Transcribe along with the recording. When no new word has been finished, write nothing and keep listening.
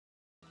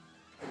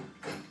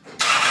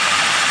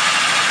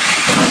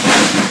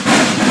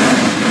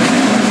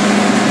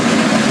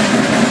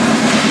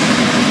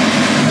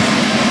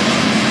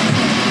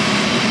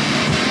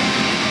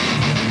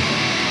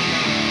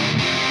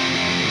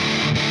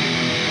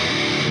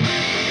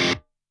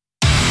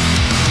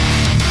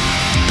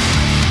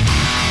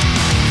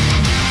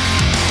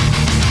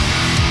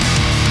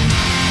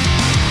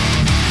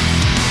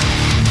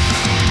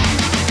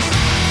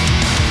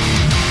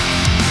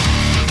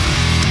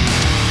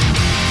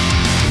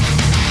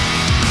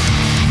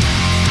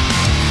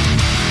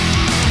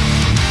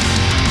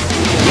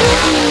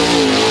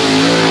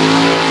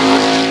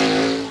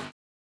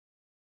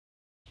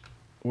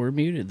we're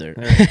muted there.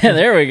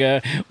 There we go.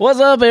 What's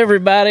up,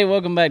 everybody?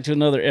 Welcome back to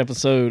another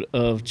episode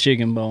of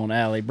Chicken Bone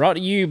Alley, brought to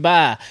you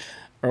by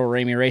Earl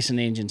Ramey Racing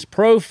Engines,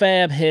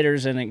 Profab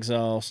Headers and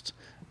Exhaust,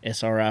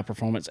 SRI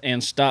Performance,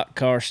 and Stock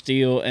Car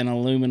Steel and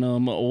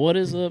Aluminum. What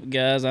is up,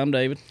 guys? I'm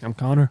David. I'm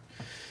Connor.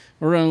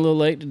 We're running a little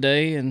late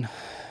today, and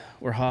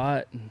we're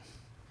hot. And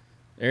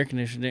air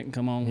conditioner didn't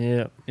come on.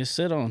 Yeah. It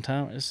said on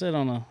time. It said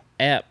on a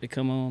app to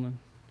come on, and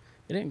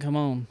it didn't come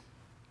on.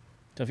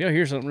 So if y'all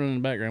hear something running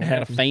in the background, we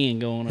got a fan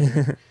going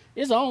on.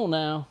 It's on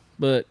now,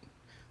 but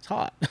it's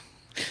hot.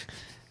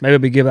 Maybe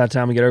it'll be good by the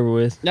time we get over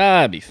with.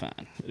 Nah, it'll be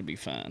fine. It'll be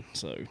fine.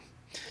 So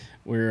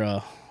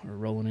we're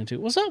rolling into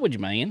it. What's up with you,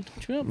 man?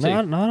 What you up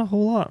to? Not a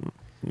whole lot.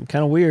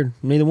 Kind of weird.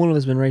 Neither one of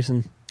us been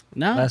racing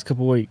No, last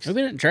couple of weeks. we've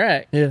been at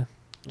track, Yeah.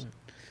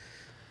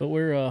 but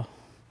we're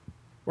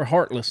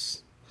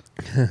heartless.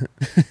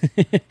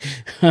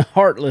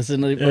 Heartless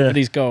in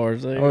these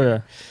cars.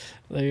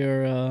 They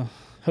are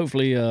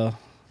hopefully.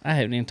 I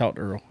haven't even talked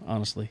to Earl,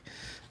 honestly.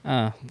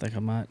 I think I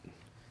might.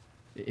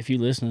 If you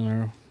listening,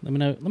 Earl, let me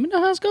know. Let me know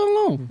how it's going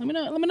along. Let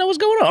me know what's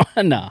going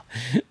on. Nah,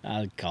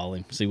 I'd call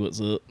him, see what's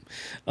up.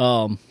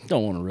 Don't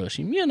want to rush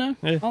him, Yeah.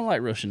 I don't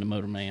like rushing the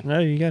motor man. No,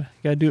 you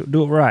gotta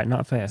do it right,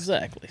 not fast.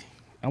 Exactly.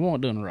 I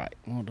want it done right.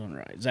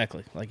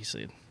 Exactly, like you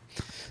said.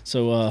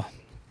 So,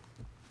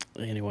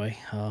 anyway,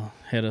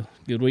 had a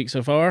good week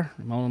so far.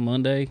 I'm on a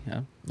Monday.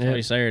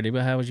 Friday, Saturday.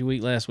 But how was your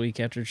week last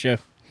week after the show?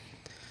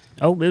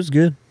 Oh, it was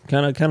good.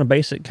 Kind of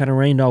basic. Kind of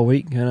rained all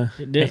week.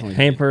 It definitely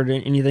hampered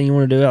anything you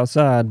want to do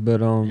outside.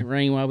 But it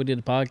rained while we did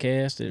the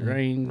podcast. It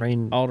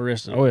rained all the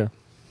rest of it. Oh yeah.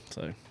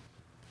 So,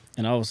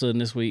 and all of a sudden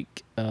this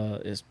week,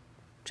 it's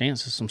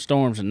chances of some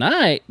storms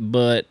tonight,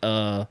 but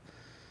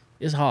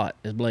it's hot.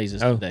 It's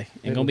blazes today.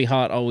 It's gonna be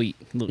hot all week.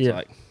 Looks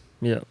like.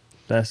 Yeah.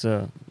 That's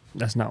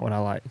not what I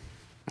like.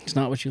 It's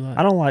not what you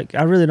like.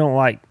 I really don't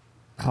like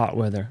hot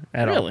weather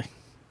at all. Really?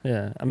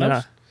 Yeah. I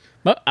mean,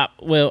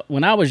 well,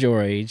 when I was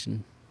your age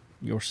and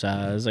your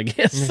size, I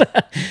guess,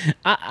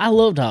 I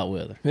loved hot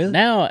weather. Really?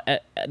 Now,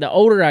 the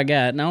older I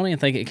got, and I don't even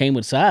think it came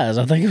with size.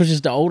 I think it was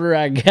just the older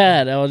I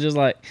got, I was just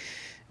like,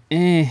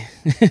 eh.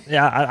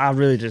 Yeah, I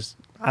really just,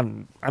 I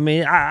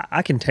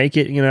can take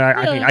it,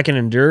 I can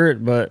endure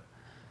it, but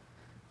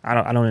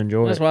I don't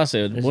enjoy That's it. why I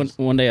said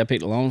one day I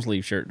picked a long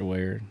sleeve shirt to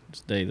wear.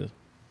 Today the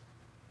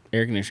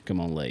air conditioner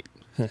come on late.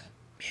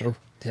 Oh,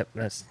 yep,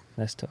 that's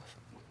tough.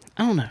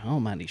 I don't know. I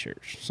don't mind these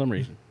shirts for some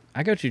reason.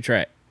 I go to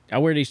track. I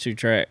wear these to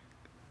track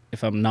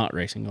if I'm not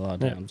racing a lot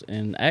of times.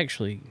 And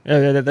actually,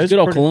 those good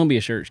old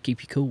Columbia shirts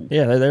keep you cool.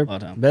 Yeah, they're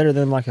better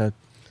than like a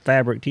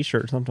fabric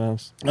T-shirt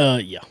sometimes.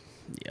 Yeah.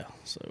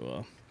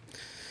 So,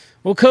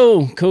 well,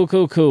 cool.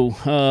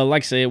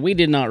 Like I said, we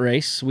did not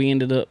race. We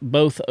ended up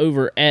both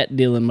over at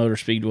Dillon Motor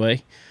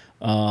Speedway,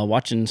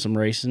 watching some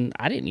racing.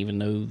 I didn't even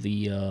know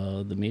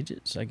the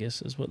midgets, I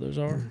guess is what those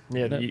are.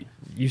 Yeah,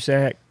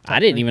 USAC. I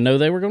didn't even know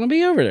they were going to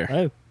be over there.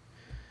 Oh.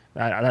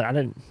 I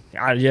didn't.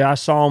 I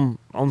saw them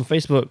on the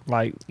Facebook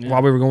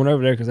while we were going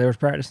over there because they were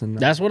practicing.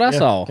 That's what I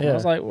saw. Yeah. I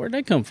was like, where'd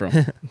they come from?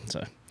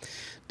 So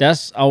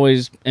that's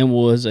always and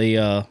was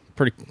a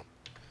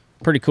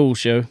pretty cool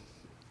show.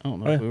 I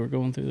don't know if we were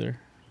going through there.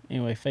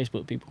 Anyway,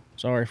 Facebook people,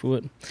 sorry if we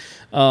wouldn't.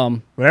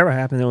 Whatever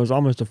happened, there was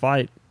almost a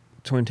fight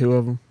between two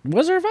of them.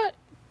 Was there a fight?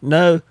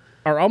 No.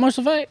 Or almost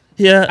a fight?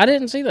 Yeah. I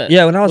didn't see that.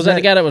 Yeah, when I was that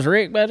the guy that was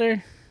Rick back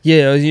there?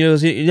 Yeah,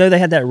 they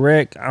had that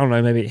wreck. I don't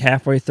know, maybe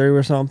halfway through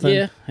or something.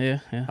 Yeah.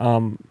 I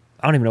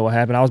don't even know what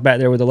happened. I was back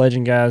there with the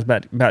Legend guys,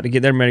 about to get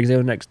them ready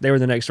because they were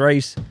the next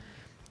race,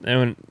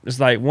 and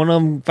it's like one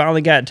of them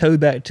finally got towed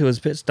back to his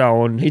pit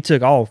stall, and he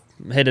took off,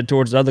 headed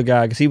towards the other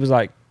guy because he was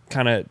like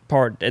kind of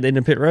parked at the end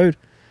of pit road,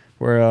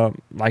 where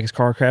like his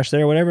car crashed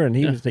there or whatever, and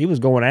he was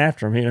going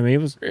after him. It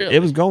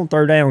was going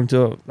third down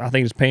until I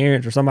think his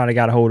parents or somebody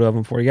got a hold of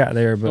him before he got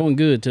there. But going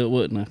good till it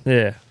wasn't.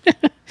 Yeah.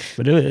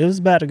 But it was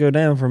about to go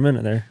down for a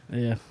minute there.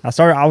 Yeah.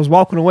 I was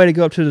walking away to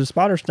go up to the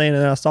spotter stand,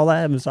 and then I saw that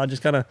happen, so I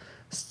just kind of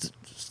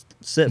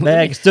sit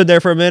back, stood there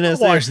for a minute.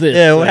 Watch this.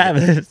 Yeah, what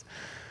happened?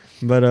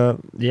 But,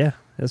 yeah,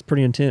 it's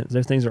pretty intense.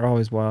 Those things are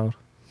always wild.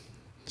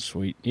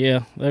 Sweet.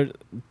 Yeah. The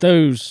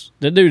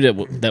dude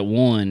that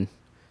won,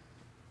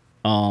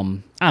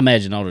 I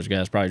imagine all those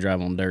guys probably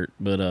drive on dirt,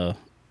 but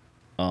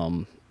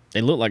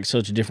they look like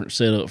such a different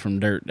setup from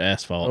dirt to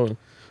asphalt. Oh.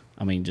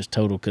 I mean, just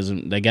total, because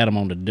they got them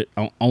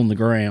on the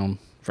ground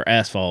for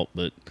asphalt,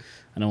 but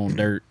I know on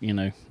dirt,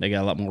 they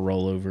got a lot more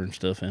rollover and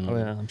stuff in them. Oh,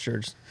 yeah, I'm sure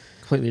it's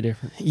completely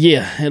different.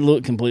 Yeah, it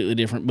looked completely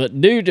different. But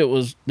dude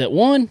that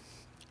won,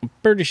 I'm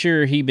pretty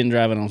sure he been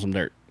driving on some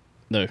dirt,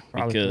 though,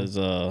 Probably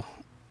because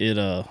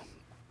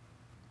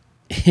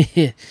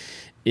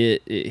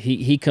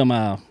he come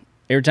out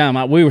every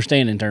time we were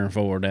standing turn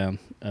 4 down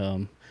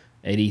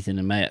at Ethan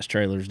and Matt's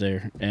trailers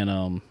there,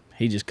 and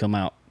he just come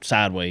out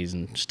sideways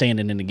and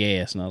standing in the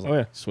gas, and I was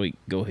like, sweet,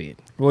 go ahead.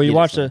 Well, you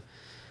watch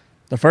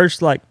the first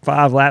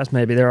 5 laps,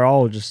 maybe they're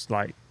all just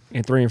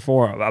in 3 and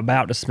 4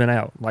 about to spin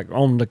out,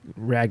 on the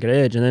ragged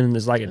edge, and then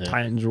it's it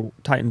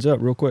tightens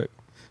up real quick.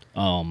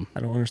 I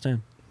don't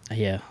understand.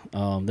 Yeah,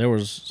 there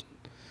was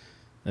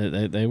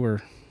they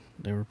were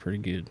pretty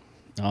good.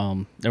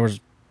 There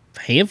was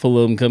handful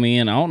of them come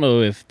in. I don't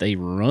know if they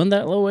run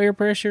that low air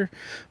pressure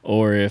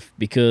or if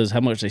because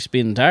how much they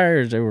spin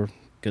tires,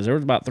 because there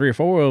was about 3 or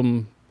 4 of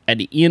them at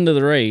the end of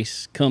the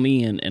race come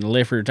in and the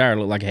left rear tire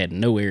looked like it had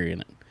no air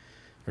in it.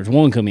 There's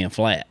one come in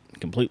flat,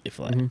 completely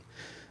flat. Mm-hmm.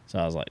 So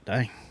I was like,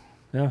 dang.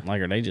 Yeah.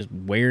 Like, are they just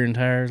wearing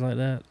tires like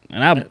that?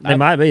 And they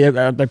might be.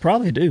 They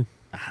probably do.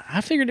 I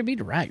figured it'd be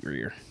the right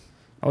rear.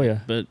 Oh, yeah.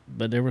 But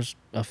there was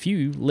a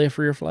few left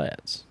rear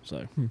flats.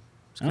 So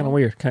it's kind of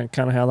weird. Kind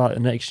of how the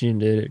next gen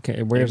did it.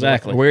 It wears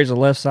exactly. It wears the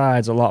left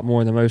sides a lot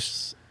more than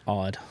most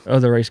odd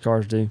other race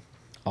cars do.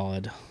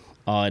 Odd.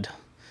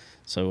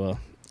 So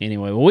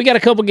anyway, well, we got a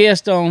couple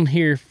guests on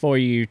here for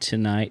you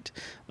tonight.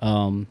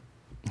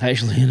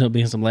 Actually ended up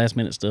being some last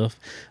minute stuff.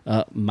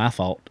 My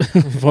fault.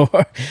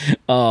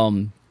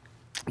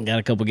 Got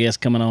a couple guests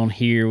coming on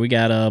here. We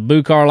got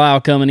Boo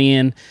Carlisle coming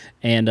in,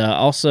 and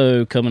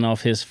also coming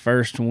off his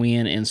first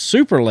win in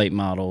super late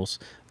models.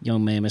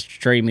 Young man, Mr.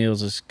 Trey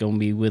Mills, is going to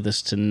be with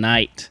us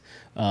tonight.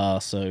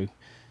 So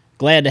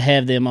glad to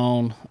have them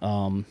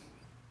on.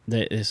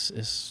 That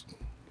is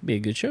be a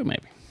good show,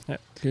 maybe. Yeah,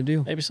 good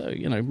deal. Maybe so.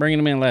 Bringing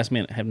them in last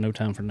minute. Have no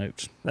time for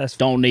notes.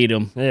 Don't need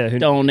them. Yeah,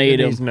 don't need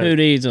them. Who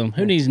needs them?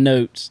 Who needs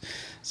notes?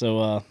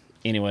 So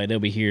anyway, they'll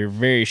be here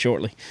very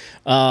shortly.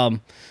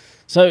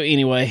 So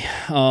anyway,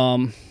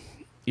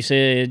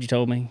 you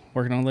told me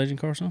working on Legend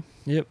car, son?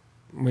 Yep.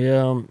 We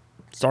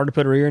started to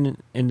put a rear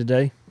in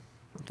today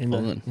in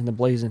the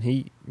blazing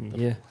heat.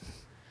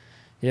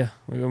 Yeah.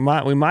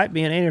 We might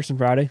be in Anderson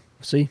Friday.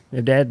 See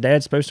if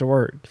Dad's supposed to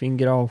work. If he can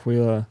get off, we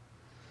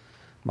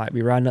might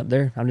be riding up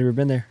there. I've never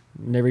been there.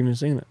 Never even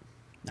seen it.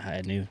 I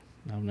hadn't either.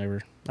 I've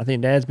never. I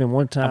think Dad's been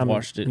one time. I've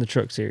watched it in the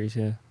truck series.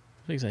 Yeah.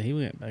 I think so. He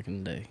went back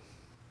in the day.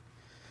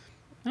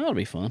 That'll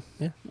be fun.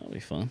 Yeah, that'll be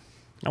fun.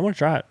 I want to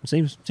try it.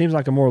 Seems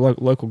like a more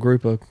local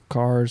group of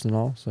cars and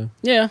all. So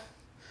yeah.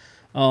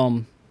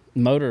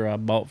 Motor I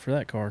bought for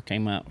that car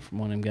came out from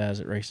one of them guys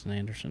that raced in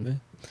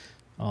Anderson.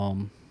 Yeah.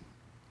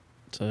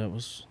 So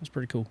that's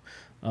pretty cool.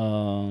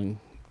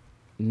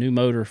 New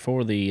motor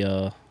for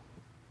the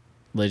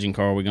Legend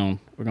car we're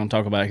gonna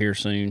talk about here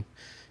soon.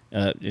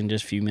 In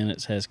just a few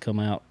minutes has come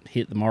out,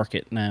 hit the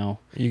market now.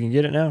 You can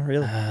get it now,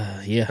 really?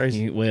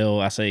 Yeah.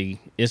 Well, I say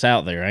it's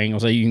out there. I ain't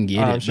gonna say you can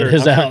get it, but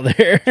it's out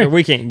there. Sure,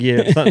 we can't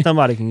get it.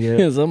 Somebody can get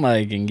it.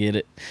 Somebody can get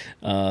it.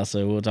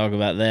 So we'll talk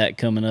about that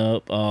coming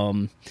up.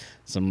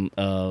 Some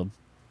a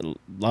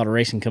lot of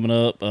racing coming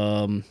up.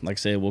 Like I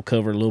said, we'll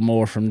cover a little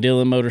more from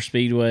Dillon Motor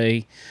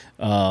Speedway.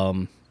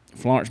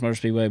 Florence Motor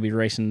Speedway will be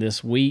racing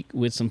this week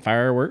with some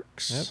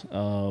fireworks.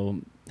 Yep.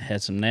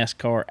 Had some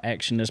NASCAR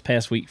action this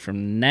past week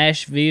from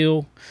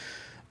Nashville.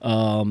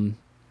 Like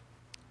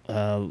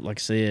I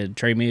said,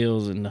 Trey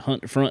Mills and the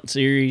Hunt the Front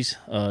series.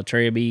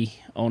 Trey will be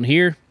on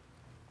here.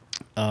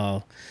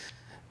 We'll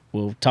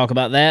talk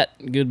about that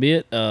a good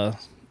bit. A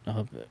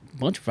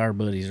bunch of our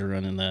buddies are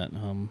running that.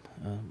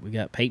 We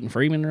got Peyton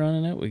Freeman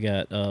running it. We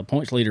got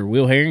points leader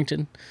Will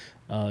Harrington,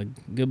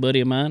 good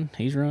buddy of mine.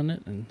 He's running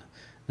it. And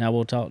now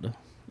we'll talk to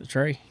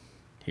Trey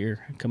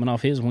here coming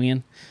off his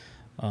win.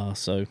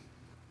 So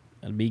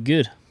that'll be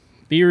good.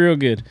 Be real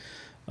good.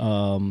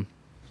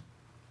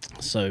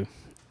 So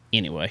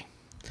anyway,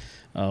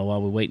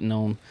 while we're waiting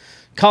on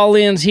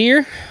call-ins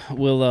here,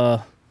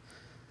 we'll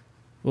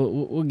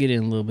get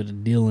in a little bit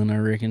of Dillon, I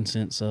reckon,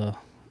 since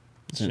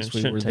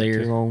we were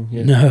there. Long,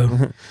 yeah.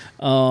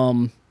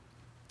 No.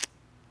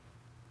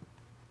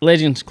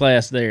 Legends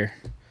class there.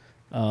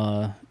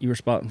 You were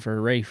spotting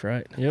for Rafe,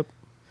 right? Yep.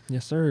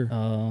 Yes,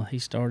 sir. He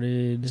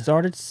started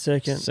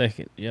second.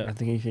 Second, yeah. I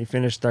think he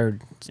finished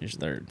third. He's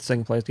third.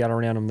 Second place, got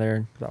around him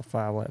there about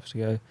 5 laps to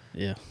go.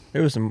 Yeah.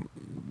 There was some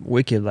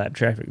wicked lap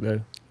traffic,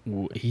 though.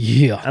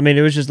 Yeah. I mean,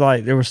 it was just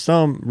like there was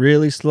some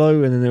really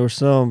slow, and then there was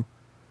some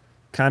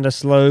kind of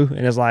slow,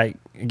 and it's like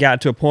it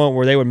got to a point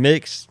where they would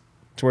mix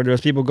to where there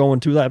was people going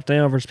 2 laps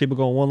down versus people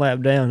going 1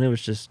 lap down. And it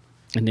was just.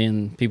 And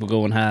then people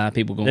going high,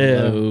 people going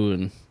low,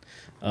 and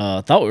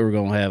thought we were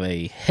going to have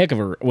a heck of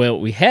a... Well,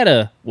 we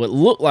had what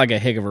looked like a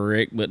heck of a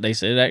wreck, but they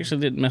said it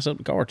actually didn't mess up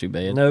the car too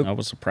bad. Nope. I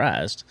was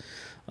surprised.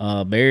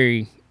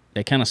 Barry,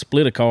 they kind of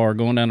split a car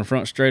going down the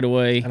front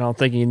straightaway. I don't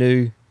think he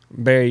knew.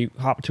 Barry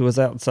hopped to his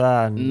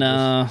outside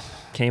and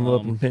came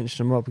up and pinched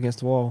him up against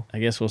the wall. I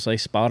guess we'll say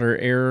spotter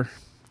error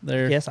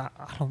there. Yes, I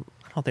don't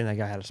think that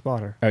guy had a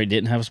spotter. Oh, he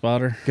didn't have a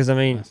spotter? Because, I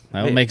mean...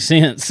 That would make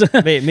sense.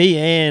 me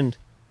and...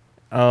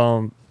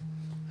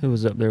 who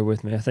was up there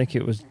with me? I think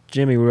it was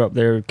Jimmy. We were up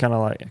there kind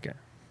of like, okay.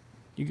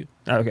 You good?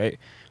 Okay.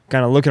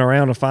 Kind of looking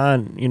around to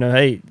find,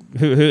 hey,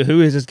 who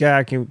is this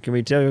guy? Can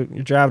we tell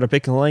you're driving to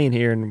pick a lane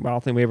here? And I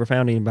don't think we ever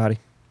found anybody.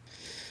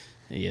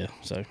 Yeah,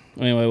 so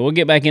anyway, we'll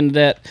get back into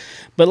that.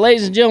 But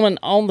ladies and gentlemen,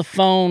 on the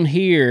phone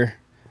here,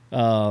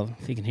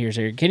 if you can hear us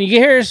here. Can you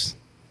hear us?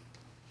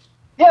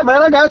 Yeah,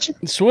 man, I got you.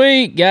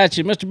 Sweet, got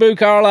you. Mr. Boo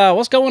Carlisle,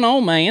 what's going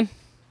on, man?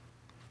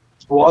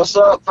 What's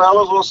up,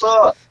 fellas? What's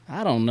up?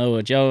 I don't know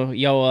it. Y'all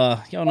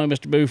know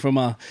Mr. Boo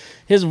from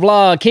his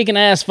vlog, Kicking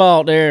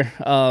Asphalt there,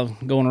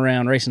 going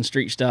around racing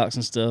street stocks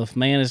and stuff.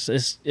 Man,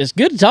 it's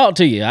good to talk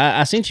to you.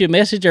 I sent you a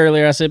message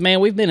earlier. I said,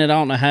 man, we've been at I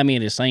don't know how many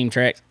of the same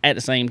tracks at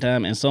the same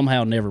time and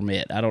somehow never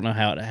met. I don't know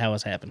how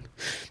it's happened.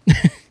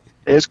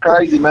 It's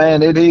crazy,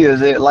 man. It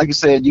is. Like I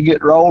said, you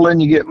get rolling,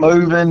 you get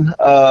moving.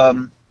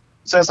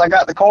 Since I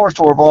got the Cars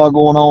Tour vlog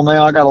going on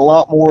now, I got a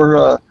lot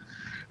more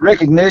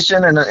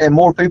recognition and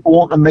more people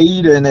wanting to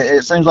meet, and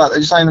it seems like there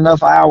just ain't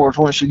enough hours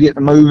once you get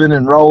to moving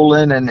and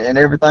rolling and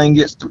everything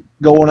gets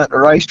going at the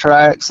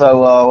racetrack.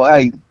 So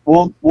hey,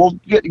 we'll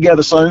get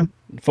together soon.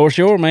 For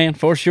sure, man.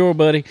 For sure,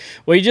 buddy.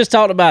 Well, you just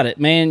talked about it,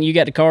 man. You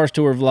got the Cars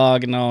Tour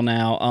vlog and all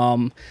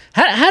now.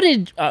 How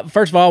did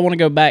first of all, I want to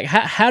go back.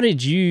 How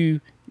did you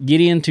get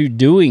into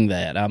doing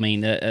that? I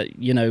mean,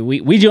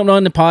 we jumped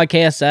on the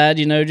podcast side,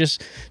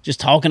 just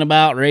talking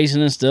about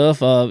racing and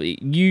stuff.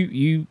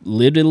 You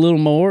lived it a little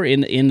more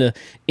in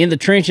the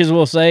trenches,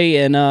 we'll say.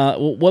 And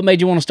what made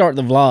you want to start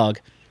the vlog?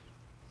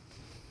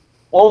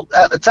 Well,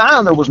 at the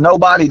time, there was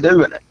nobody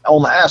doing it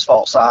on the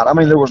asphalt side. I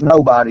mean, there was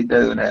nobody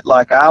doing it.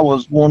 Like, I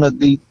was one of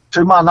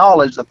to my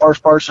knowledge, the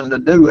first person to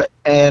do it.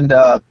 And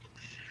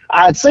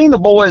I had seen the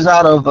boys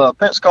out of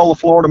Pensacola,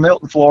 Florida,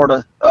 Milton,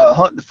 Florida,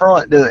 hunting the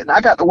front do it. And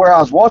I got to where I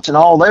was watching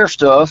all their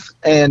stuff,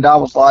 and I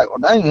was like, well,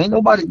 dang, ain't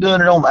nobody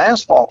doing it on the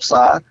asphalt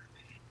side.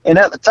 And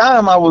at the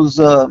time, I was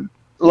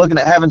looking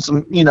at having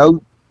some,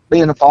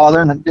 being a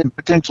father and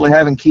potentially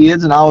having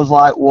kids. And I was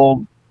like,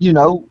 well,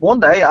 one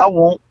day I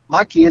want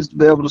my kids to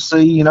be able to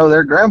see,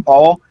 their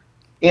grandpa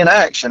in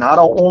action. I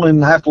don't want them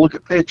to have to look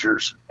at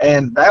pictures.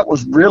 And that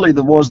was really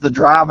was the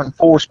driving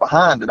force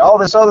behind it. All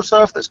this other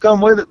stuff that's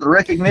come with it, the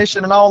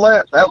recognition and all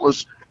that, that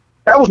was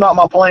not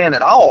my plan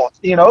at all.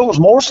 It was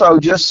more so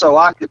just so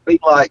I could be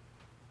like,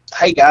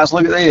 hey guys,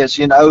 look at this,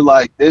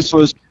 like this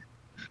was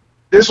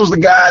the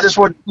guy, this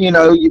what,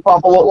 your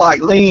papa looked like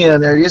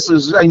then, or this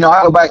is, I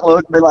go back and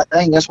look and be like,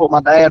 dang, that's what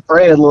my dad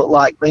Fred looked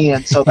like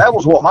then. So that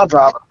was what my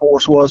driving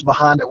force was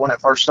behind it when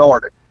it first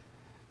started.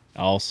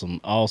 Awesome.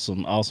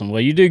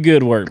 Well, you do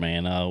good work,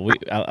 man.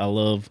 I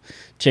love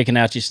checking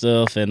out your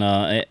stuff, and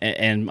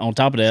on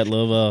top of that,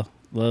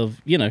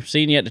 love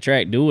seeing you at the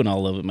track doing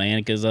all of it, man.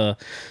 Because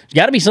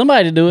got to be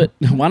somebody to do it.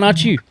 Why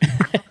not you?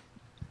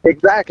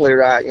 Exactly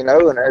right. And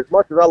as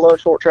much as I love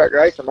short track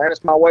racing, man,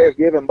 it's my way of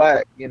giving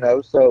back.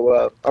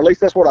 So at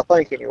least that's what I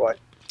think anyway.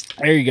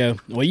 There you go.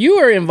 Well, you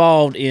are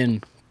involved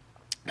in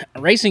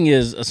racing.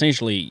 Is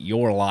essentially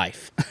your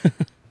life.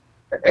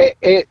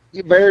 It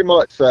very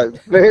much so,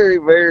 very,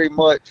 very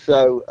much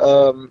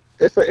so.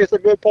 It's a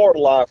good part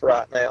of life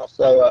right now.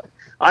 So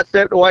I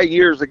stepped away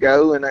years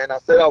ago, and I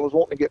said I was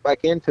wanting to get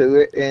back into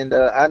it, and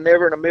I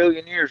never in a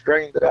million years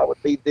dreamed that I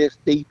would be this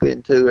deep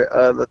into it.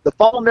 The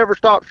phone never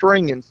stops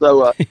ringing,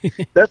 so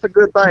that's a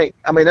good thing.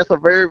 I mean, that's a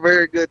very,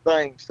 very good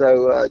thing.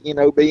 So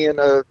being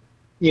a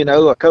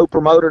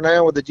co-promoter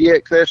now with the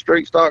GXS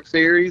Street Stock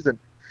Series, and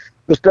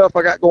the stuff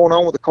I got going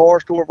on with the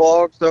Cars Tour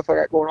vlog, stuff I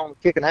got going on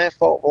with Kicking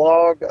Asphalt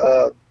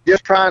vlog,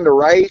 just trying to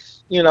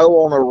race,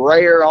 on a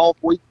rare off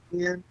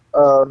weekend.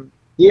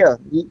 Yeah,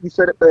 you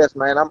said it best,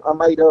 man. I'm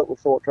made up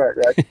with short track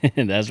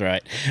racing. That's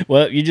right.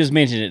 Well, you just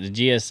mentioned it,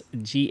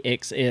 the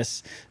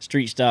GXS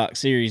Street Stock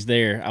Series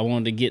there. I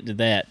wanted to get to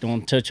that. I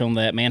want to touch on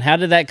that, man. How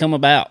did that come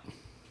about?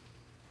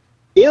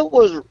 It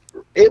was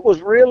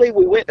really,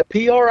 we went to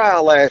PRI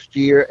last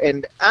year,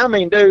 and I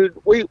mean, dude,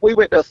 we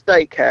went to a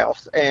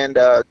steakhouse, and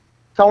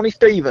Tony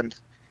Stevens,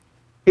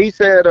 he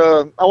said,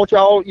 I want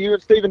you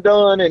and Stephen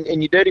Dunn and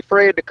your daddy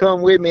Fred to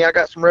come with me. I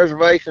got some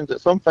reservations at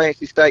some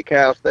fancy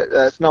steakhouse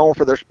that's known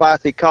for their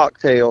spicy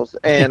cocktails.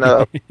 And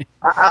I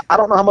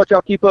don't know how much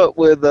y'all keep up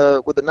with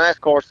the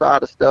NASCAR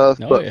side of stuff,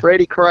 but yeah.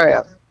 Freddie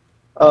Kraft,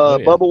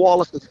 Bubba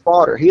Wallace's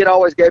spotter, he had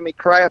always gave me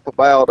crap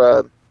about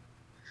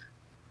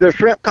the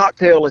shrimp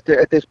cocktail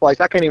at this place.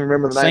 I can't even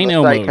remember the name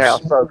of the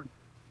steakhouse. So,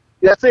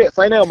 that's it,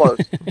 St. Elmo's.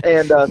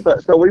 And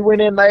so we went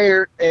in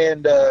there,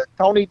 and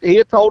Tony, he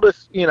had told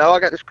us, I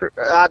got this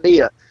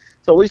idea.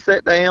 So we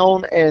sat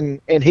down, and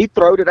he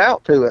throwed it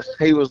out to us.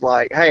 He was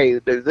like, hey,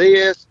 do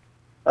this.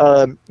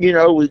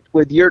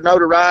 With your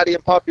notoriety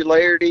and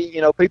popularity,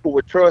 people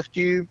would trust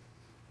you.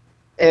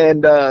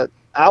 And I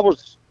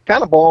was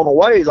kind of blown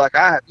away. Like,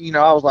 I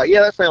was like,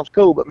 yeah, that sounds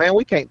cool, but, man,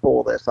 we can't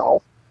pull this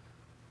off.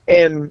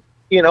 And,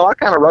 I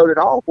kind of wrote it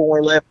off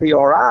when we left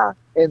PRI.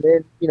 And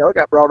then, it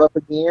got brought up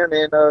again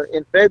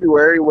in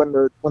February when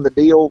the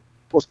deal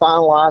was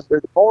finalized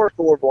through the Cars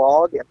Tour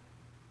vlog.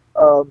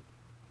 And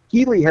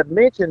Keely had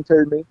mentioned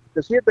to me,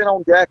 because she had been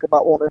on Jack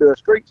about wanting to do a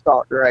street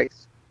stock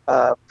race,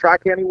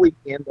 Tri-County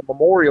weekend, the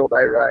Memorial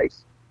Day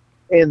race.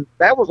 And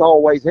that was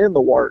always in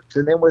the works.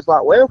 And then we was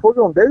like, well, if we're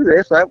going to do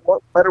this,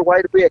 what better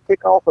way to be a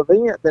kickoff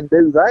event than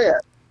do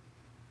that?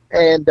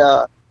 And,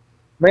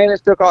 man,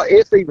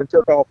 it's even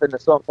took off into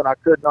something I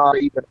could not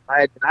even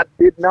imagine. I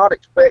did not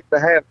expect to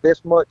have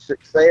this much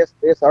success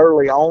this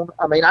early on.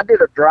 I mean, I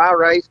did a dry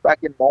race back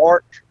in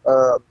March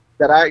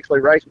that I actually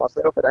raced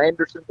myself at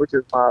Anderson, which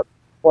is my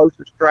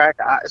closest track.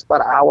 It's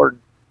about an hour and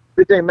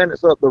 15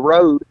 minutes up the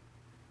road,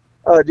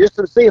 just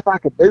to see if I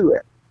could do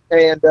it.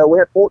 and we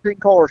had 14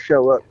 cars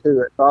show up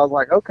to it. So I was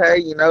like, okay,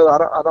 I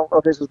don't know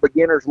if this is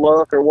beginner's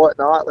luck or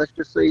whatnot. Let's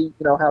just see,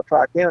 how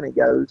Tri-County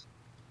goes.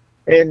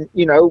 And,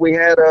 we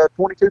had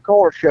 22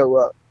 cars show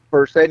up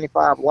for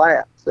 75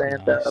 laps.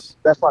 And Nice.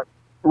 That's like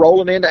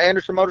rolling into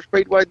Anderson Motor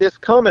Speedway this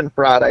coming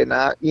Friday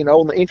night.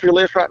 On the entry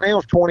list right now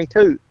is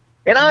 22.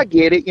 And I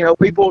get it,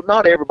 people,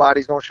 not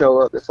everybody's going to show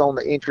up that's on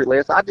the entry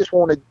list. I just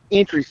wanted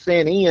entry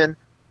sent in.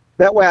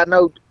 That way I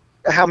know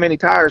how many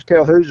tires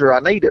tell Hoosier I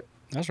need it.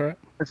 That's right.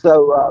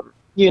 So,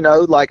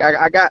 like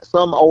I got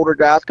some older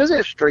guys, because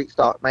it's street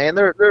stock, man.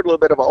 They're a little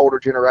bit of an older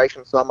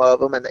generation, some of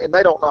them, and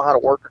they don't know how to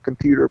work a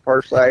computer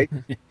per se.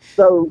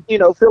 So,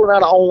 filling out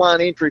an online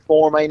entry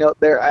form ain't up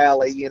their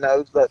alley,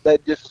 so they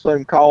just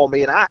soon call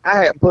me. And I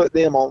haven't put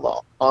them on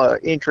the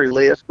entry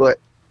list, but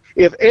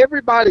if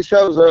everybody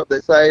shows up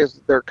that says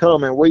they're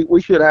coming,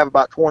 we should have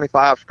about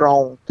 25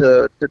 strong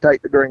to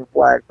take the green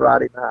flag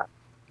Friday night.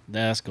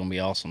 That's gonna be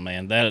awesome,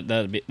 man. That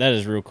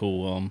is real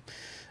cool.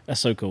 That's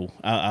so cool.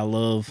 I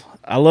love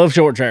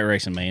short track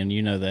racing, man.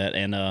 You know that.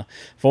 And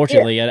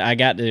fortunately, yeah. I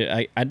got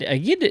to I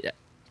get it.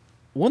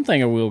 One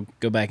thing I will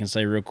go back and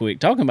say real quick,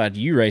 talking about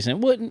you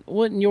racing, it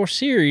wasn't your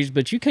series,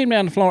 but you came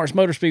down to Florence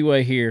Motor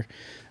Speedway here,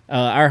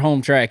 our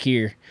home track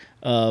here,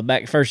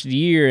 back first of the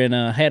year, and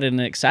had an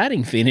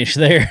exciting finish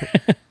there.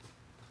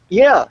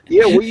 Yeah,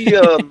 we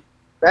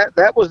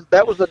that was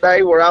the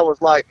day where I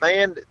was like,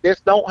 man,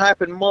 this don't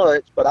happen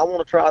much, but I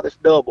want to try this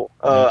double.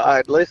 I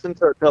had listened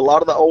to a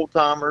lot of the old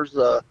timers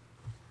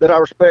that I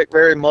respect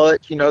very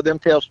much. Them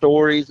tell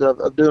stories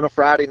of doing a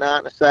Friday night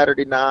and a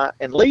Saturday night.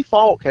 And Lee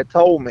Falk had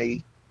told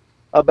me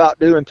about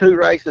doing 2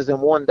 races in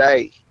one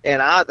day, and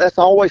that's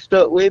always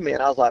stuck with me.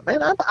 And I was like,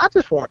 man, I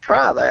just want to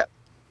try that.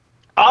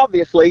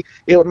 Obviously,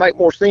 it would make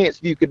more sense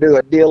if you could do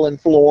a Dillon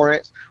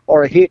Florence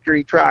or a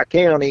Hickory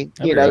Tri-County,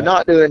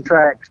 not doing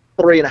tracks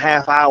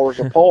 3.5 hours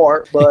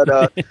apart. But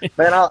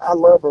man, I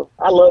love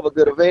a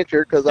good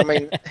adventure, because I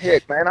mean,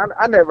 heck, man,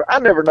 I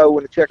never know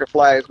when the checker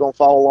flag is gonna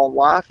fall on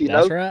life.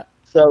 That's right.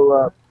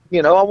 So I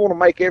want to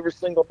make every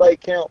single day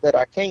count that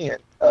I can.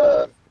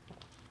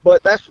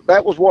 But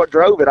that was what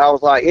drove it. I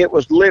was like, it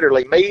was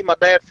literally me, my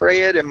dad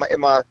Fred, and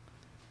my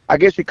I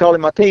guess you call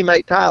him my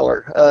teammate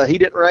Tyler. He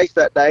didn't race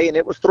that day, and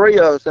it was 3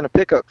 of us in a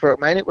pickup truck.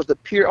 Man, it was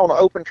on an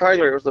open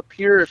trailer. It was the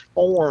purest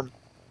form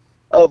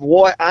of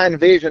what I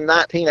envisioned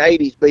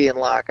 1980s being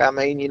like. I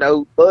mean,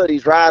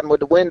 buddies riding with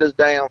the windows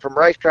down from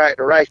racetrack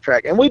to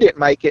racetrack. And we didn't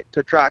make it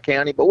to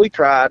Tri-County, but we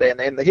tried.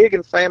 And the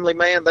Higgins family,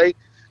 man,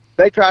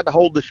 they tried to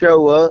hold the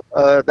show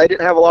up. They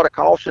didn't have a lot of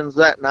cautions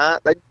that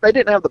night. They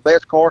didn't have the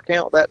best car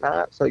count that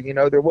night, so,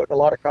 there wasn't a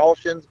lot of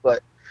cautions.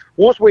 But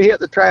once we hit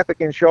the traffic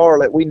in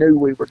Charlotte, we knew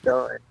we were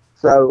done.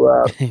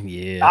 So,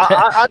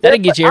 yeah, that'll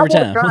get you every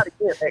time.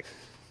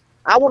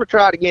 I want to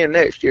try it again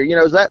next year.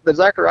 The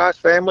Zacharias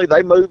family,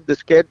 they moved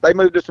us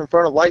in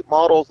front of late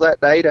models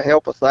that day to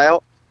help us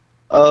out.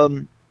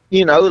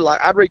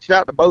 Like I reached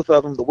out to both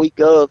of them the week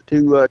of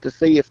to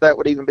see if that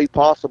would even be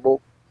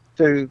possible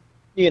to,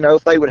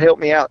 if they would help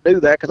me out do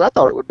that, because I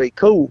thought it would be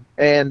cool.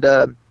 And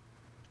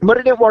but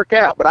it didn't work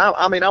out. But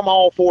I mean, I'm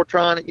all for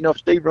trying it. If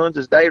Steve runs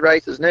his day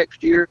races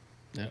next year,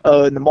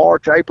 in the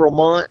March, April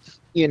months,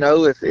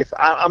 if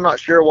I'm not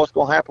sure what's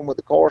going to happen with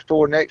the car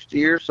store next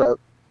year, so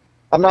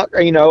I'm not,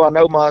 I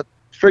know my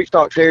street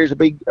stock series will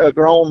be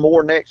grown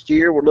more next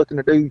year. We're looking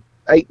to do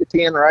 8 to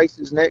 10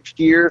 races next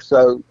year,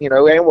 so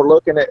and we're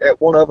looking at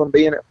one of them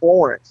being at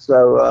Florence.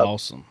 So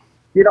awesome.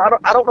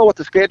 I don't know what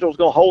the schedule is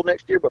going to hold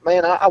next year, but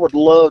man, I would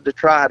love to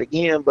try it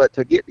again. But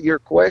to get to your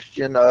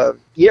question,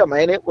 yeah,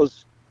 man,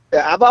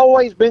 I've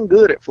always been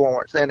good at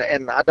Florence,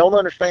 and I don't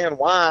understand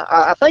why.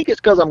 I think it's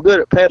because I'm good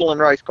at pedaling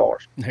race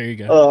cars. There you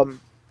go.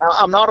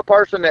 I'm not a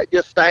person that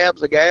just stabs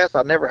the gas.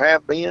 I never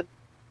have been.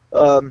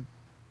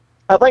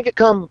 I think it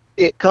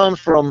comes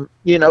from,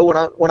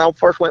 when I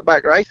first went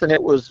back racing,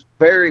 it was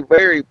very,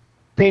 very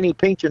penny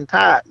pinching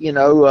tight.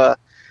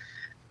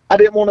 I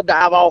didn't want to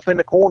dive off in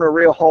the corner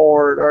real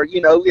hard, or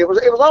it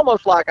was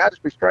almost like, I'll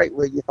just be straight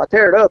with you. If I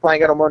tear it up, I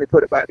ain't got no money to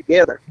put it back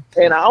together.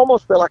 And I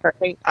almost feel like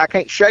I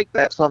can't shake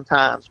that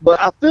sometimes.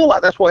 But I feel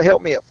like that's what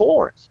helped me at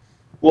Florence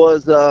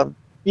was, I've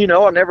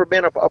never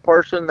been a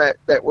person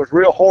that was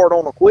real hard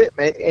on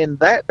equipment. And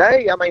that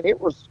day, I mean, it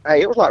was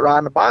like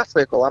riding a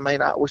bicycle. I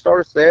mean, we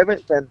started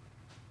 7th, and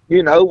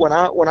when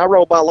I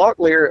rolled by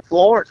Locklear at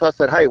Florence, I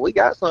said, hey, we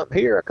got something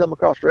here. I come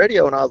across the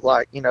radio, and I was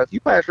like, if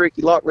you pass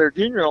Ricky Locklear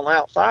Jr. on the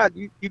outside,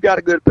 you got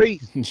a good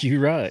piece.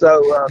 You're right.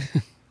 So,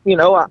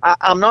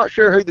 I'm not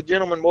sure who the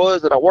gentleman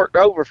was that I worked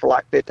over for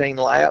like 15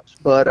 laps,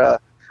 but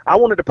I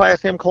wanted to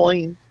pass him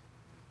clean.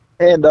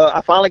 And I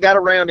finally got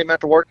around him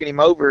after working him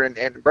over,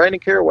 and Brandon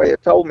Caraway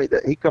had told me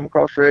that he come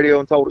across the radio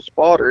and told a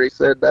spotter, he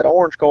said, that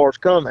orange car's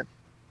coming.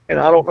 And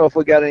I don't know if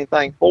we got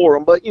anything for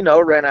him, but,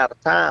 ran out of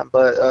time.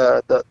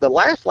 But the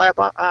last lap,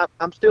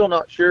 I'm still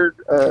not sure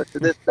to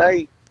this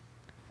day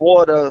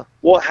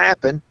what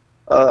happened.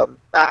 I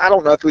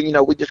don't know if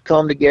we just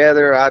come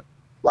together.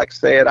 Like I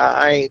said,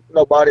 I ain't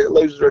nobody that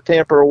loses their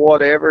temper or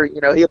whatever.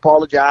 He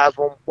apologized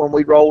when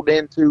we rolled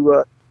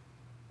into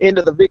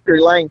the victory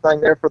lane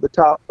thing there for the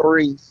top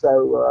 3.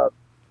 So,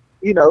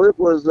 it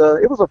was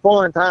a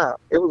fun time.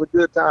 It was a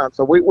good time.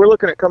 So we're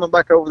looking at coming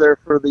back over there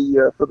for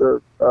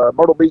the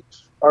Myrtle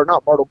Beach, or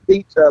not Myrtle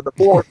Beach, the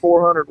Florence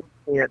 400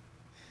 weekend.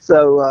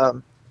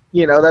 So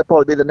that'd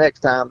probably be the next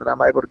time that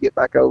I'm able to get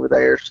back over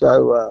there.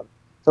 So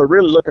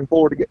really looking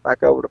forward to get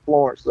back over to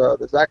Florence.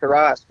 The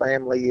Zacharias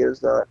family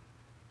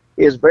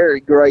is very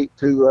great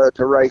to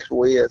race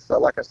with. So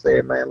like I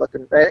said, man,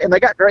 and they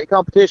got great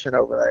competition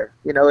over there.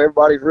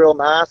 Everybody's real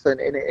nice, and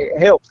it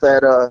helps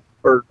that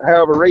for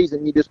however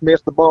reason you just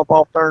miss the bump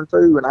off turn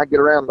 2, and I get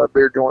around the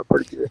beer joint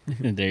pretty good.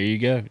 There you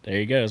go.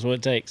 That's what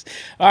it takes.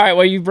 All right,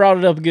 well, you brought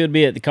it up a good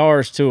bit. The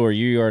Cars Tour,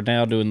 you are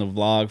now doing the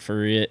vlog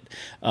for it.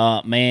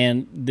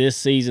 Man, this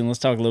season, let's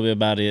talk a little bit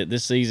about it.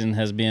 This season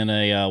has been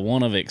a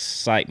one of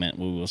excitement,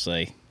 we will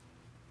say.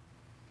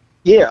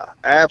 Yeah,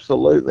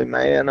 absolutely,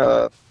 man.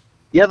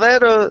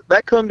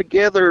 That come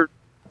together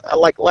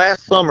like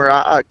last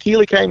summer.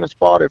 Keely came and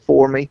spotted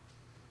for me,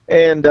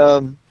 and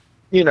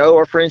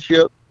our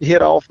friendship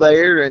hit off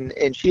there,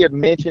 and she had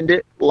mentioned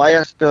it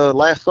last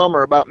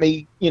summer about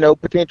me,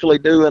 potentially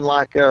doing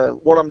like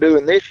what I'm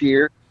doing this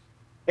year.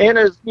 And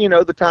as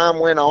the time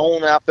went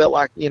on, I felt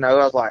like I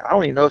was like, I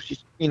don't even know if she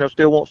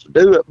still wants to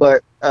do it,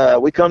 but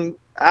we come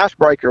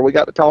icebreaker. We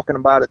got to talking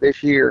about it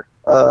this year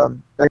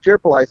at your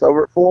place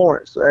over at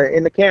Florence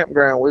in the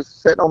campground. We was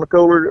sitting on the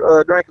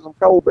cooler drinking some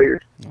cold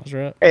beers. That's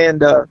right.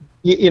 And I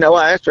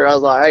asked her, I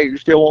was like, hey, you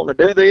still wanting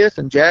to do this?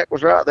 And Jack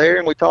was right there,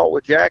 and we talked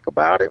with Jack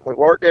about it, and we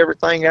worked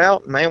everything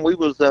out, and man, we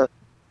was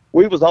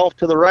off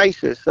to the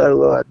races.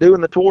 So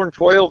doing the Tour and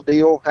 12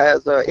 deal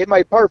has it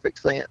made perfect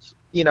sense.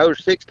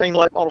 There's 16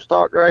 late model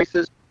stock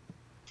races,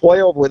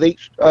 12 with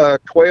each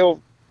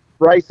 12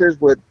 races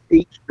with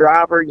each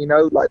driver.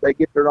 Like they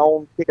get their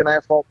own kicking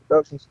asphalt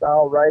production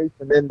style race,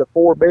 and then the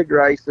 4 big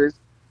races,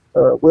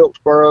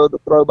 Wilkesboro, the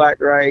throwback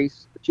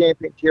race,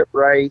 championship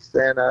race,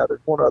 and there's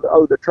one other.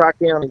 The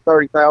Tri-County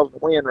 30,000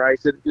 win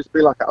race. It'd just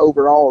be like an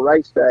overall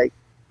race day.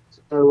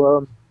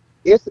 So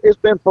it's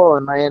been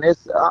fun, man.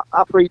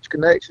 I preach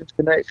connections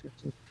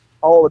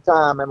all the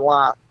time in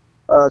life,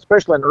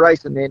 especially in the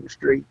racing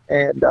industry,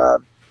 and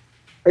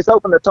it's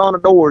opened a ton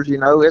of doors.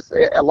 It's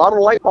a lot of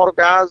late model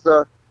guys.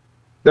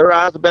 Their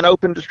eyes have been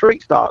open to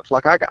street stocks.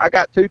 Like I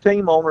got 2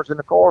 team owners in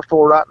the car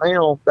store right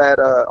now that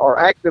are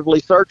actively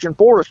searching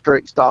for a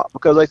street stock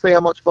because they see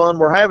how much fun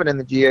we're having in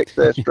the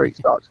GXS street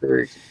stock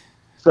series.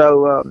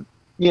 So,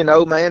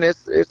 man,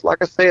 it's like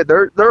I said,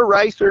 they're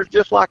racers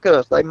just like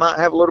us. They might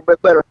have a little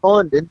bit better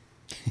funding,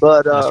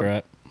 but that's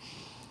right.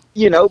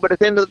 But at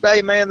the end of the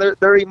day, man,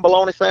 they're eating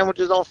bologna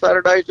sandwiches on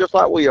Saturdays just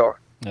like we are.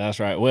 That's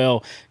right.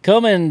 Well,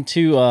 coming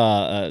to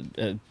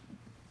the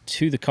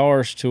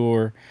Cars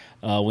Tour.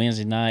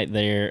 Wednesday night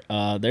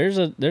there's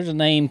a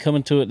name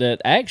coming to it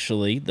that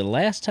actually the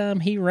last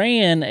time he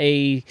ran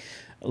a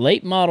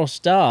late model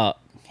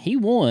stock he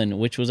won,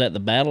 which was at the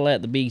Battle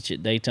at the Beach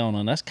at Daytona,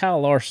 and that's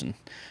Kyle Larson.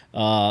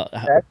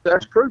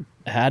 That's true.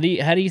 How do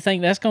you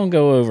think that's going to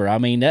go over? I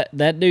mean,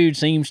 that dude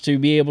seems to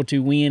be able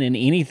to win in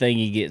anything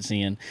he gets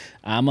in.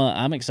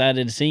 I'm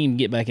excited to see him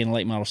get back in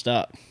late model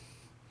stock.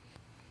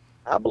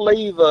 I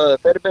believe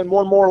if there had been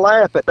one more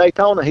lap at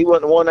Daytona, he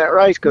wouldn't have won that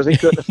race because he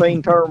couldn't have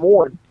seen turn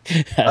 1.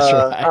 That's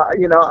right.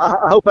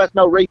 I hope that's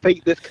no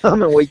repeat this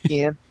coming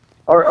weekend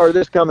or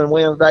this coming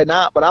Wednesday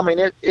night. But, I mean,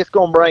 it's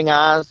going to bring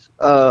eyes.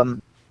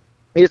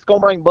 It's going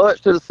to bring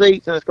butts to the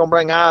seats, and it's going to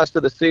bring eyes to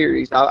the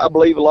series. I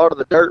believe a lot of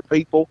the dirt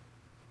people,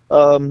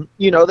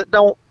 that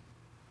don't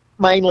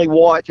mainly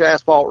watch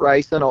asphalt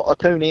racing or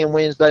tune in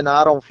Wednesday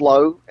night on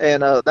Flow,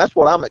 and that's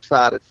what I'm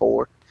excited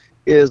for.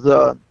 Is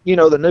the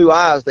new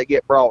eyes that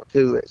get brought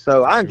to it.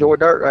 So I enjoy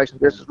dirt racing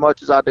just as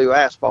much as I do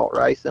asphalt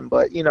racing,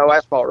 but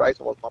asphalt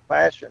racing was my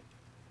passion.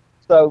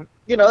 So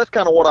that's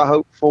kind of what I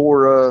hope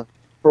for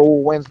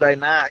Wednesday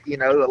night.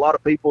 A lot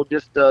of people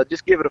just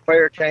give it a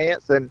fair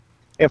chance, and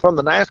from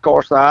the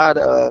NASCAR side,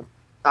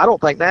 I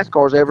don't think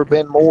NASCAR's ever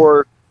been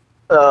more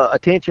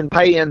attention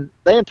paying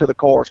than to the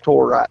Cars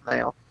Tour right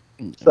now.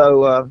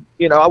 So,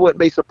 I wouldn't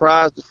be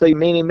surprised to see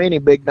many, many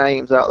big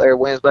names out there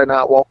Wednesday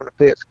night walking the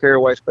pits at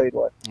Caraway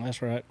Speedway.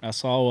 That's right. I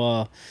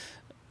saw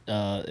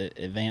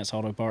Advanced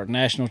Auto Parts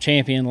national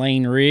champion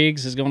Lane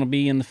Riggs is going to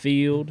be in the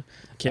field.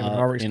 Kevin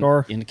Harvick's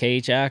car? In the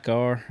KHI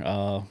car.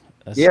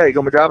 He's going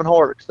to be driving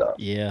Harvick stuff.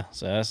 Yeah,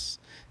 so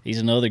he's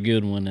another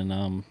good one.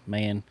 And,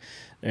 man,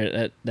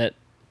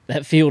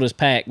 that field is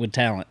packed with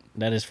talent.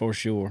 That is for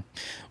sure.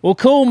 Well,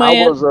 cool,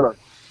 man.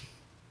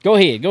 Go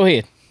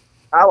ahead.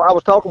 I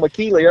was talking with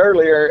Keely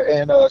earlier,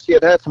 and she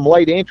had some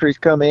late entries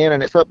come in,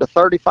 and it's up to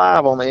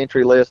 35 on the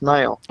entry list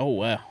now. Oh,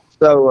 wow.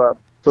 So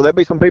there'll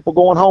be some people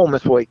going home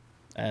this week.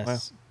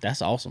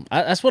 That's awesome.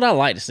 That's what I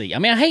like to see. I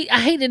mean, I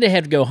hate that they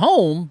have to go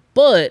home,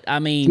 but, I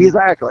mean,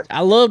 exactly.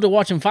 I love to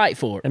watch them fight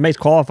for it. It makes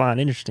qualifying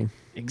interesting.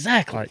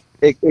 Exactly.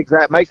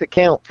 Exactly. Makes it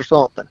count for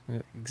something.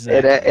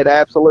 Exactly. It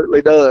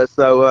absolutely does.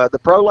 So the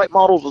Pro Late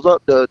Models was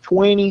up to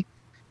 20.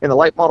 And the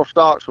late model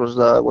stocks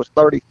was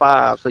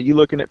 35, so you're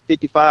looking at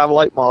 55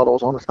 late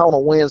models on a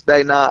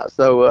Wednesday night.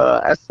 So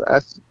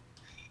that's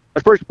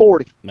pretty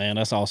sporty. Man,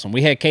 that's awesome.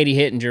 We had Katie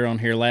Hittinger on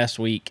here last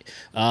week,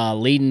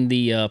 leading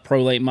the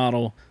pro late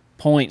model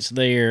points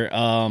there.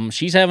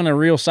 She's having a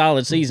real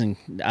solid season.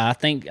 I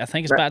think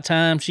it's about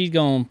time she's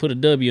gonna put a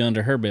W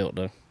under her belt,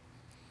 though.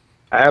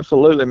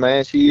 Absolutely,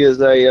 man. She is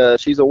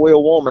she's a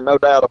real woman, no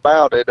doubt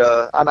about it.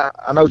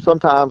 I know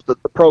sometimes the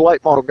pro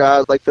late model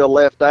guys, they feel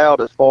left out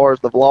as far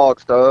as the vlog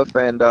stuff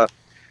and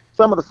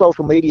some of the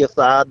social media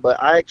side,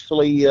 but I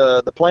actually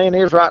the plan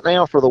is right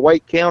now for the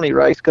Wake County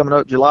race coming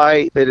up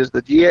July 8th. It is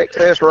the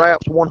GXS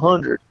Wraps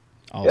 100.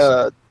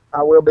 Awesome.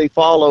 I will be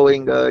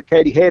following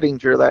Katie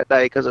Hettinger that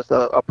day because it's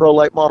a pro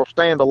late model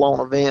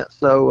standalone event.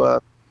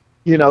 So,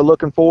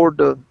 looking forward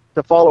to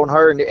following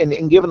her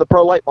and giving the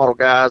pro late model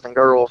guys and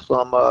girls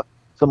some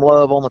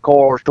love on the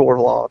Cars Tour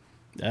vlog.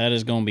 That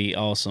is going to be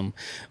awesome.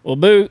 Well,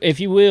 Boo, if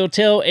you will,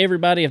 tell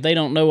everybody, if they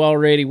don't know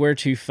already, where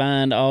to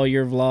find all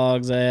your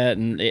vlogs at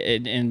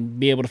and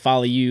be able to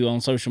follow you on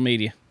social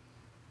media.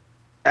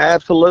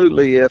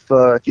 Absolutely. If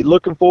you're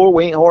looking for it,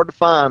 we ain't hard to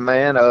find,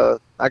 man.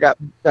 I got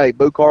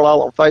Boo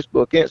Carlisle on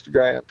Facebook,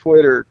 Instagram,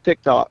 Twitter,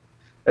 TikTok.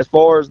 As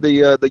far as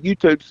the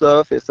YouTube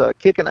stuff, it's a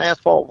Kicking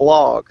Asphalt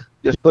Vlog.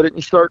 Just put it in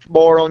your search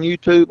bar on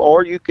YouTube,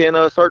 or you can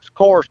search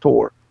Cars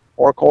Tour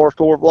or Cars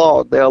Tour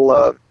Vlog.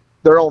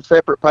 They're on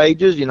separate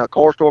pages.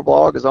 Cars Tour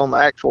Vlog is on the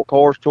actual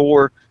Cars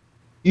Tour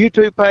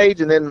YouTube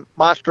page, and then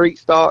my street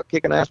stock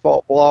Kicking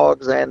Asphalt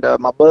Vlogs and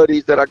my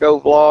buddies that I go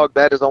vlog,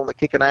 that is on the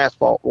Kicking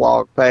Asphalt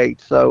Vlog page.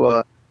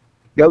 So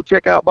go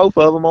check out both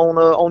of them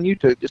on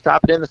YouTube. Just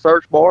type it in the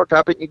search bar,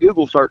 type it in your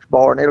Google search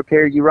bar, and it'll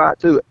carry you right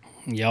to it.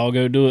 Y'all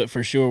go do it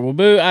for sure. Well,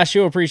 Boo, I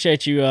sure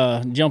appreciate you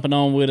jumping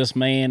on with us,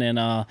 man,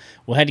 and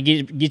we'll have to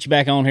get you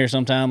back on here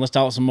sometime. Let's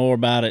talk some more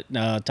about it.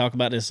 Talk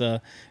about this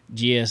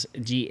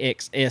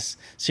GXS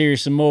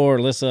series some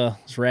more. Let's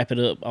wrap it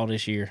up all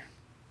this year.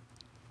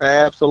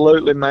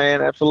 Absolutely,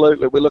 man.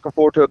 Absolutely. We're looking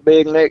forward to it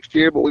big next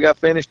year, but we got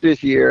finished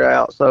this year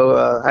out.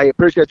 So, hey,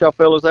 appreciate y'all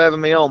fellas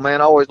having me on,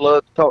 man. I always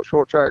love to talk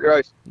short track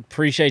race.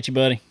 Appreciate you,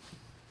 buddy.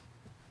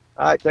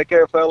 All right, take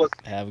care, fellas.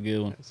 Have a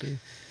good one.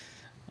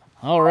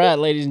 All right,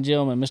 ladies and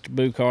gentlemen, Mr.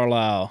 Boo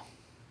Carlisle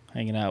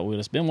hanging out with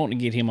us. Been wanting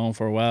to get him on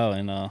for a while,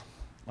 and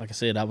like I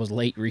said, I was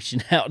late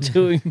reaching out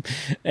to him,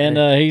 and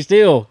he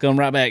still come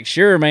right back.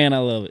 Sure, man, I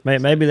love it.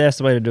 Maybe that's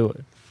the way to do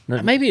it.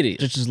 Maybe it is.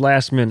 Just his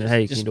last minute.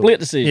 Hey, just split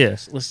decision.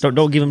 Yes.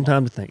 Don't give him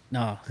time to think.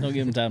 No, don't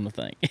give him time to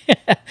think.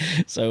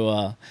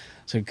 So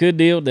good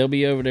deal. They'll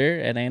be over there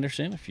at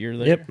Anderson if you're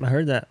there. Yep, I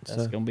heard that.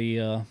 That's gonna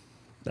be.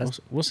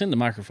 We'll send the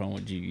microphone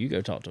with you. You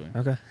go talk to him.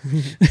 Okay.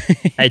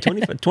 Hey,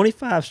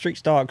 25 street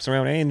stocks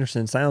around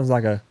Anderson sounds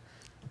like a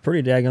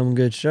pretty daggone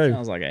good show.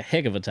 Sounds like a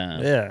heck of a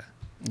time. Yeah.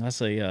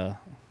 That's a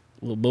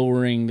little bull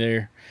ring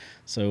there.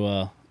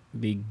 So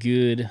be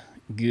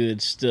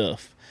good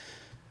stuff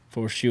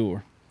for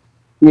sure.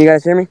 You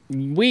guys hear me?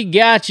 We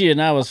got you, and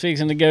I was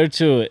fixing to go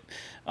to it.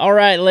 All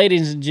right,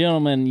 ladies and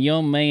gentlemen,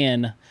 young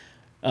man,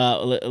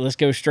 let's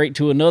go straight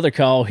to another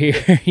call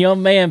here.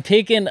 Young man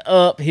picking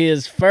up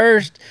his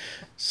first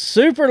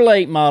super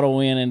late model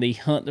win in the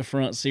Hunt the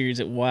Front series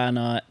at Why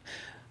Not.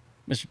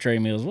 Mr. Trey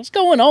Mills, what's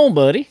going on,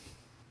 buddy?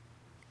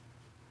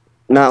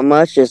 Not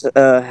much, just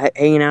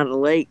hanging out at the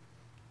lake.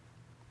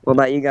 What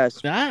about you guys?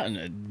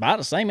 About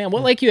the same, man.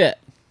 What lake you at?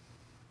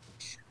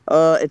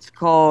 It's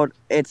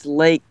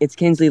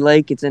Kinsley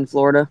Lake. It's in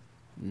Florida.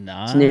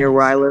 Nice. It's near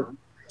where I live.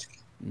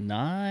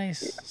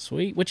 Nice.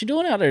 Sweet. What you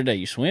doing out there today?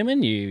 You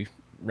swimming? You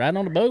riding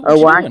on the boat? Oh,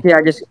 well,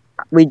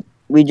 actually,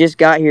 we just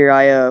got here.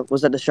 I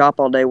was at the shop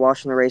all day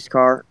washing the race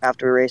car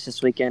after a race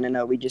this weekend,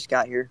 and we just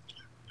got here.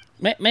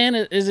 Man,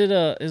 I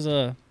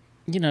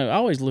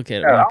always look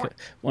at it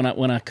when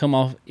I come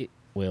off.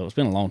 Well, it's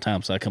been a long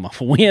time since I come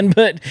off a win,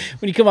 but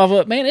when you come off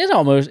up, man, it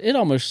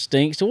almost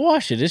stinks to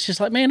wash it. It's just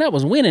like, man, that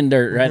was winning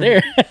dirt right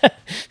there.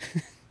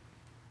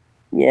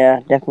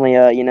 Yeah, definitely.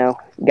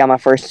 Got my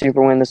first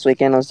super win this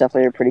weekend. It was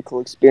definitely a pretty cool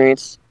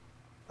experience.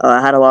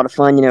 I had a lot of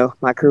fun.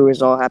 My crew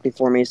was all happy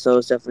for me, so it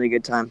was definitely a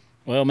good time.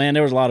 Well, man,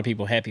 there was a lot of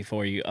people happy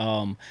for you.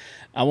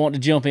 I want to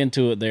jump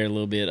into it there a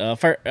little bit.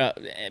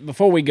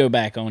 Before we go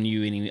back on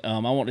you, I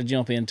want to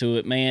jump into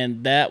it,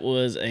 man. That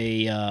was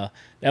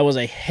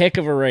a heck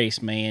of a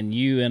race, man.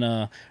 You and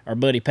our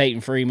buddy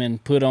Peyton Freeman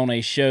put on a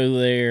show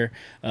there.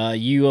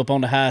 You up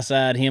on the high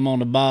side, him on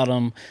the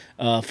bottom,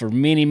 for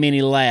many,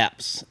 many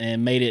laps,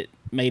 and made it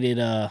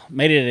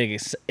an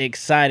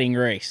exciting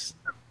race.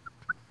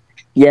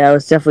 Yeah, it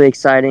was definitely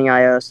exciting.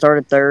 I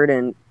started third,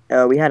 and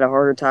we had a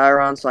harder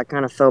tire on, so I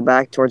kind of fell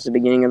back towards the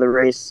beginning of the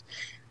race.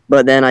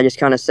 But then I just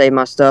kind of saved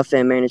my stuff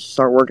and managed to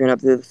start working up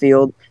through the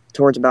field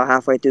towards about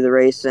halfway through the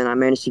race, and I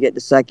managed to get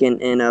to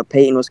second, and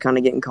Peyton was kind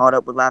of getting caught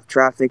up with lap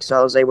traffic, so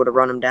I was able to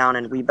run him down,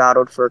 and we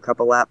battled for a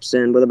couple laps,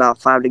 and with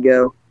about 5 to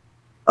go,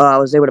 I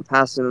was able to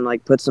pass him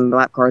and put some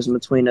lap cars in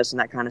between us, and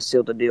that kind of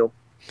sealed the deal.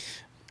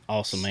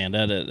 Awesome, man.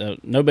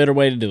 No better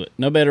way to do it.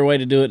 No better way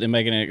to do it than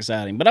making it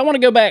exciting. But I want to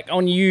go back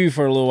on you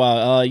for a little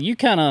while. You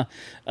kind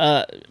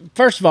of,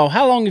 first of all,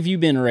 how long have you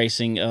been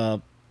racing?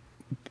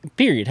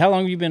 Period. How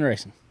long have you been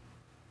racing?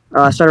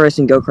 I started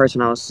racing go-karts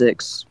when I was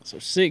 6. So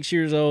 6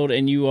 years old,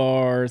 and you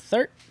are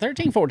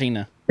 13, 14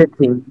 now?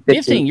 15.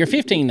 15. You're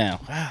 15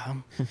 now. Wow.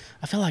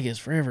 I feel like it's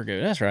forever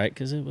ago. That's right,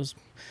 because it was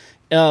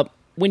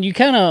when you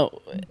kind of,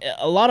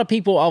 a lot of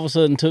people all of a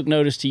sudden took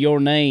notice to your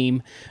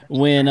name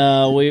when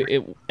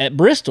at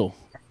Bristol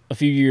a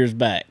few years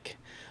back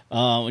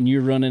when you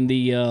were running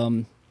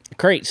the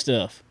crate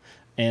stuff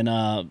and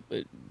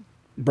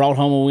brought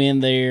home a win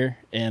there.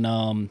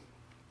 And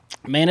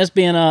man, it's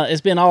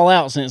been all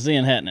out since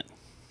then, hasn't it?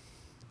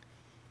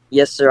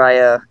 Yes, sir.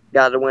 I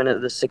got a win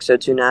at the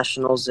 602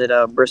 Nationals at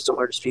Bristol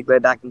Motor Speedway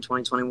back in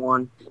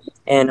 2021,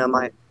 and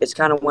it's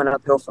kind of went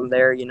uphill from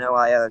there. You know,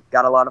 I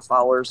got a lot of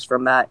followers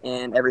from that,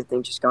 and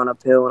everything just gone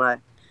uphill. And I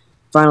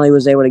finally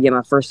was able to get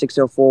my first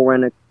 604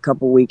 win a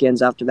couple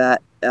weekends after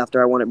that,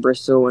 after I won at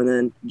Bristol, and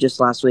then just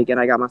last weekend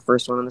I got my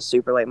first one in the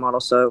super late model.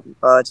 So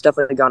it's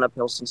definitely gone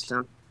uphill since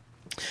then.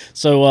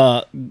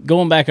 So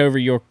going back over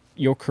your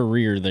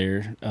career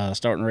there,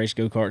 starting to race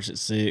go-karts at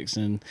 6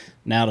 and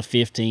now to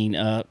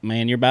 15,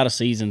 man, you're about a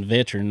seasoned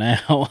veteran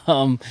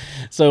now.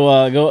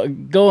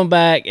 Going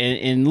back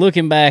and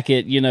looking back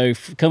at, you know,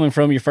 coming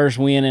from your first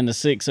win in the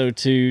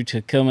 602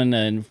 to coming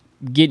and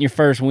getting your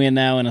first win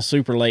now in a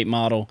super late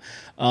model,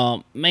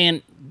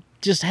 man,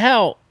 just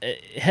how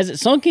has it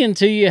sunk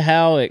into you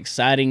how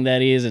exciting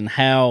that is and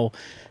how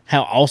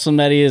awesome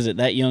that is at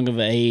that young of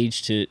an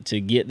age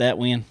to get that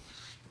win?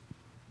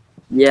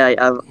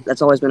 Yeah,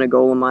 that's always been a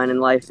goal of mine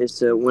in life, is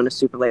to win a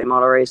super late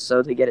model race.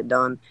 So to get it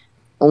done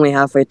only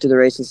halfway through the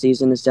racing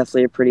season is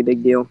definitely a pretty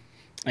big deal.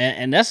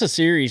 And that's a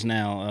series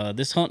now.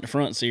 This Hunt the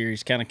Front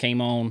series kind of came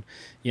on,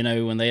 you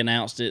know, when they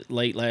announced it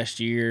late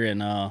last year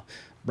and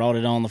brought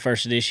it on the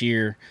first of this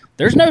year.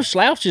 There's no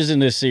slouches in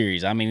this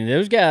series. I mean,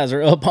 those guys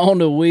are up on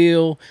the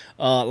wheel.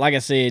 Like I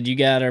said, you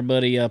got our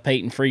buddy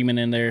Peyton Freeman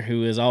in there,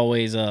 who is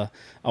always a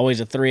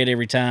threat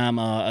every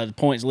time.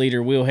 Points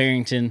leader Will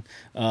Harrington,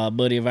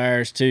 buddy of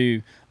ours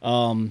too.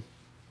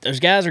 Those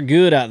guys are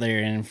good out there,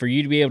 and for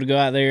you to be able to go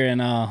out there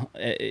and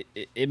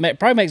it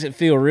probably makes it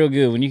feel real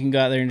good when you can go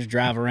out there and just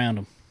drive around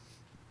them.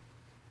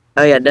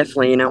 Oh yeah,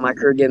 definitely. You know, my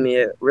crew gave me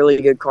a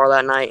really good car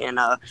that night, and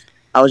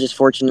I was just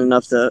fortunate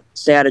enough to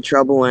stay out of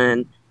trouble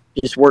and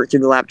just work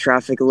through the lap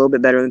traffic a little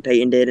bit better than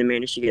Peyton did and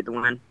managed to get the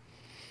win.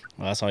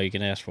 Well, that's all you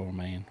can ask for,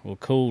 man. Well,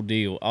 cool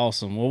deal.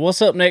 Awesome. Well,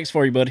 what's up next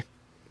for you, buddy?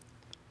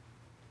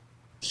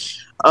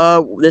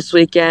 This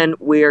weekend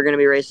we are going to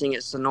be racing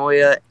at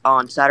Sonoya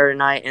on Saturday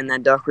night, and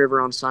then Duck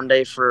River on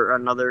Sunday for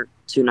another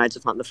 2 nights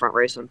of Hunt the Front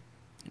racing.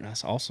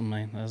 That's awesome,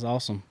 man. That's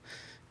awesome.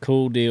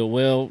 Cool deal.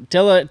 Well,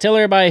 tell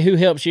everybody who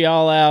helps you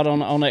all out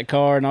on that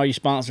car and all your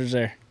sponsors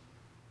there.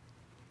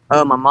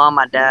 My mom,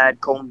 my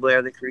dad, Colton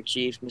Blair, the crew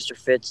chief, Mr.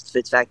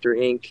 Fitz Factory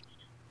Inc.,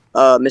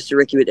 Mr.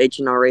 Ricky with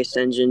H&R Race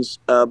Engines,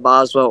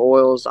 Boswell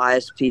Oils,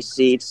 ISP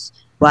Seats,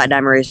 Black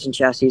Diamond Racing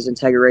Chassis,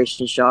 Integra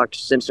Racing Shocks,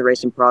 Simpson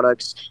Racing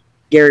Products,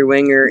 Gary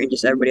Winger, and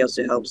just everybody else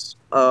who helps.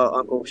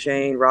 Uncle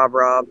Shane, Rob,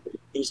 and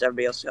just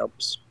everybody else who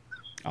helps.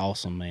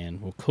 Awesome,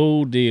 man. Well,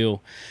 cool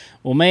deal.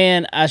 Well,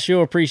 man, I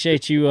sure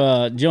appreciate you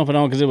jumping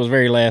on, because it was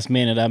very last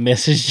minute. I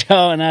messaged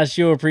y'all, and I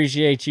sure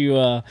appreciate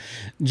you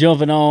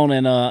jumping on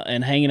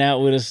and hanging out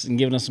with us and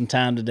giving us some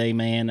time today,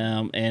 man.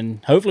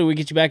 And hopefully we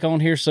get you back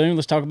on here soon.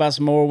 Let's talk about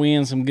some more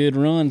wins, some good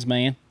runs,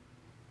 man.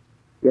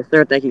 Yes,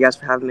 sir. Thank you guys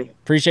for having me.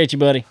 Appreciate you,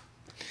 buddy.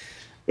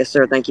 Yes,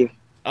 sir. Thank you.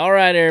 All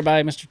right,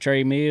 everybody. Mr.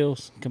 Trey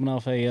Mills coming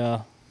off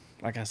a,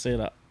 like I said,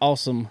 an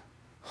awesome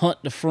Hunt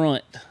the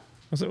Front.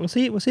 Was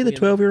he the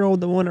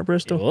 12-year-old that won at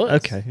Bristol? It was.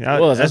 Okay.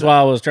 That's why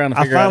I was trying to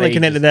figure out. I finally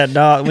connected that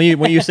dot.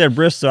 When you said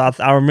Bristol,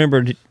 I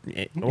remembered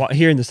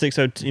hearing the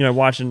 602, you know,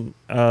 watching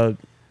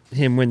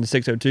him win the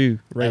 602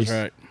 race.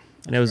 That's right.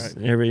 And it was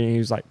everything. He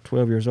was like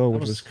 12 years old,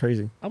 which was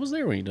crazy. I was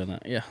there when you done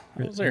that. Yeah,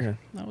 I was there.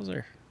 Yeah. I was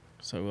there.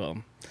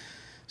 So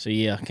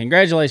yeah,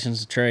 congratulations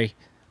to Trey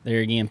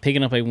there again,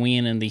 picking up a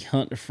win in the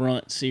Hunt the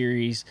Front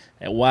series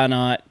at Why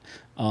Not.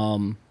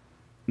 Man,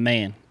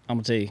 I'm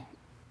gonna tell you,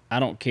 I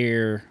don't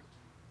care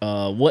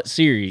what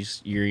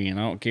series you're in.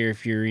 I don't care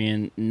if you're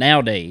in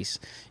nowadays.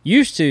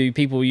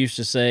 People used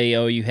to say,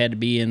 oh, you had to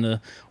be in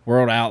the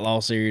World Outlaw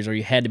Series or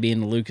you had to be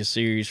in the Lucas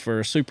Series for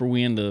a super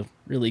win to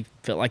really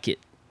feel like it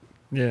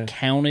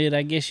counted,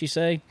 I guess you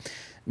say.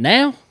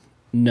 Now,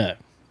 no.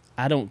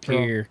 I don't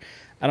care.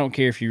 I don't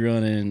care if you're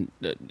running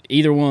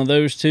either one of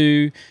those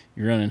two.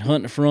 You're running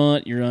Hunt the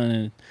Front. You're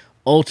running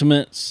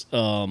Ultimates.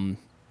 Any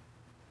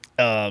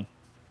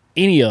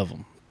of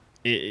them.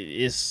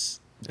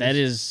 That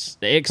is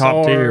the XR.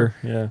 Top tier,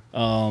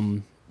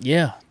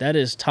 yeah, that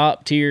is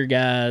top tier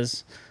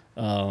guys.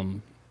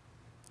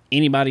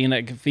 Anybody in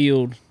that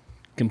field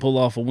can pull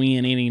off a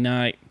win any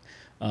night.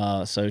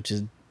 So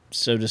to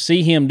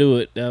see him do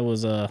it, that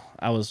was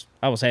I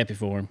was happy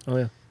for him. Oh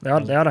yeah, they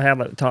ought to have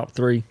like the top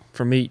 3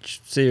 from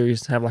each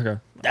series. Have like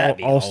a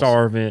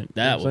all-star event.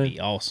 That would be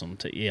awesome.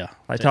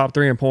 Top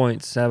 3 in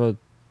points. And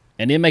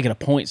then make it a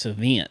points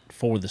event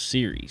for the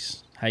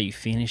series. How you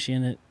finish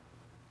in it.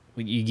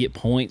 You get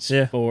points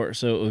for,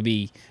 so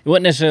it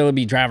wouldn't necessarily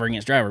be driver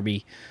against driver, it'd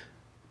be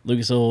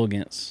Lucas Oil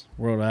against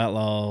World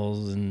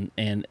Outlaws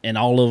and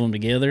all of them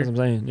together. That's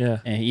what I'm saying, yeah.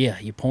 And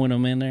you point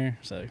them in there.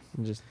 So I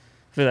feel like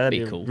that'd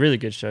be cool. A really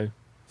good show. I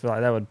feel like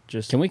that would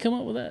just. Can we come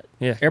up with that?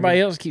 Yeah. Everybody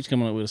else keeps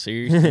coming up with a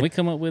series. Can we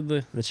come up with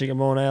the Chicken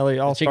Bone Alley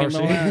All-Star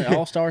Series?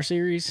 All-Star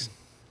Series?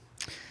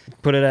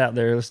 Put it out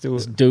there. Let's do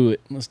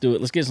it. Let's do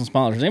it. Let's get some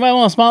sponsors. Anybody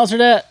want to sponsor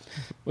that?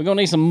 We're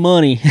gonna need some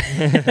money.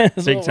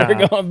 Big time.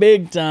 We're going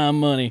big time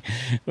money.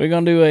 We're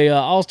gonna do a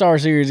all-star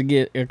series to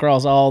get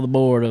across all the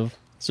board of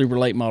super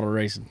late model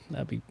racing.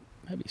 That'd be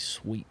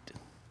sweet.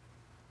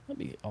 That'd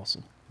be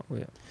awesome. Oh,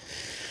 yeah.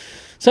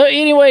 So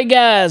anyway,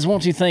 guys,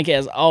 want to thank,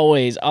 as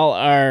always, all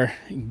our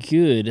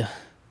good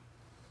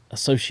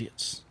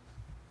associates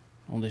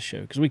on this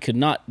show, because we could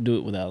not do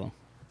it without them.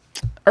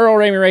 Earl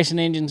Ramey Racing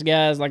Engines,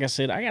 guys. Like I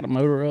said, I got a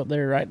motor up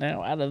there right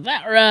now out of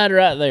that ride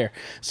right there.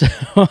 So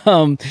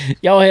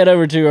y'all head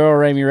over to Earl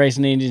Ramey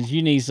Racing Engines.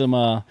 You need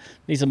some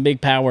big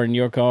power in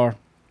your car.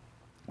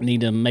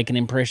 Need to make an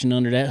impression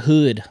under that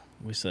hood,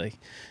 we say.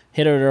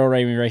 Head over to Earl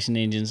Ramey Racing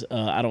Engines.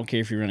 I don't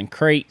care if you're running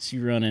crates,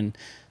 you're running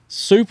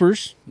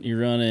supers, you're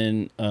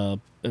running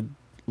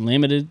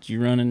limited,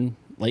 you're running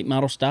late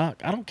model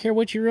stock. I don't care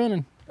what you're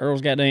running.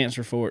 Earl's got the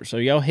answer for it. So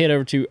y'all head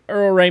over to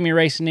Earl Ramey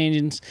Racing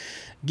Engines.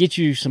 Get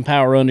you some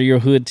power under your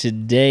hood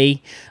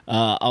today.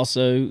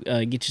 Also,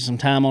 get you some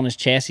time on his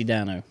chassis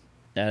dyno.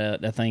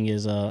 That thing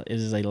is a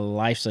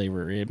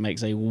lifesaver. It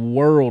makes a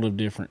world of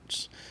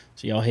difference.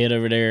 So y'all head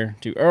over there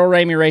to Earl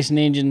Ramey Racing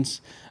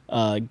Engines.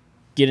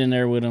 Get in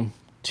there with them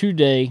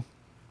today,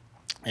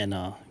 and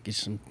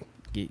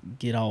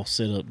get all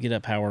set up. Get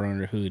that power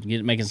under the hood.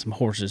 Get making some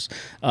horses.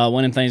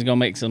 One of the things gonna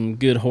make some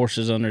good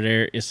horses under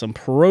there is some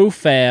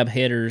Profab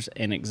headers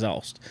and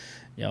exhaust.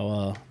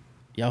 Y'all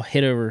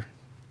head over.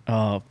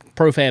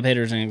 Profab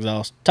headers and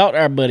exhaust. Talk to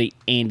our buddy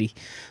Andy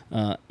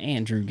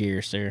and Drew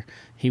Garris there.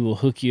 He will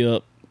hook you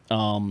up.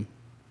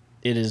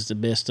 It is the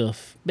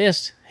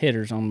best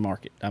headers on the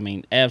market. I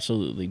mean,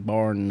 absolutely,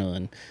 bar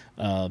none.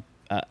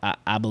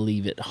 I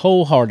believe it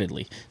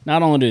wholeheartedly.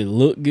 Not only do they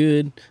look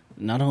good,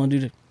 not only do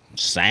they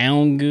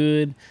sound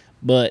good,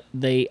 but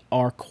they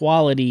are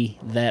quality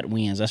that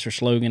wins. That's their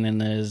slogan,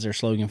 and that is their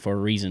slogan for a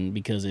reason,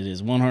 because it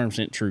is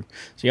 100% true.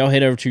 So y'all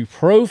head over to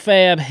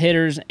Profab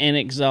headers and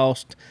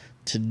exhaust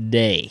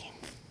today.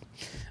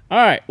 All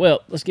right,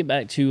 well, let's get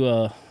back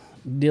to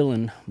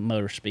Dillon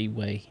Motor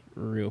Speedway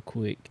real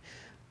quick.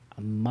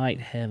 I might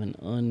have an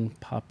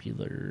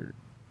unpopular,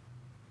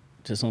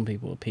 to some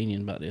people,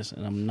 opinion about this,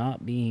 and I'm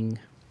not being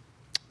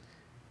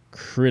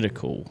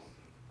critical,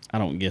 I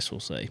don't guess we'll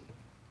say,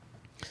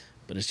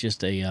 but it's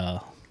just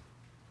a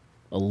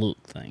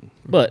look thing.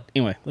 But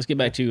anyway, let's get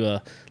back to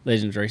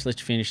Legends Race. Let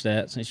you finish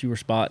that, since you were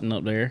spotting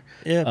up there.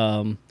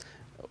 Yeah.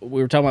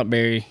 We were talking about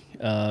Barry.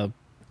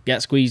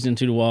 Got squeezed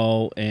into the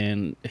wall,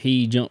 and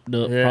he jumped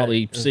up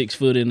probably 6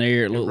 foot in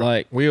there. It looked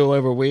like wheel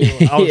over wheel.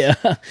 Yeah.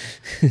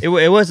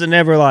 It wasn't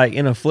never like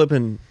in a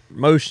flipping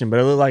motion, but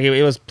it looked like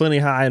it was plenty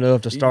high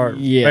enough to start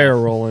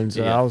barrel rolling.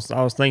 So I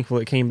was thankful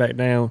it came back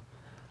down.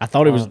 I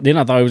thought it was. Then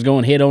I thought it was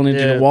going head on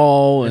into the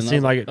wall, and it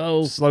seemed like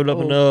it slowed up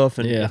enough.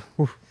 And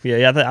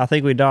I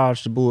think we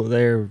dodged the bullet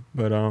there,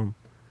 but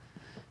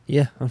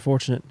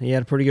unfortunate. He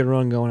had a pretty good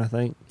run going, I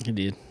think. He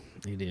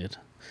did.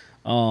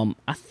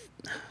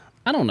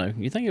 I don't know.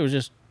 You think it was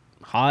just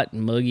hot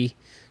and muggy?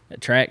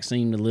 That track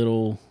seemed a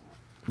little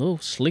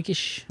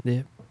slickish.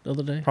 Yeah, the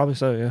other day. Probably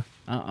so. Yeah.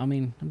 I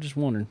mean, I'm just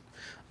wondering.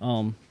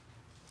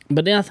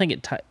 But then I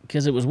think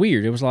because it was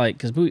weird. It was like,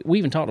 because we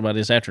even talked about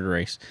this after the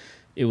race.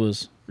 It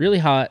was really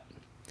hot.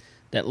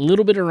 That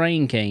little bit of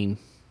rain came,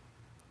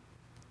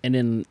 and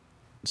then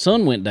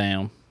sun went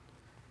down,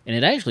 and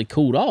it actually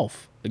cooled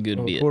off a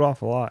good bit. Cooled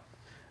off a lot.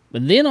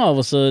 But then all of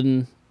a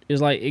sudden, it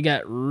was like it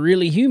got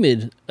really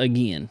humid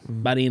again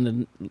by the end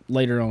of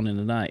later on in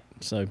the night.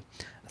 So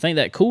I think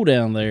that cool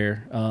down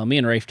there, me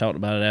and Rafe talked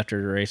about it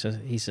after the race.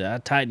 He said, I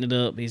tightened it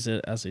up. I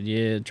said,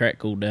 yeah, the track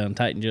cooled down,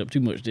 tightened you up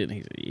too much, didn't he?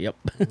 He said, yep.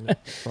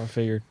 That's what I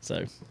figured.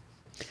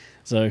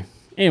 So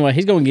anyway,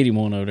 he's going to get him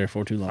one over there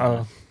for too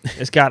long.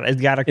 It's got to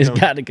come. It's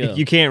got to come.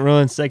 You can't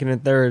run second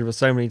and third with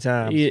so many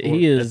times.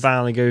 It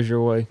finally goes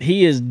your way.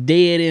 He is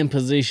dead in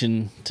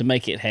position to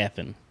make it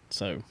happen.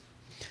 So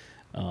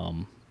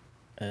I'm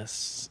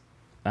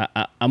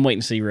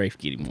waiting to see Rafe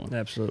get him one.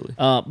 Absolutely.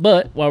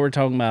 But while we're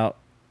talking about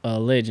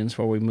Legends,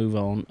 before we move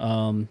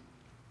on,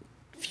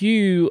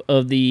 few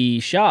of the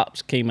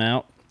shops came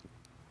out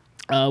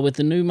with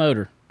the new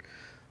motor.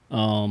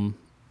 I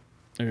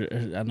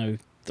know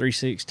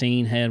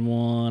 316 had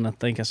one. I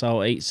think I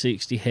saw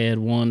 860 had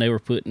one they were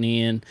putting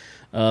in.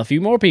 A few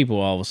more people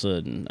all of a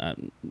sudden.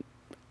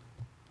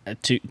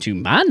 To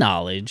my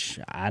knowledge,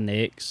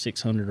 INEX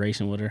 600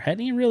 Racing Water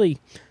hadn't even really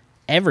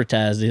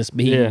advertised this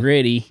being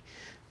ready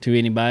to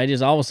anybody.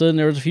 Just all of a sudden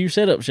there was a few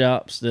setup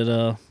shops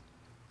that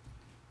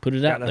put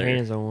it out there. Got their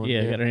hands on one.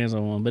 Yeah, got their hands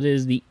on one. But it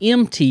is the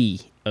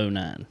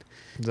MT-09.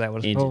 Is that what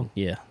it's engine. called?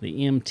 Yeah,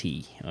 the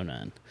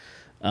MT-09.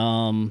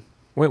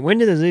 When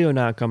did the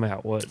Z09 come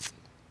out? What?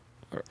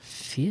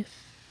 15?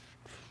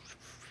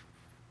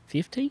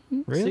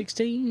 Really?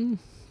 16?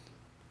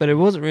 But it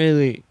wasn't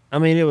really, I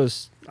mean, it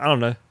was, I don't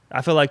know.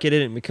 I feel like it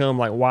didn't become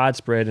like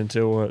widespread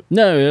until what?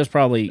 No, it was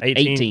probably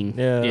 18.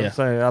 Yeah.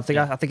 So I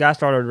think I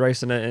started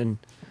racing it in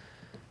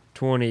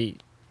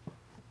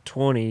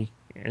 2020,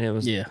 and it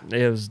was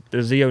the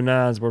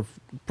Z09s were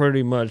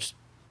pretty much,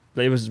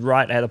 it was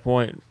right at the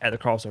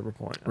crossover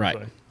point. Right.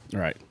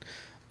 Right.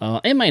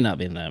 It may not have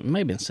been that. It may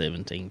have been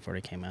 17 before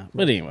it came out.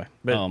 But anyway.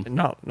 But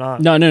not. No.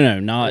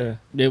 Not. Yeah.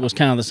 It was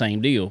kind of the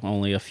same deal.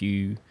 Only a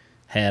few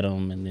had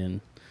them, and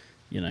then,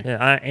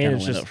 Yeah, and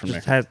it's just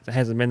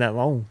hasn't been that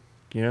long,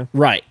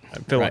 Right. I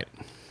feel like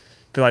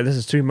this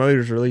is 2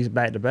 motors released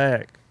back to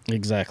back.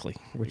 Exactly.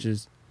 Which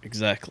is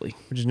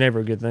never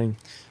a good thing.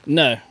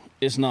 No,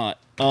 it's not.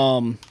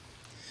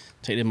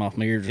 Take them off.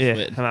 My ears are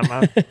sweating. I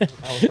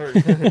was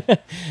hurting.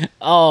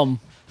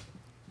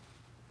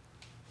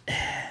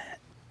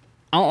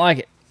 I don't like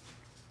it.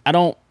 I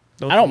don't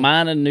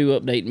mind a new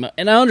update,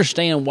 and I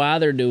understand why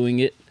they're doing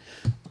it.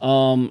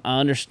 I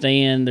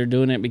understand they're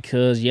doing it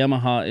because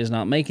Yamaha is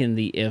not making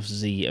the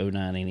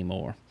FZ09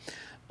 anymore.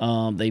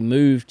 They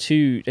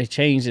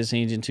changed this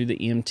engine to the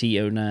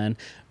MT09,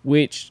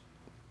 which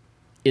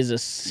is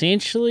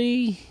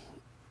essentially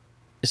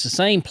it's the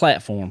same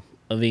platform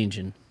of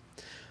engine.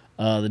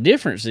 The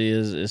difference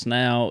is it's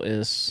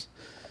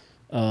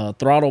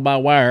throttle by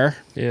wire.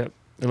 Yep.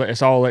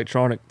 It's all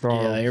electronic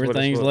throttle. Yeah,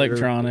 everything's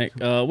electronic,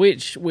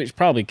 which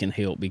probably can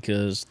help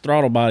because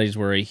throttle bodies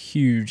were a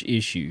huge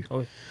issue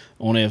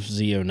on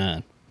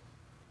FZ09.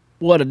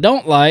 What I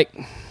don't like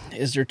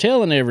is they're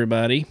telling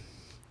everybody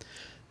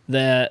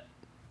that,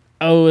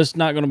 it's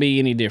not going to be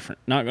any different.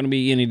 Not going to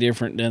be any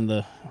different than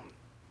the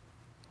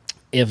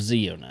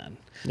FZ09.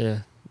 Yeah.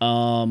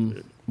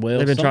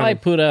 Well, somebody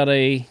put out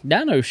a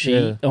dyno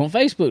sheet on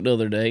Facebook the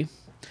other day,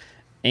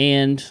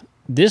 and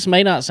this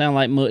may not sound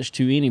like much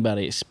to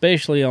anybody,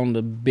 especially on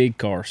the big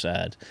car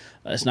side.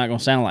 It's not going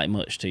to sound like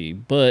much to you,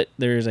 but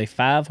there is a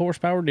 5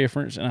 horsepower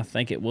difference, and I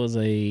think it was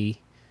a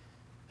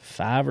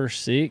 5 or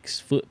 6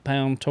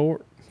 foot-pounds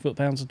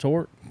of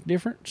torque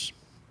difference.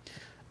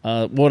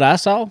 What I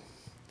saw,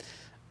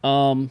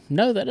 no,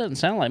 that doesn't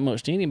sound like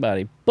much to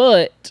anybody,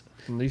 but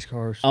in these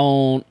cars,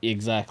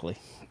 exactly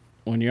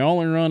when you're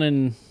only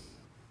running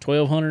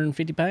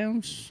 1,250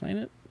 pounds, ain't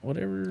it?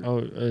 Whatever.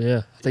 Oh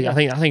yeah, I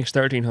think it's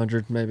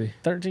 1,300 maybe.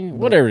 13,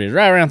 whatever it is,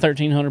 right around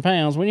 1,300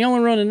 pounds. When you're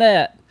only running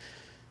that,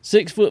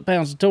 6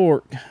 foot-pounds of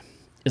torque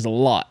is a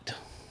lot.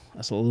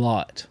 That's a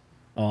lot.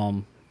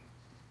 5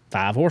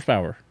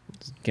 horsepower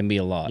can be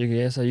a lot.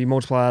 So you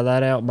multiply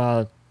that out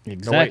by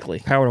exactly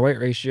power to weight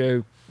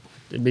ratio,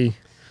 it'd be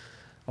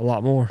a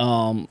lot more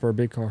for a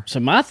big car. So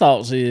my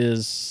thoughts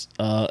is,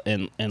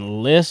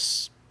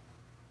 unless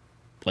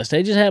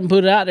they just haven't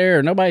put it out there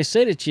or nobody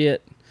said it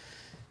yet,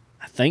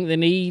 I think they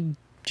need,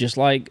 just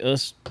like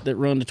us that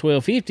run the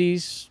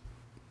 1250s,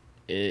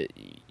 you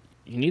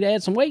need to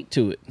add some weight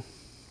to it.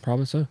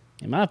 Probably so.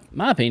 In my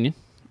opinion.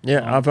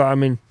 Yeah,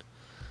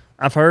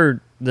 I've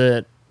heard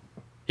that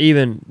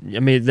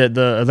that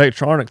the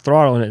electronic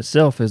throttle in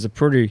itself is a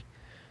pretty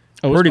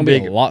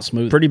big, a lot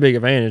smoother. Pretty big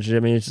advantage. I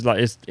mean, it's like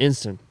it's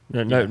instant.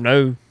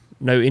 No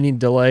any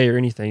delay or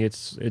anything.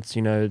 It's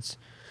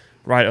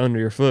right under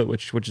your foot,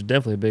 which is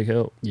definitely a big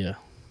help. Yeah.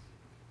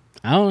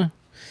 I don't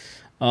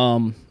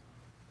know.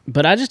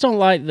 But I just don't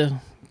like the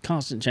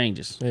constant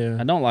changes. Yeah.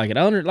 I don't like it.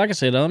 Like I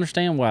said, I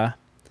understand why.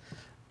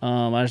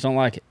 I just don't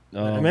like it.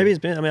 Maybe it's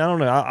been. I don't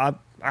know. I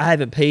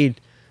haven't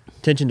paid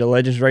attention to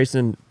Legends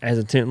racing as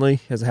intently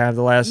as I have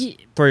the last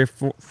 3 or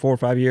 4 or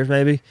 5 years,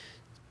 maybe.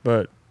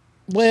 But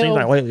it seems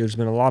like lately there's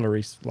been a lot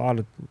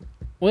of.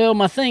 Well,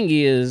 my thing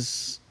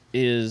is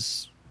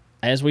as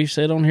we've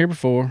said on here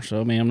before.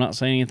 So I'm not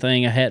saying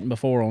anything I hadn't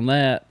before on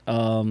that.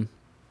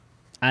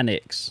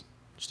 INEX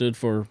stood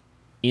for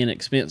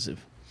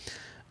inexpensive.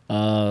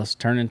 It's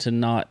turning to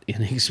not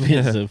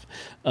inexpensive.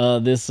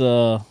 This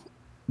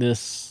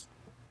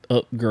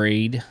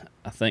upgrade,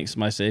 I think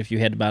somebody said if you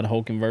had to buy the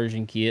whole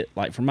conversion kit,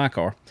 like for my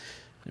car,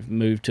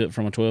 moved to it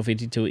from a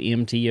 1250 to an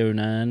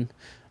MT09.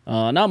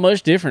 Not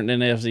much different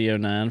than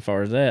FZ09 as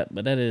far as that,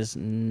 but that is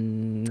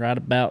right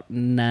about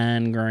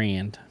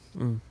 $9,000.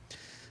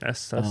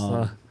 That's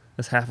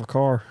half a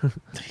car.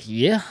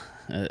 Yeah,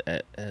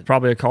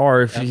 probably a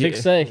car. If you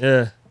say,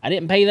 yeah, I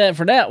didn't pay that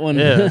for that one.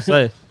 Yeah,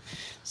 say.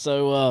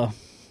 So,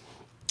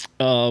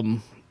 I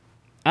don't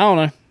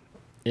know.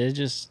 It's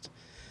just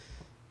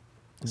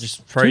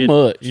pray too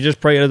much. You just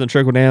pray it doesn't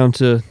trickle down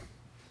to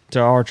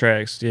our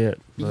tracks yet.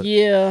 But,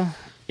 yeah,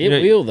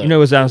 it will though. You know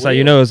what's outside.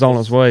 You know it's on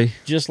its way.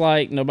 Just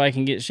like nobody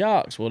can get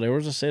shocks. Well, there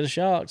was a set of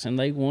shocks, and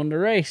they won the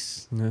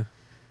race. Yeah.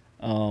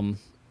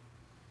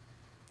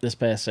 This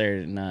past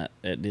Saturday night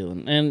at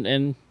Dillon,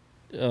 and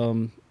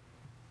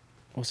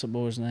what's the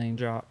boy's name?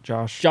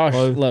 Josh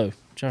Lowe.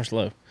 Josh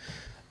Lowe.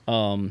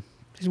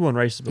 He's won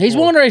races before. He's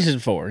won races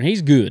before, and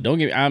he's good. Don't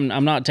get me.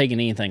 I'm not taking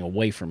anything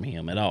away from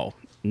him at all.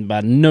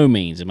 By no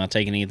means am I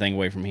taking anything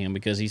away from him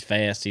because he's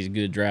fast. He's a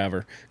good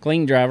driver,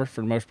 clean driver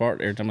for the most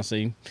part. Every time I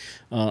see him,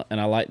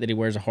 and I like that he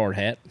wears a hard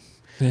hat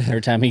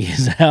every time he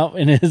gets out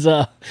in his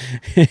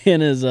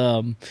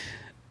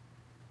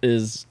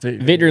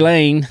Victory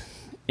Lane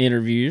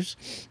interviews,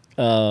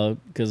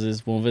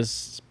 because one of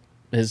his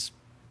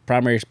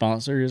primary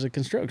sponsor is a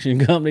construction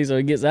company, so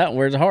he gets out and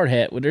wears a hard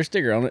hat with their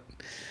sticker on it.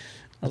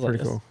 That's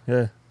pretty cool.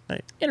 Yeah,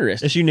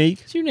 interesting. It's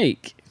unique. It's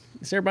unique.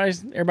 It's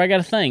everybody got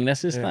a thing.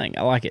 That's his thing.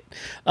 I like it.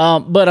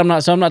 But I'm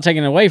not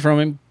taking it away from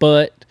him.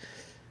 But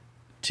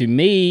to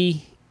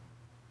me,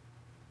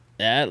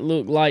 that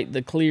looked like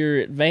the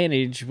clear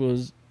advantage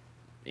was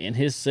in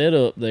his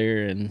setup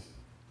there. And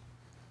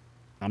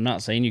I'm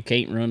not saying you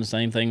can't run the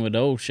same thing with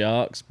old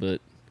shocks, but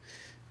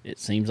it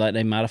seems like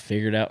they might have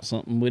figured out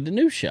something with the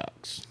new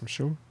shocks. For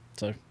sure.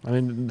 So I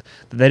mean,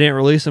 they didn't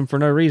release them for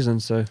no reason.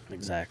 So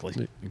exactly.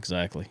 You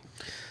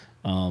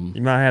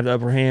might have the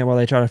upper hand while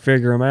they try to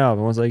figure them out,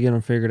 but once they get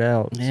them figured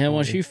out, yeah.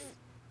 Once you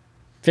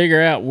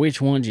figure out which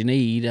ones you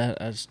need,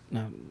 that's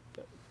an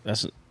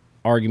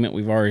argument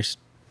we've already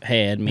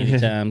had many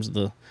times.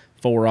 The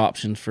 4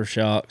 options for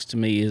shocks to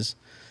me is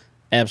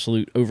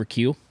absolute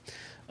overkill.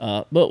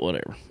 But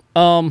whatever.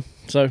 So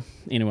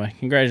anyway,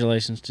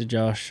 congratulations to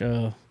Josh.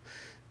 And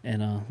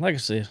like I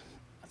said,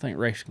 I think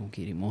Rafe's gonna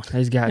get him one.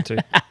 He's got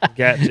to.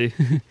 Got to.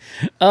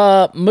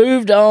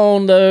 Moved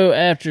on though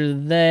after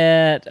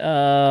that.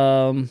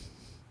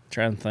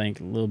 Trying to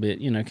think a little bit,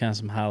 kind of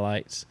some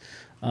highlights.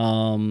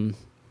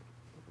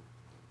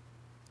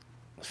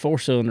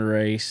 4-cylinder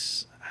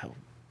race.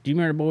 Do you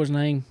remember the boy's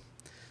name?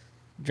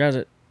 Drives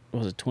it.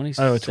 Was it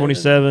 27? Oh,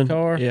 27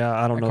 car? Yeah,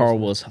 I don't know. The car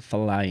was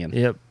flying.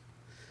 Yep.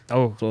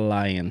 Oh,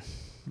 flying.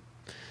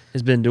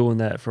 It's been doing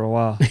that for a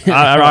while.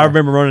 I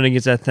remember running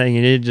against that thing,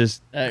 and it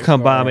just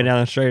come by me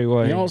down the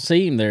straightaway. You don't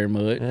see him there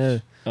much. Yeah.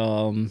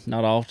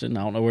 Not often.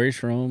 I don't know where he's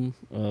from,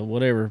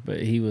 whatever,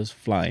 but he was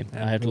flying.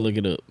 Absolutely. I have to look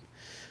it up.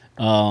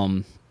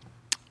 All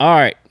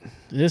right.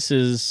 This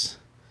is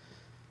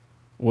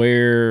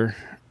where,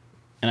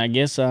 and I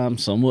guess I'm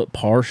somewhat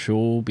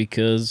partial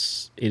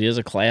because it is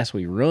a class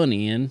we run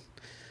in,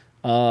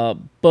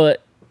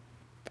 but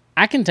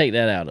I can take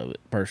that out of it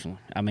personally.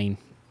 I mean,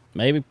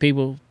 maybe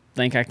people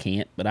think I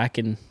can't, but I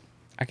can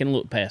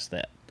look past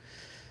that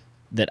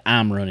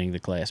I'm running the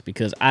class,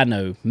 because I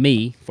know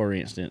me, for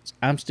instance,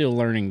 I'm still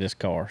learning this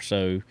car,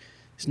 so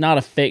it's not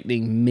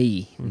affecting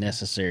me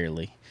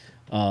necessarily,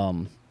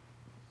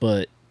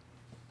 but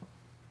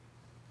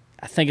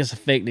I think it's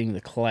affecting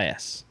the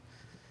class.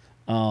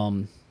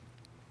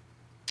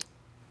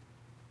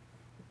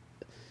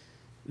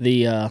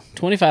 The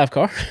 25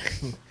 car,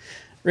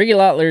 Ricky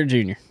Locklear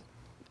Jr.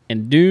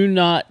 And do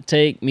not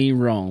take me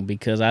wrong,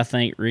 because I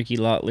think Ricky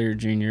Locklear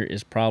Jr.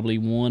 is probably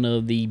one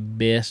of the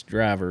best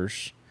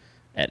drivers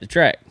at the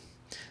track.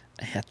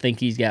 I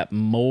think he's got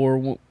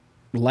more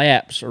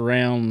laps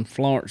around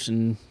Florence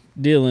and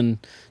Dillon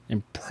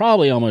than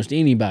probably almost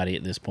anybody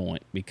at this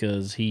point,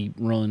 because he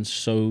runs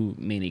so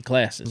many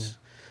classes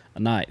a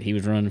night. He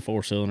was running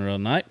 4-cylinder a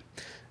night,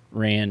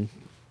 ran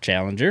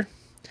Challenger,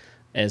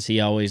 as he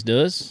always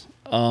does.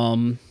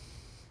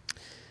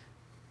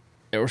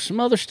 There was some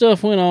other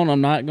stuff went on.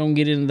 I'm not going to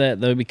get into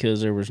that, though, because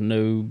there was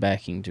no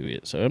backing to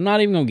it. So I'm not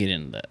even going to get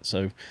into that.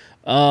 So,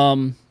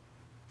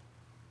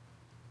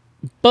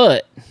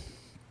 but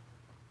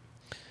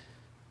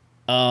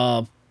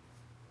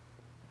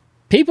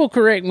people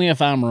correct me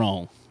if I'm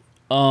wrong.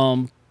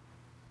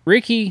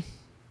 Ricky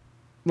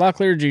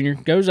Locklear Jr.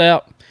 goes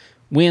out,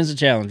 wins the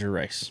Challenger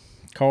race.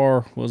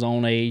 Car was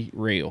on a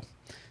rail.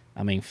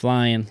 I mean,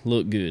 flying,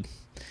 looked good.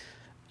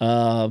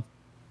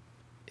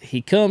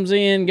 He comes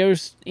in,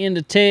 goes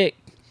into tech.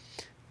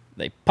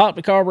 They pop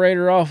the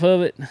carburetor off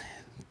of it,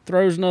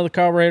 throws another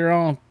carburetor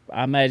on,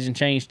 I imagine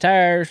change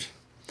tires,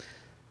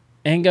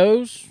 and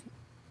goes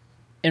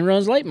and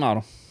runs late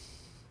model.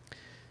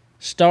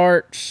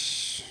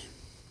 Starts,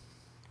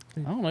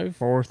 I don't know,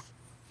 fourth,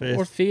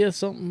 fifth,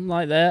 something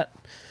like that.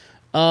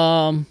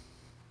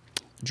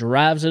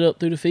 Drives it up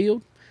through the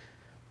field,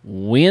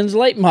 wins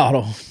late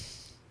model.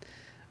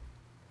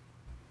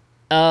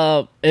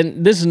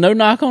 And this is no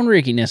knock on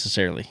Ricky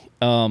necessarily.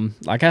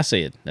 Like I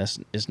said,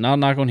 it's not a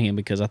knock on him,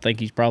 because I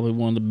think he's probably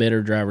one of the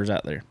better drivers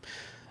out there.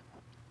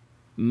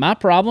 My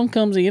problem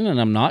comes in,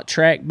 and I'm not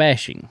track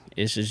bashing.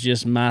 This is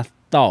just my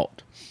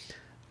thought.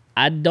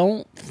 I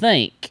don't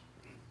think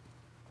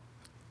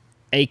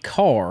a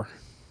car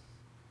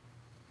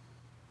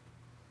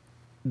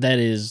that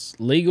is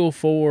legal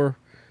for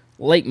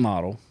late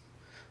model,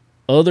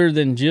 other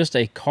than just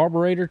a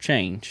carburetor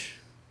change,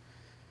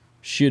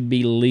 should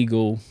be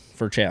legal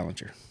for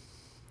Challenger.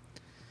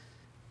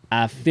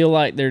 I feel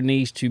like there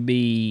needs to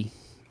be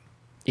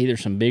either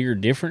some bigger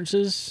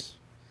differences,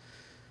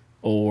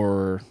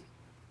 or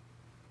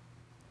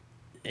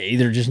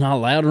either just not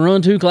allowed to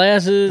run 2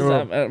 classes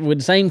with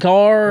the same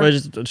car. Well,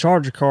 a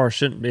Charger car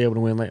shouldn't be able to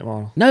win late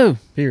model. No.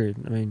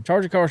 Period. I mean,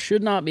 Charger car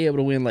should not be able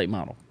to win late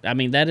model. I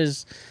mean, that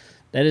is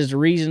the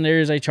reason there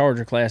is a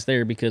Charger class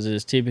there, because it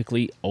is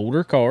typically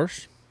older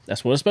cars.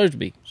 That's what it's supposed to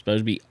be. It's supposed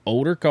to be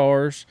older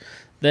cars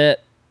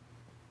that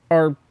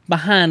are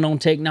behind on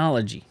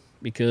technology,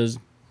 because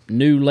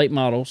new late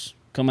models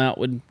come out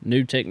with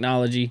new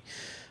technology,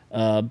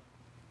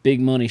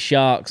 big money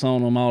shocks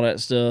on them, all that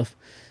stuff,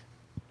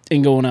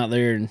 and going out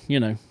there and,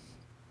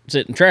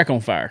 setting track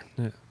on fire.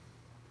 Yeah.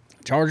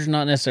 Charger's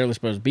not necessarily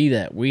supposed to be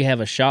that. We have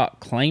a shock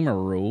claimer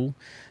rule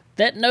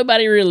that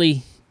nobody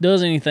really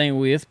does anything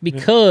with,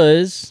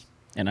 because,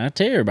 and I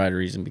tell everybody the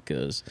reason,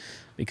 because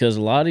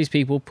a lot of these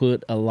people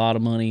put a lot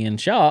of money in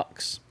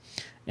shocks,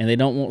 and they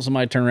don't want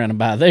somebody to turn around and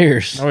buy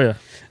theirs. Oh, yeah.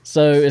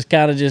 So it's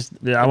kind of just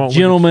a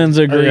gentleman's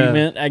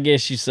agreement, I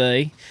guess you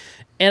say.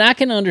 And I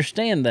can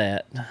understand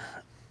that,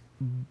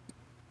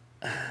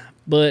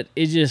 but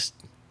it just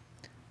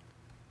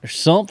there's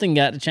something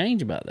got to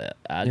change about that.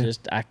 I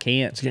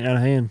can't. It's getting out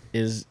of hand.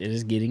 It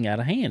is getting out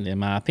of hand, in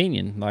my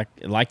opinion.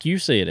 Like you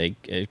said,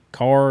 a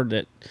car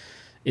that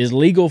is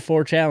legal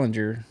for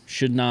Challenger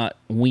should not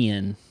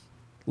win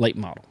late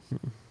model.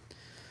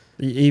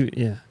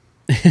 Yeah.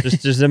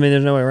 just I mean,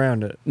 there's no way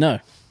around it. No.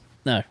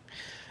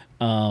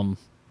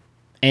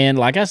 And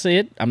like I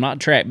said, I'm not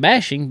track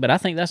bashing, but I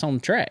think that's on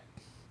the track.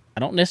 I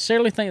don't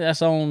necessarily think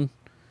that's on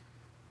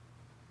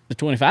the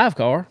 25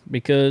 car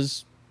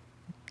because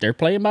they're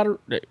playing by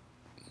as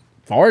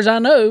far as I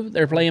know,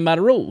 they're playing by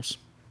the rules.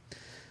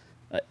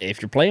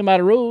 If you're playing by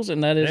the rules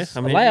and that is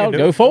allowed,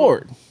 go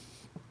forward.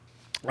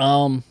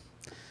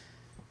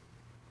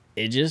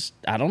 It just,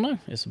 I don't know.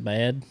 It's a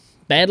bad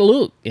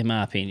look in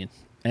my opinion,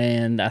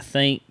 and I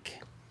think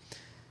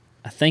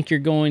you're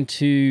going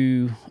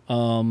to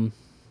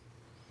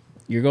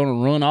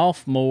run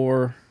off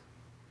more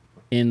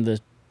in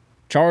the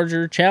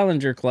Charger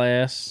Challenger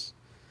class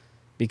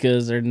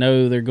because they're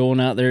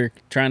going out there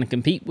trying to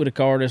compete with a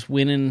car that's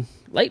winning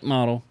late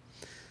model,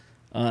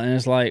 and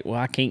it's like, well,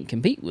 I can't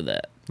compete with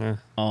that. Yeah.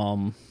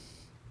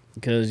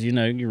 Because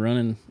you're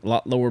running a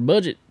lot lower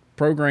budget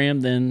program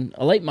than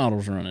a late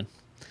model's running.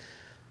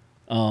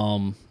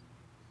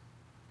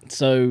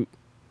 So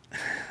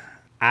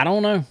I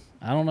don't know.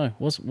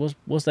 What's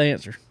the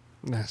answer?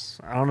 Yes,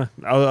 I don't know.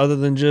 Other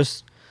than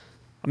just,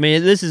 I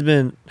mean, this has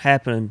been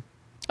happening.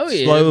 Oh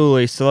yeah.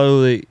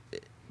 Slowly.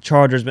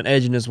 Charger's been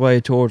edging its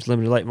way towards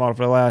limited late model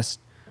for the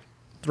last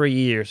 3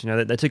 years.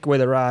 They took away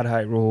the ride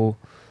height rule.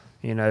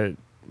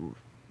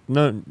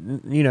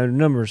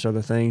 Numerous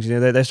other things. They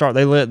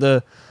let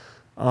the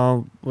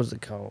what's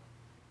it called?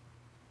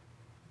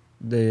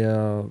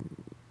 The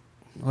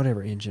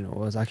whatever engine it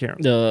was, I can't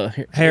remember.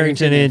 The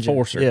Harrington engine.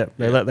 Enforcer. Yeah,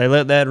 they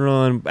let that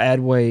run,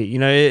 add weight.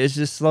 It's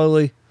just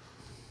slowly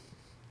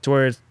to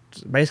where it's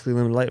basically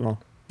limited late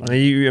model. I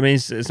mean,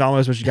 it's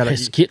almost what you got to.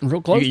 It's getting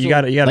real close. You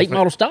got to late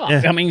model stock.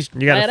 Yeah, I mean,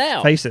 you got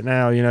to face it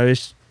now.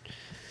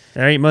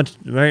 There ain't much.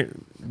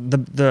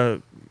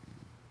 The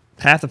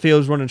half the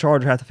field's running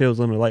Charger, half the field's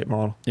limited late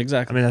model.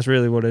 Exactly. I mean, that's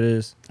really what it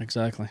is.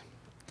 Exactly.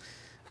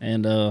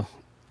 And I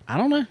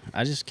don't know.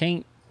 I just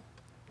can't.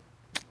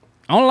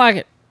 I don't like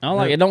it.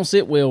 It don't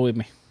sit well with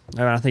me.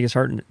 I think it's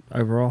hurting it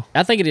overall.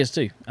 I think it is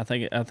too. I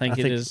think it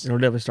is. It'll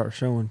definitely start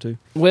showing too.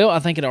 Well, I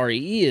think it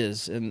already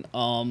is, and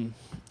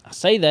I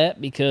say that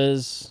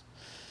because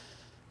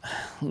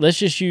let's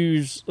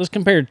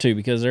compare the two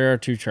because there are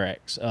two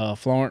tracks: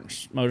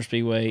 Florence Motor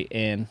Speedway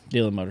and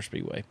Dillon Motor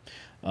Speedway.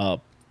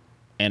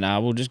 And I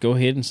will just go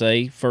ahead and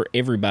say for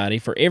every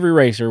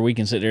racer, we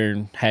can sit there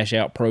and hash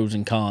out pros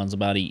and cons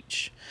about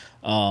each.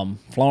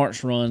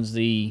 Florence runs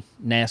the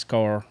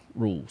NASCAR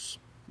rules.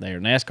 They are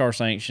NASCAR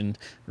sanctioned,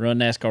 run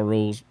NASCAR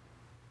rules,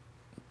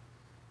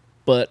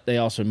 but they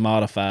also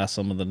modify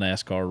some of the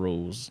NASCAR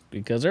rules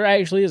because there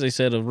actually is a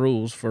set of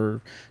rules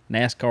for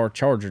NASCAR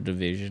Charger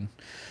division.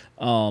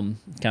 Kind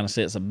of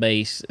sets a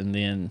base, and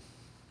then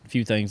a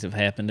few things have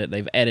happened that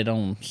they've added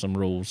on some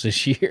rules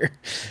this year.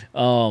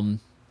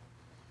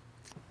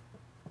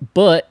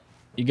 But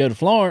you go to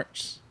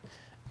Florence,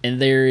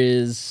 and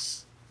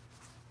they've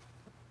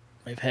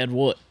had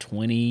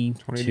 20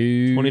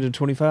 to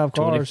 25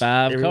 cars.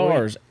 25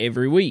 cars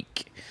every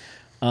week.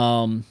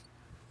 And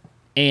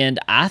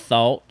I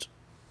thought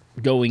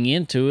going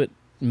into it,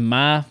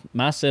 my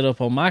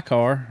setup on my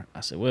car, I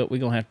said, well, we're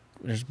going to have,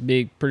 there's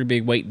pretty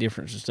big weight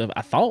difference and stuff.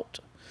 I thought.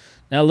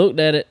 Now I looked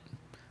at it.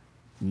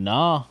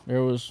 Nah,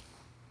 there was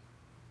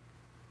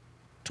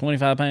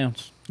 25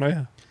 pounds. Oh,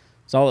 yeah.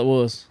 That's all it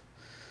was.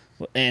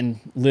 And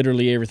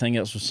literally everything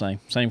else was the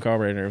same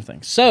carburetor and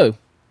everything. So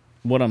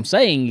what I'm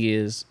saying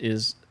is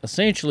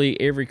essentially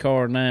every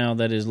car now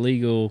that is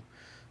legal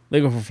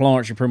for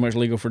Florence, you're pretty much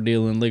legal for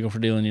Dillon,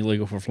 you're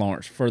legal for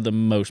Florence for the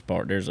most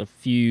part. There's a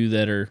few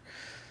that are,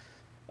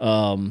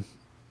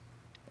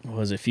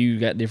 few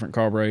got different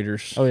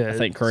carburetors. Oh yeah, I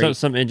think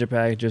some engine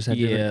packages have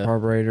different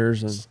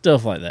carburetors and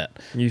stuff like that.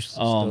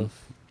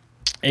 Stuff.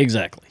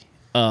 Exactly.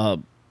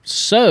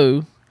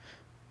 So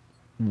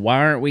why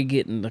aren't we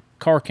getting the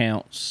car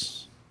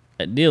counts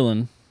at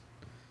Dillon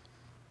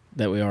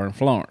that we are in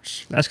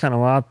Florence? That's kind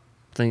of why I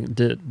think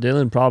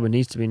Dillon probably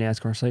needs to be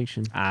NASCAR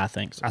sanctioned. I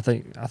think so. I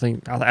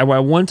think at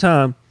one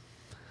time,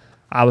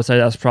 I would say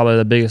that's probably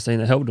the biggest thing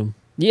that helped him.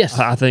 Yes.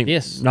 I think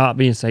not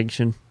being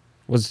sanctioned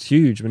was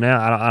huge, but now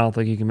I don't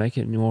think he can make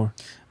it anymore.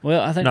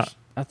 Well, I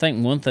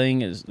think one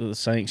thing is the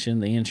sanction,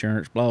 the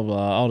insurance, blah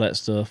blah, all that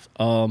stuff.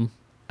 I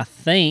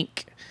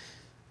think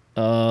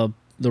the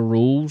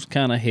rules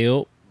kind of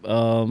help.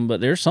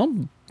 But there's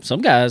some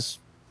guys,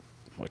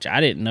 which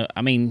I didn't know.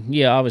 I mean,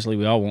 yeah, obviously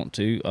we all want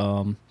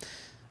to.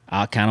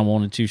 I kind of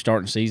wanted to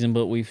start the season,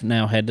 but we've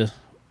now had to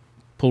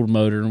pull the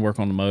motor and work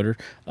on the motor.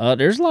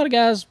 There's a lot of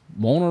guys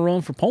want to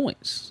run for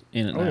points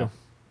in it now.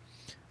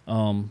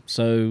 Yeah.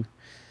 So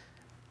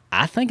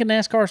I think a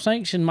NASCAR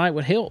sanction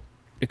would help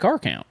the car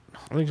count.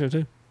 I think so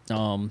too.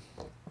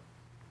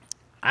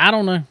 I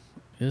don't know.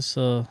 It's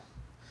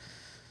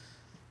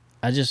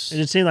it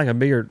just seemed like a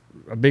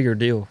bigger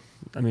deal.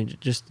 I mean,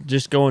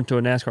 just going to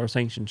a NASCAR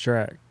sanctioned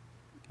track.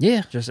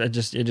 Yeah. It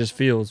just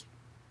feels,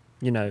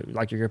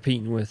 like you're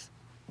competing with.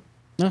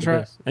 That's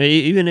right. I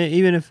mean,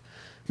 even if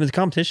the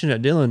competition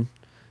at Dillon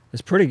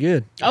is pretty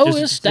good.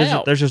 It's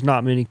stout. There's just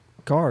not many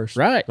cars.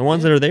 Right. The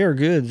ones that are there are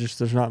good. Just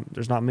there's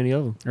not many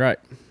of them.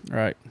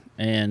 Right.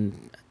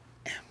 And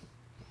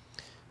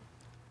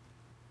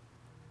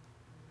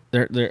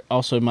there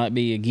also might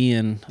be,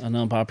 again, an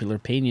unpopular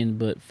opinion,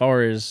 but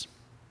far as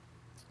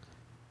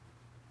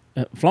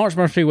Florence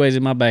Motor Speedway is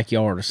in my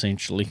backyard,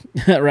 essentially,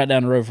 right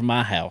down the road from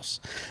my house.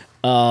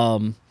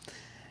 I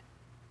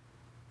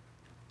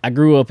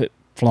grew up at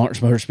Florence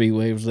Motor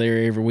Speedway. Was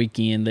there every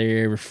weekend,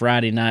 there every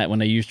Friday night when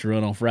they used to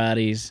run on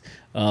Fridays.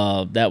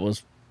 That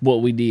was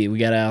what we did. We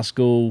got out of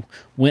school,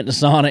 went to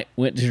Sonic,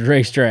 went to the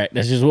racetrack.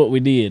 That's just what we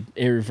did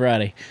every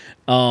Friday.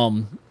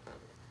 So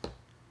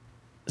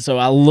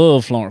I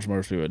love Florence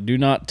Motor Speedway. Do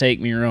not take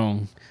me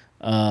wrong.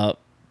 But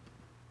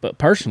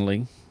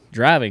personally,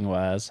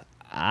 driving-wise,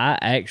 I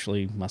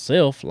actually,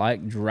 myself,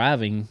 like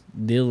driving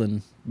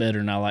Dillon better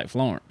than I like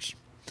Florence.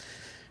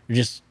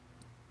 It's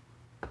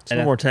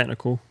more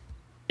technical.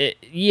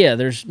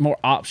 There's more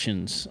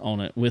options on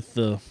it with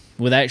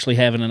actually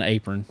having an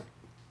apron.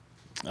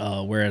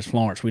 Whereas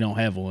Florence, we don't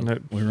have one.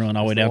 Nope. We run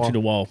all the way down to the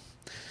wall.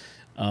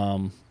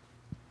 I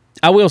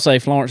will say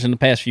Florence in the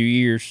past few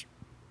years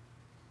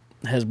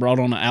has brought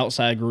on an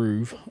outside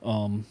groove.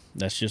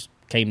 That's just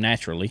came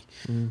naturally,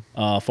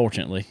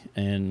 fortunately.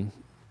 And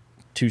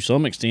to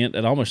some extent,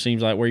 it almost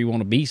seems like where you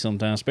want to be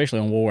sometimes, especially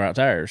on wore-out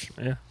tires.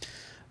 Yeah.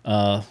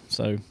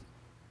 So,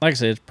 like I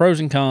said, it's pros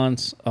and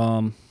cons.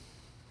 But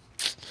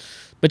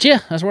yeah,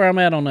 that's where I'm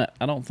at on that.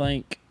 I don't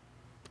think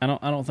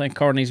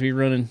car needs to be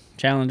running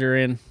Challenger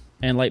and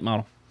late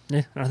model.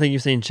 Yeah, I think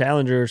you've seen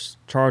Challengers,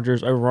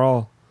 Chargers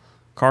overall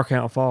car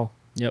count fall.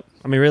 Yep.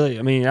 I mean, really.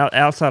 I mean,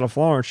 outside of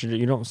Florence,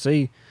 you don't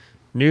see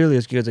nearly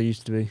as good as they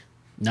used to be.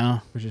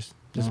 No, which is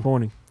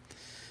disappointing.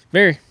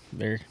 Very,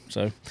 very.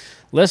 So,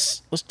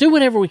 let's do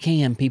whatever we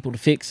can, people, to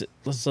fix it.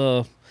 Let's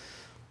work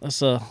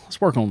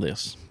on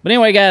this. But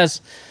anyway, guys.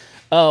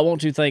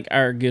 Want to thank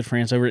our good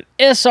friends over at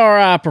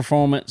SRI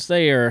Performance.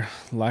 They are,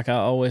 like I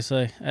always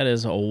say, that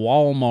is a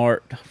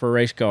Walmart for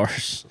race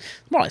cars.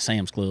 It's more like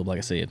Sam's Club, like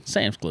I said.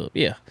 Sam's Club,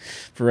 yeah,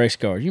 for race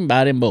cars. You can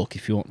buy it in bulk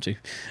if you want to.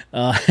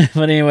 But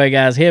anyway,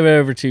 guys, head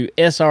over to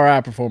SRI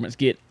Performance.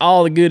 Get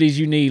all the goodies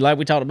you need. Like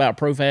we talked about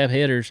ProFab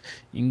headers,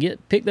 you can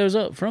pick those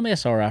up from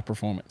SRI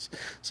Performance.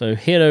 So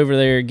head over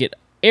there, get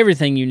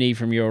everything you need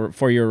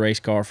for your race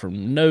car,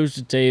 from nose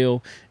to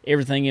tail,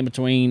 everything in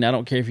between. I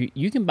don't care if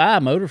you can buy a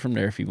motor from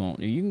there if you want.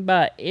 You can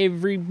buy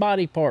every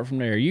body part from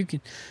there.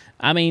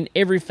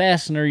 Every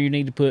fastener you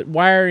need to put,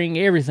 wiring,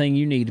 everything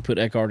you need to put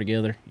that car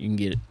together, you can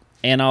get it.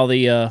 And all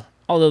the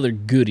other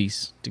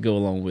goodies to go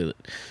along with it.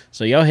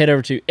 So y'all head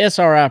over to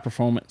SRI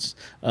Performance.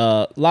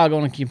 Log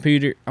on your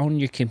computer. Go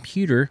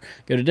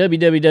to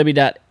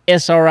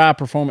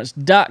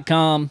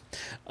www.sriperformance.com.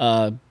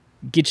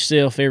 Get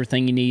yourself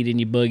everything you need in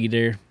your buggy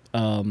there.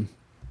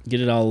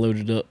 Get it all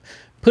loaded up.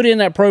 Put in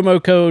that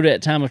promo code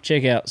at time of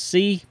checkout.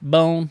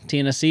 C-BONE,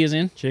 Tennessee is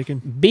in. Chicken.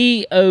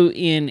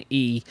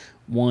 BONE10.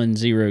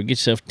 Get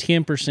yourself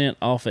 10%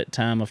 off at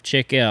time of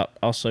checkout.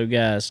 Also,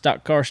 guys,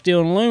 stock car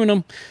steel and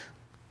aluminum.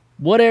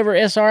 Whatever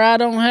SRI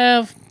don't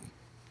have,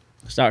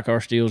 stock car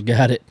steel's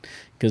got it,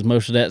 because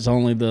most of that's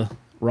only the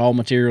raw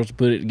materials to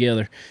put it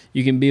together.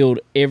 You can build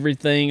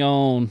everything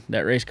on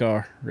that race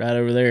car right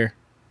over there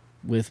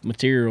with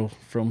material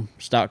from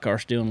Stock Car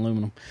Steel and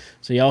Aluminum.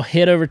 So y'all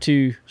head over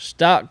to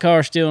Stock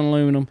Car Steel and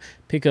Aluminum,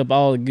 pick up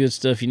all the good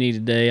stuff you need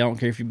today. I don't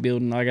care if you're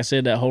building, like I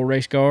said, that whole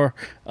race car.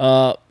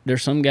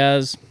 There's some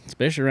guys,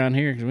 especially around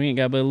here, because we ain't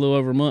got but a little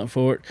over a month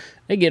for it,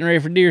 they getting ready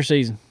for deer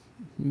season.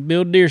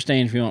 Build a deer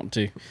stand if you want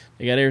to.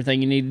 They got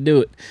everything you need to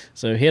do it.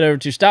 So head over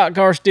to Stock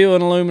Car Steel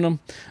and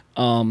Aluminum.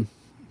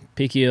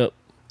 Pick you up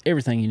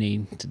everything you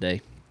need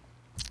today.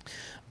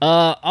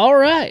 All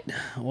right.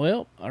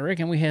 Well, I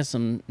reckon we had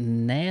some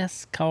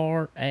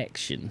NASCAR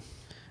action.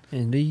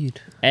 Indeed.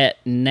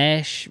 At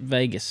Nash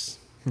Vegas.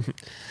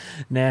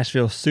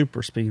 Nashville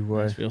Super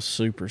Speedway. Nashville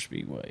Super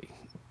Speedway.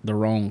 The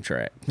wrong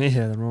track.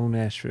 Yeah, the wrong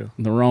Nashville.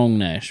 The wrong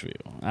Nashville.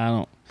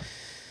 I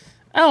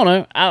don't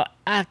know. I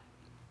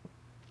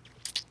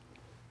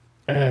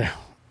kind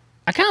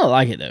of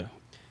like it, though.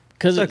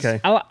 Because it's okay.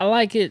 I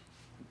like it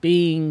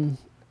being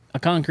a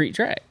concrete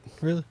track.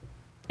 Really?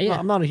 Yeah.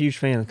 I'm not a huge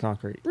fan of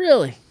concrete.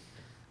 Really?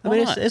 I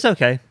mean, it's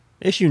okay.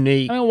 It's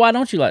unique. I mean, why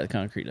don't you like the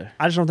concrete, though?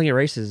 I just don't think it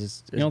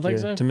races. You don't think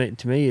so?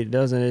 To me, it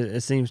doesn't.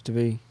 It seems to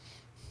be.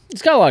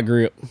 It's got a lot of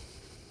grip.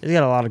 It's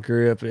got a lot of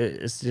grip.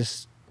 It's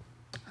just,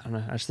 I don't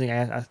know. I just think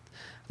I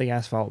think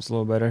asphalt's a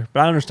little better.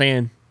 But I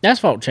understand.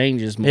 Asphalt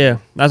changes more. Yeah,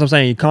 that's what I'm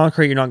saying.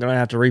 Concrete, you're not going to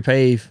have to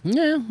repave.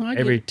 Yeah,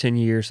 every 10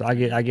 years. So I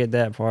get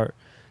that part.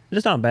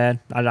 It's not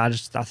bad. I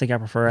think I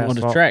prefer asphalt.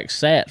 Well, the track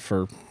sat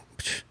for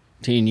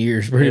 10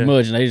 years pretty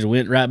much, and they just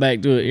went right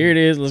back to it. Here it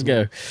is. Let's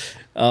go.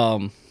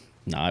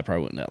 No, it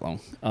probably wasn't that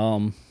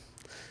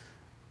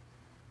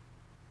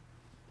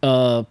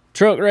long.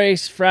 Truck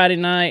race Friday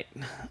night.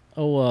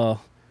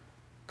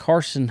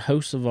 Carson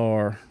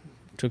Hocevar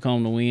took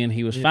home the win.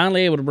 He was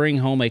finally able to bring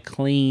home a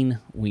clean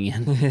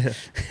win.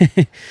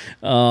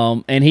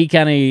 And he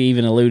kind of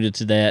even alluded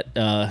to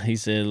that. He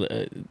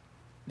said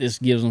this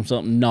gives him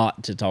something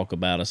not to talk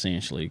about,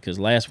 essentially, because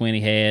last win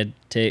he had,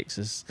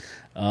 Texas,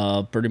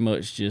 pretty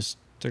much just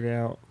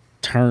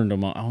turned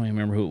him on. I don't even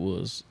remember who it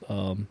was.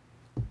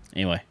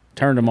 Anyway,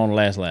 turned him on the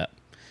last lap.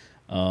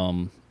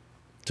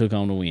 Took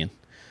home the win.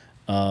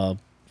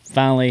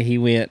 Finally, he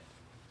went,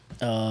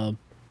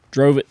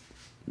 drove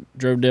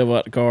Devil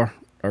out the car,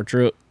 or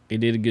truck. He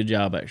did a good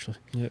job, actually.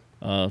 Yep.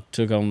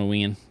 Took home the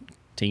win.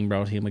 Team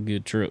brought him a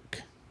good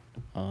truck.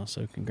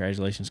 So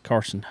congratulations,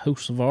 Carson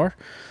Hocevar.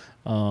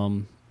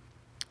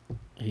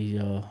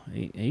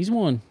 He's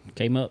won.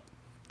 Came up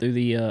through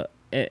the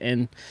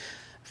and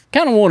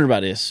kind of wondered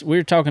about this. We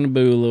were talking to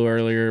Boo a little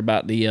earlier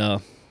about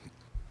the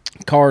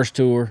Cars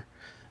Tour,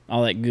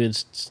 all that good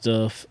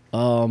stuff.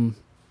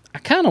 I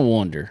kind of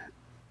wonder.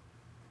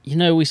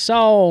 We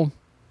saw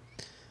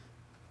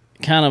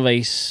kind of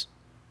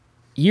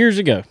years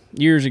ago,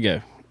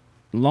 a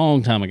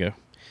long time ago,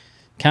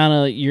 kind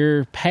of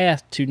your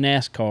path to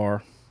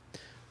NASCAR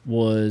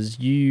was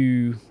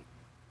you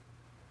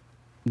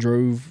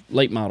drove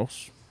late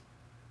models.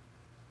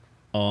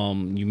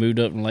 You moved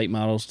up from late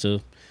models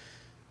to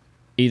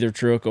either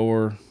truck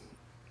or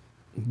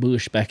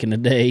Bush back in the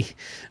day,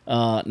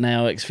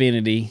 now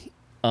Xfinity,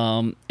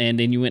 and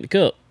then you went to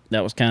Cup.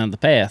 That was kind of the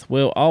path.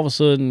 Well, all of a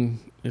sudden,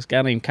 this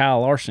guy named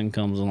Kyle Larson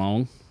comes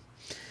along,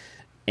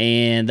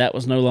 and that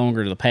was no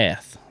longer the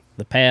path.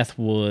 The path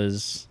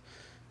was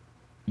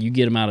you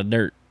get them out of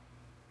dirt,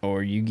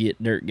 or you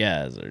get dirt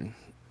guys,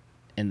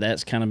 and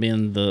that's kind of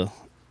been the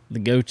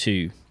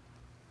go-to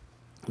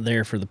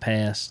there for the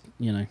past,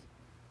 I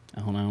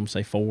don't know, I'm going to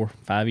say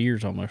 4-5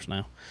 years almost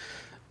now.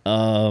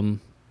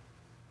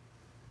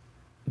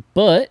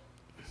 But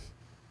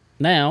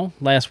now,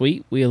 last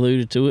week, we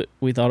alluded to it.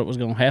 We thought it was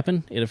going to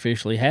happen. It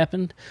officially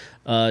happened.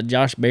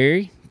 Josh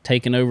Berry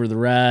taking over the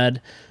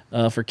ride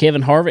for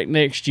Kevin Harvick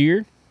next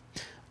year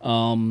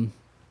in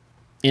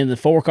the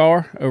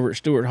 4-car over at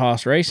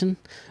Stewart-Haas Racing.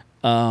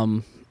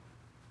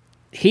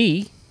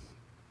 He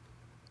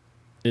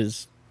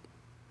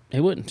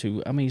wasn't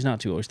too, he's not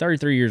too old. He's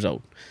 33 years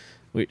old,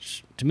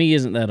 which to me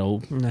isn't that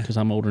old because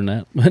I'm older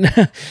than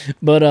that.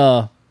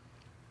 But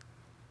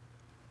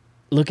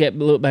look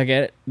back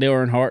at it. Dale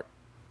Earnhardt,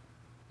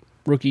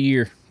 rookie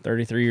year,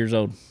 33 years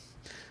old.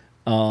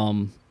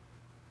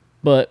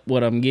 But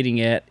what I'm getting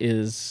at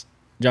is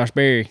Josh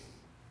Berry.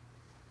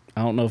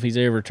 I don't know if he's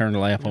ever turned a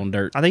lap on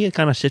dirt. I think it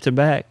kind of shifted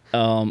back.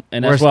 And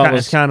that's why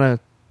it's kind of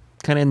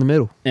in the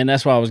middle. And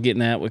that's why I was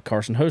getting at with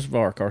Carson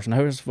Hocevar. Carson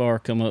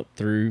Hocevar come up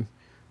through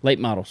late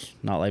models,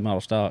 not late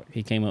model stock.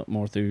 He came up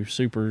more through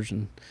supers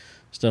and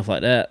stuff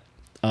like that.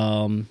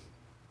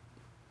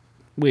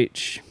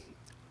 Which,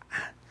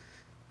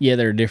 yeah,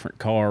 they're a different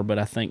car, but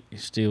I think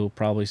still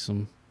probably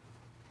some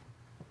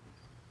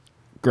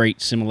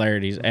great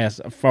similarities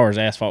as far as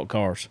asphalt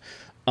cars.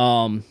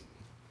 So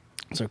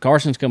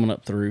Carson's coming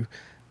up through.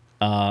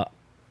 I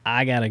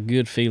got a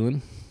good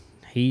feeling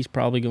he's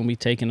probably going to be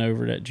taking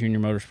over that junior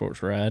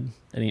motorsports ride,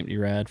 that empty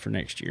ride for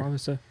next year. Probably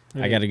so.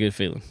 Yeah. I got a good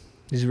feeling.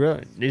 He's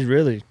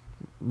really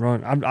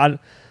run. I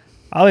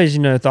always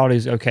thought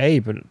he's okay,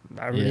 but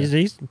he's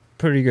a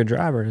pretty good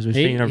driver as we've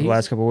seen over the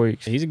last couple of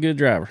weeks. He's a good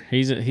driver.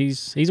 He's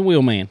a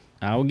wheel man.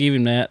 I will give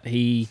him that.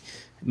 He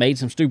made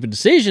some stupid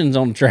decisions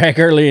on the track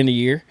early in the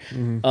year,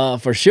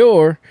 for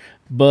sure,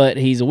 but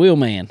he's a wheel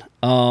man.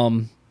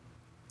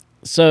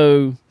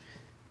 So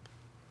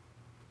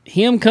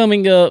him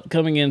coming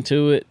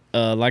into it,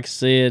 like I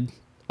said,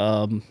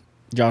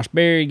 Josh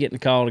Berry getting the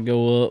call to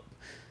go up,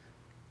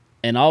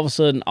 and all of a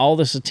sudden, all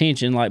this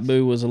attention, like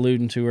Boo was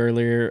alluding to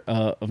earlier,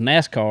 of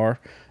NASCAR,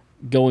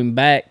 going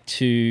back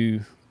to,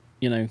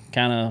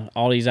 kind of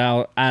all these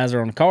eyes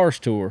are on the Cars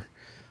Tour.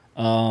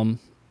 Are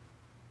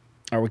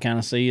we kind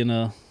of seeing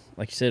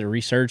like you said, a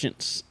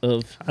resurgence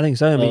of? I think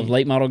so. Of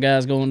late model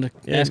guys going to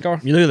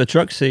NASCAR. You look at the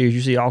truck series, you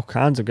see all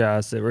kinds of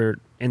guys that were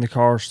in the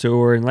Cars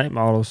Tour and late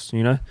models.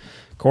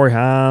 Corey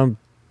Heim,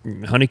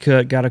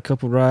 Honeycutt got a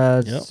couple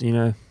rides.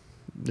 Yep.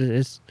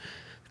 It's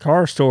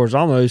Cars Tour is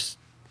almost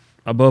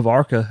above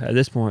ARCA at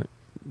this point.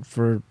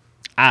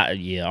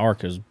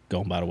 ARCA's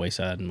gone by the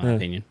wayside in my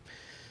opinion.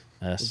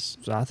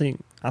 So I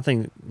think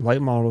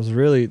late models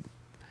really.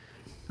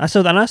 I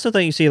still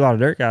think you see a lot of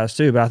dirt guys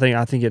too, but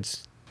I think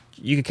it's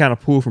you can kind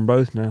of pull from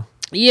both now.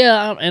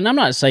 Yeah, and I'm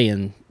not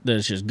saying that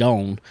it's just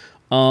gone.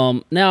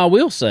 Now I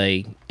will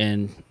say,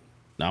 and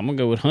I'm gonna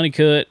go with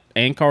Honeycutt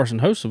and Carson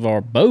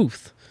Hocevar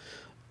both.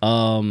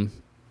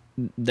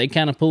 They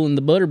kind of pulling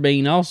the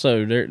butterbean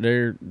also.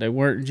 They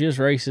weren't just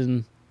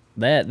racing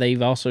that.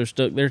 They've also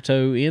stuck their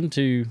toe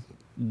into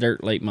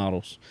dirt late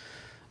models.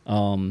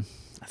 I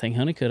think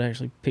Honeycutt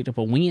actually picked up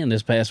a win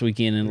this past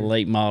weekend in the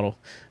late model.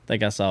 I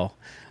think I saw.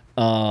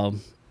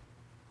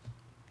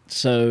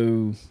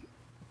 So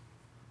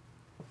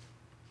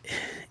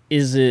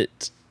is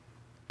it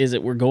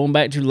we're going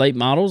back to late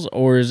models,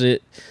 or is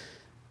it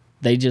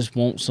they just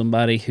want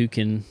somebody who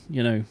can,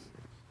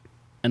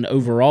 an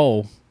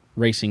overall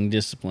racing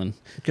discipline.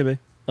 Could be.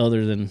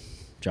 Other than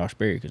Josh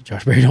Berry, because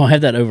Josh Berry don't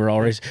have that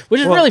overall race,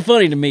 which is really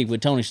funny to me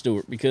with Tony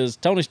Stewart, because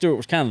Tony Stewart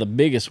was kind of the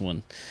biggest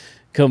one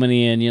coming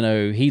in.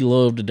 He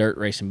loved the dirt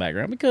racing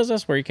background because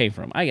that's where he came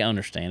from. I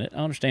understand it. I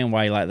understand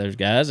why he liked those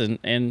guys,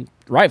 and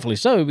rightfully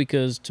so,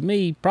 because to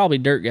me, probably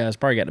dirt guys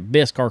probably got the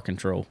best car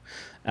control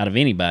out of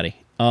anybody.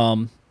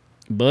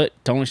 But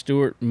Tony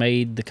Stewart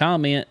made the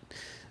comment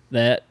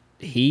that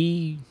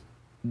he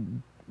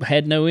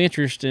had no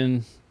interest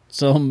in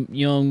some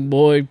young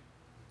boy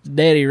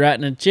daddy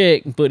writing a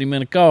check and put him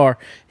in a car.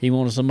 He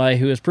wanted somebody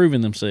who has proven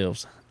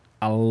themselves.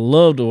 I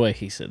love the way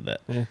he said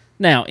that. Yeah.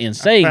 Now, in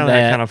saying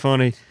that kind of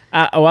funny.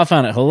 I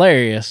find it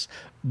hilarious,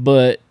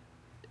 but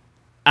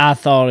I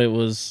thought it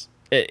was,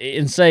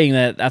 in saying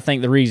that, I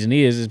think the reason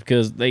is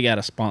because they got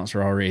a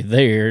sponsor already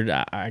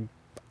there.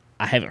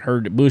 I haven't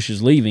heard that Bush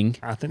is leaving.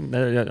 I think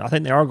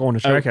they are going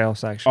to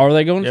Trackhouse, actually. Are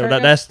they going to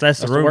Trackhouse? That's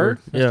the rumor. Word?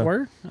 That's the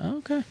word? Oh,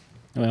 okay.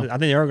 Well, I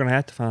think they are going to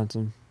have to find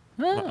some.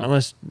 Oh.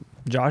 Unless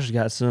Josh has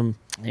got some.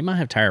 He might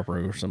have Tire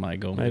Pro or somebody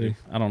going. Maybe.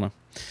 I don't know.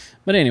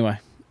 But anyway,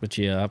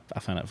 yeah, I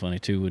find that funny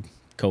too with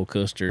Cole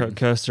Custer.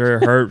 Custer,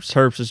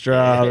 Herbst is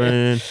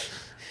driving.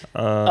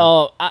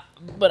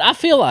 But I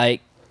feel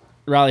like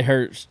Riley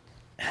Herbst,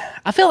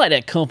 I feel like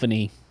that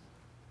company,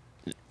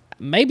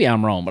 maybe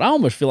I'm wrong, but I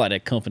almost feel like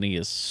that company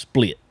is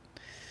split.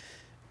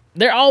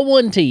 They're all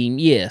one team,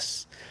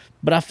 yes.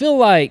 But I feel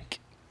like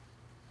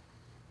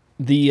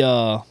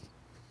the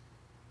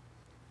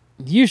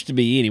used to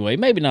be anyway,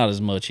 maybe not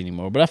as much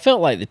anymore, but I felt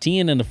like the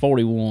 10 and the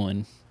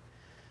 41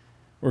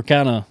 were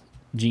kind of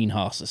Gene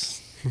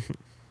Haas's.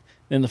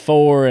 Then the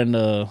 4 and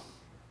the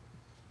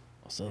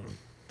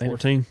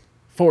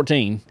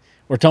 14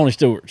 were Tony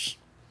Stewart's.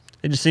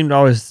 It just seemed to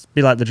always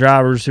be like the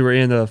drivers who were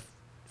in the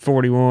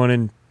 41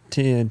 and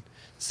 10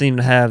 seemed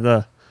to have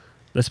the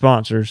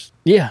sponsors.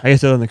 Yeah. I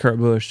guess other than Kurt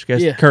Busch. I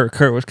guess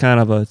Kurt was kind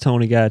of a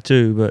Tony guy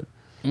too, but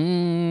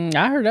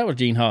I heard that was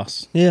Gene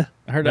Haas. Yeah.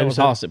 I heard that was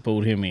Haas that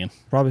pulled him in.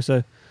 Probably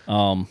so.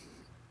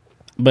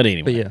 But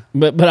anyway. But yeah.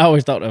 But I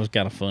always thought that was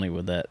kind of funny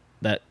with that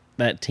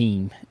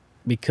team,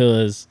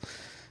 because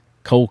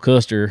Cole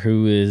Custer,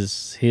 who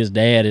is his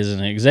dad, is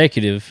an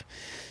executive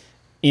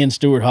in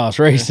Stewart Haas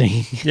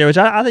Racing. Yeah, which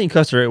I think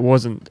Custer, it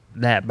wasn't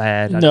that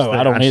bad. I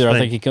don't either. I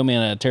think he come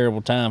in at a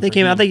terrible time. I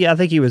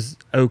think he was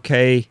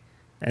okay,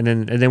 and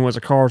then once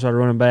the car started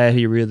running bad,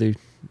 he really.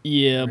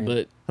 Yeah,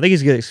 but I think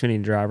he's a good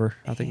Xfinity driver.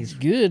 I think he's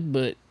good,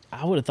 but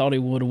I would have thought he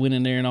would have went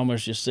in there and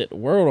almost just set the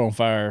world on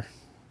fire.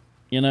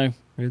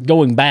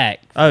 Going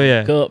back. Oh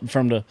yeah, Cup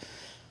from the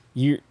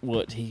year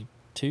 2-3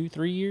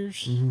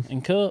 years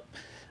in Cup.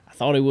 I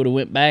thought he would have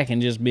went back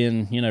and just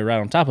been right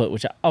on top of it,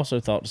 which I also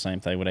thought the same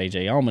thing with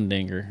AJ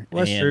Allmendinger.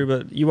 Well, that's true,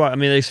 but the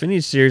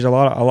Xfinity series a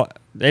lot.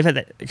 They've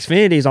had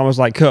Xfinity is almost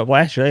like Cup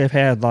last year. They've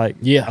had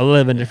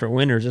 11 different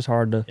winners. It's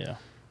hard to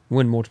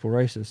win multiple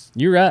races.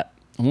 You're right.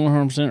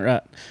 100%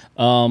 right.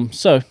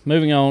 So,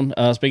 moving on.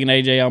 Speaking of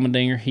AJ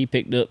Allmendinger, he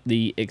picked up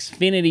the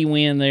Xfinity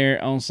win there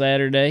on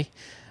Saturday.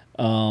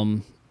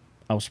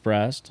 I was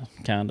surprised,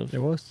 kind of.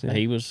 It was. Yeah.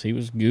 He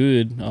was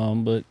good,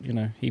 but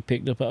he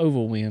picked up an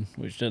oval win,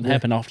 which doesn't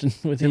happen often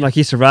with him. Like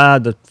he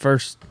survived the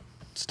first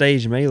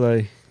stage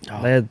melee.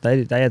 Oh.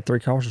 They had 3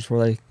 cautions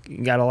before they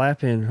got a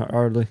lap in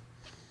hardly.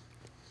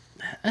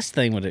 That's the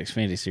thing with the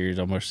Xfinity series.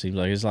 Almost seems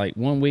like it's like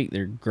 1 week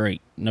they're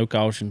great, no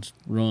cautions,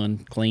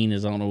 run clean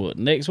as I don't know what.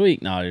 Next week,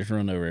 they just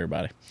run over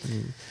everybody.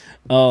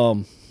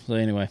 So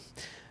anyway,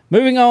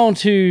 moving on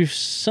to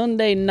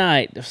Sunday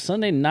night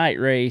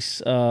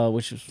race,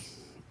 which was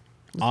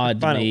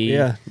odd to me.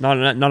 Yeah,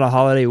 not a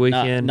holiday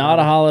weekend. Not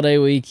a holiday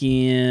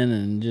weekend,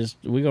 and just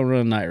we're gonna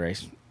run a night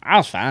race. I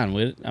was fine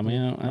with it. I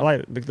mean, I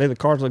like the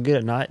cars look good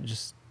at night.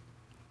 Just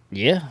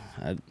I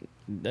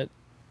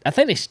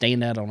think they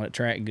stand out on that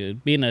track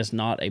good. Being that it's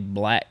not a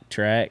black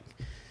track,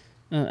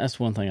 that's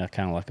one thing I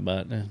kind of like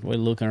about it. The way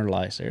they look under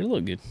lights there, it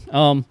look good.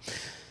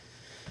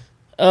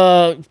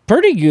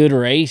 Pretty good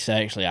race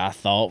actually, I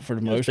thought, for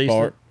the most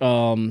part.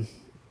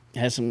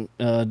 Had some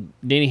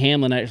Denny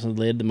Hamlin actually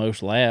led the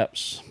most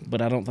laps,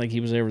 but I don't think he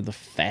was ever the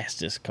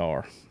fastest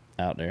car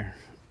out there.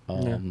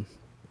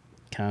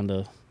 Kind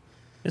of.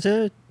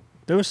 There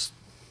was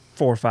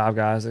 4 or 5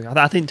 guys.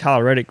 I think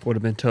Tyler Reddick would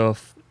have been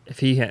tough if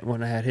he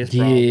wouldn't have had his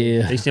problem.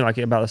 Yeah. He seemed like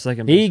about the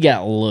second. He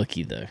got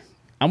lucky though.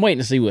 I'm waiting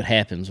to see what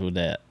happens with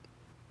that.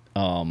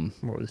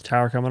 What, was the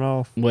tire coming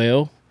off?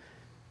 Well,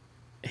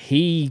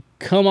 he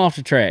come off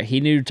the track. He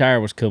knew the tire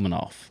was coming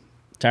off.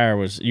 Tire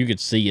was, you could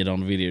see it on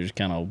the video, just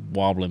kind of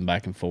wobbling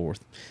back and forth.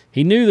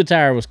 He knew the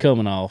tire was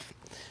coming off,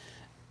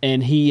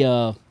 and he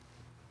goes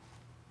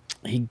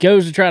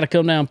to try to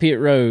come down pit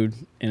road,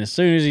 and as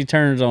soon as he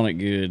turns on it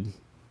good,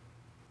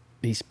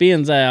 he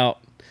spins out,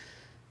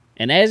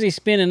 and as he's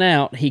spinning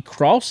out, he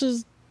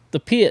crosses the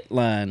pit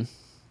line,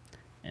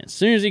 and as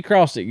soon as he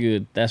crossed it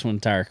good, that's when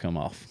the tire come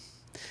off.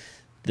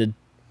 The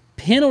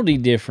penalty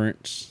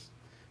difference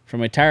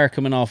from a tire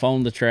coming off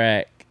on the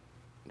track,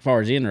 as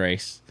far as in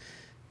race,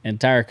 and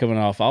tire coming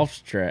off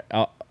the track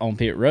on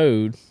pit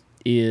road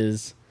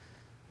is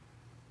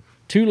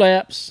 2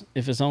 laps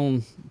if it's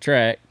on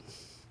track,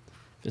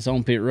 If it's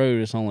on pit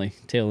road, it's only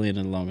tail end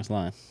of the longest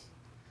line.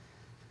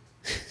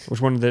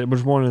 Which one of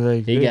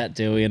they? He got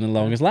tail end of the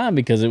longest line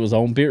because it was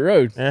on pit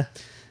road. Yeah.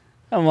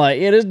 I'm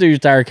like, yeah, this dude's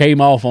tire came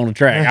off on the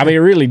track. I mean, it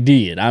really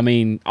did. I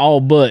mean,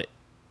 all but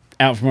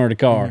out from under the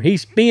car. He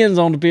spins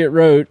on the pit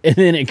road, and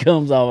then it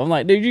comes off. I'm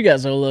like, dude, you got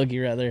so lucky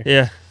right there.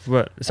 Yeah,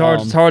 but as hard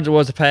as it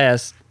was to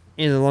pass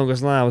in the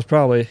longest line was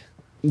probably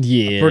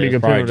a pretty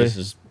good penalty.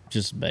 Just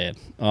as bad.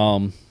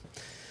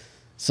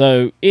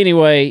 So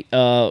anyway,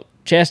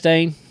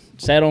 Chastain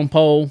sat on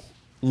pole,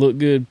 looked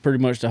good pretty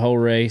much the whole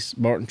race.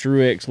 Martin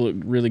Truex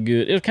looked really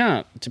good. It was kind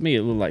of, to me,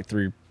 it looked like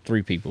three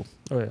people.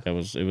 Oh yeah, It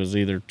was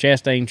either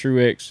Chastain,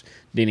 Truex,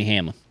 Denny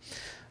Hamlin.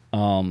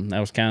 That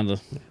was kind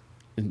of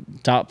the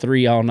top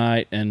three all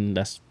night, and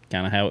that's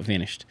kind of how it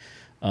finished.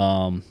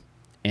 And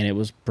it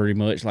was pretty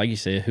much like you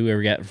said,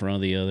 whoever got in front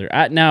of the other.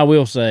 Now I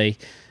will say,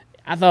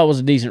 I thought it was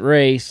a decent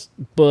race,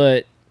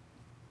 but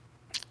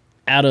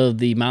out of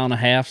the mile and a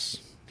halves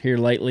here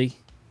lately,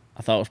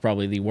 I thought it was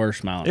probably the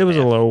worst mile. It was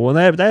a low one.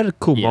 They had a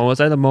cool moment.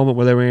 They had a moment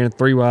where they ran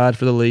 3 wide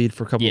for the lead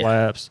for a couple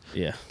laps.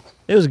 Yeah,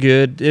 it was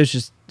good. It was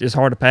just it's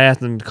hard to pass,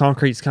 and the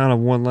concrete's kind of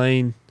one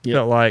lane.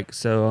 Felt like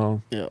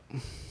so. It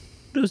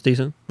was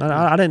decent.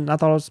 I thought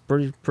it was a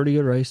pretty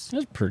good race. It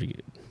was pretty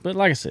good. But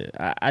like I said,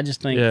 I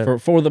just think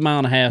for the mile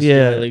and a half,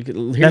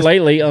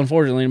 lately,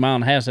 unfortunately, the mile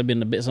and a half have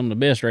been some of the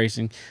best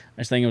racing.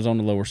 I just think it was on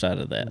the lower side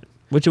of that.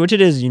 Which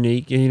it is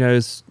unique. You know,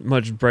 as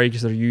much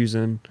brakes they're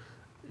using.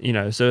 You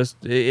know, so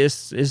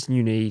it's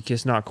unique.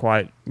 It's not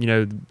quite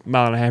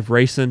mile and a half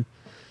racing.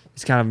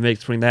 It's kind of a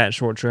mix between that and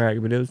short track,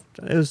 but it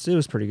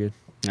was pretty good.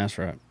 That's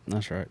right.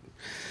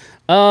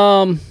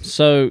 So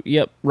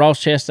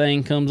Ross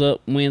Chastain comes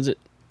up, wins it.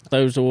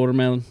 Throws the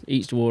watermelon,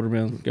 eats the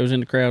watermelon, goes in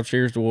the crowd,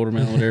 shares the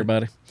watermelon with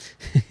everybody.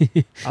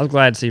 I was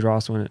glad to see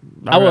Ross win it.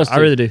 I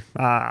really do.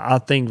 I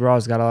think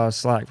Ross got a lot of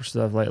slack for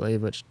stuff lately,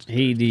 which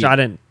he did. Which I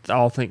didn't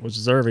all think was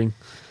deserving.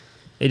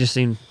 It just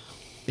seemed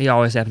he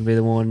always happened to be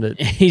the one that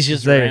he's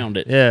just around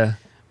it. Yeah.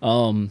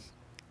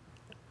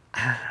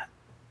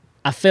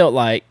 I felt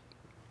like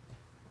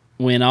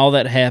when all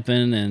that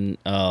happened and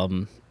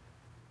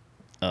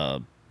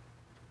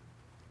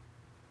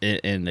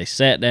they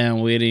sat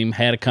down with him,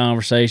 had a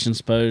conversation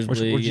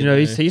supposedly. Which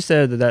he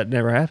said that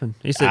never happened.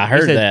 He said I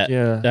heard that.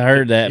 Yeah, I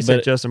heard that. He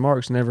said Justin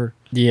Marks never.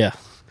 Yeah,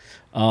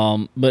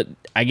 but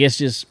I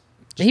guess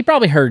he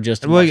probably heard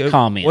Justin Marks'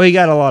 comment. Well, he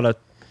got a lot of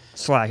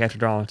slack after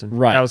Darlington.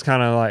 Right. That was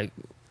kind of like.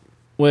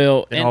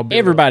 Well, and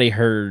everybody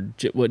heard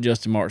what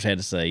Justin Marks had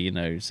to say.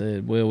 He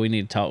said, "Well, we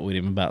need to talk with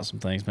him about some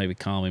things, maybe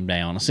calm him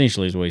down."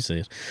 Essentially, is what he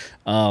said.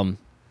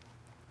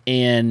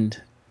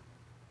 And.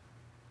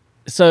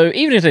 So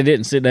even if they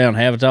didn't sit down and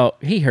have a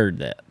talk, he heard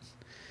that.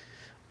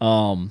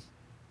 I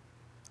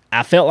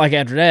felt like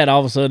after that, all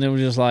of a sudden it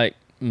was just like,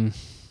 all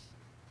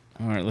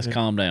right, let's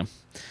calm down.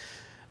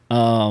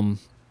 And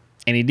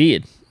he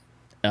did.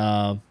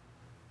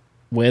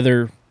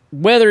 Whether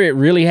it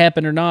really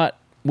happened or not,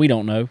 we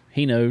don't know.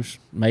 He knows,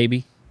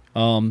 maybe.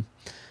 But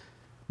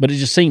it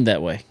just seemed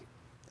that way.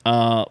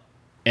 And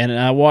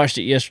I watched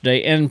it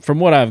yesterday, and from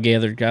what I've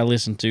gathered, I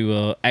listened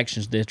to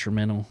Actions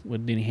Detrimental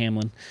with Denny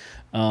Hamlin.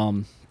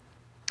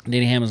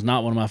 Denny Hamlin's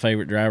not one of my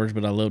favorite drivers,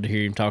 but I love to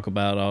hear him talk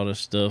about all this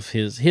stuff,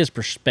 his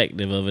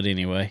perspective of it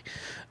anyway.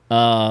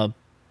 But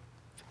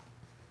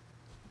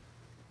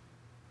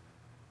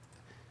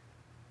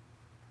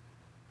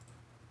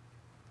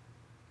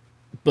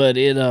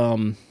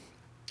it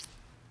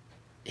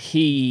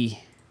he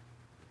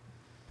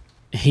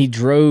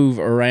drove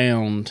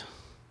around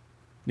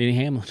Denny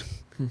Hamlin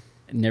and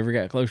never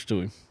got close to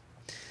him.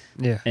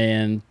 Yeah.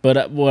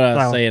 But what I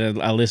was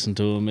saying, I listened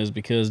to him is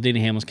because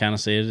Denny Hamlin's kind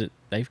of said that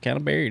they've kind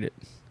of buried it.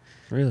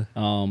 Really?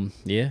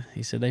 Yeah,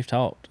 he said they've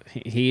talked.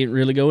 He didn't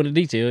really go into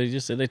detail. He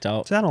just said they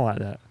talked. See, I don't like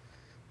that.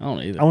 I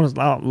don't either. I want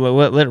to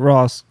let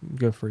Ross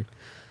go free.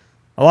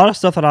 A lot of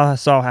stuff that I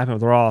saw happen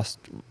with Ross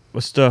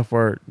was stuff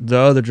where the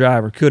other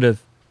driver could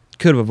have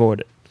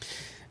avoided.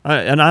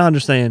 And I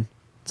understand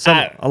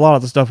a lot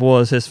of the stuff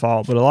was his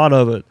fault, but a lot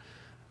of it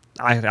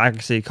I can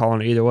see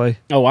calling it either way.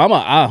 Oh, I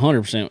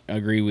 100%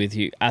 agree with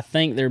you. I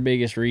think their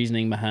biggest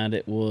reasoning behind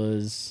it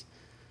was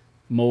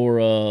more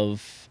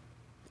of,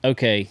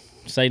 okay,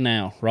 say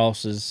now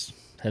Ross has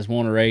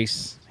won a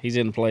race. He's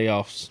in the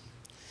playoffs.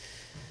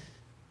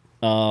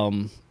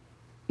 Kind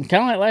of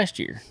like last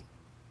year.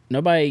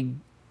 They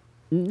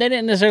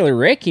didn't necessarily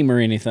wreck him or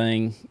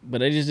anything, but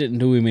they just didn't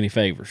do him any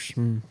favors.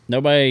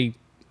 Nobody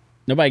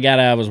got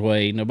out of his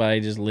way. Nobody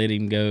just let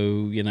him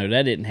go.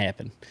 That didn't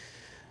happen.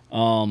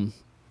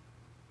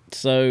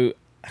 So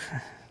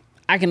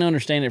I can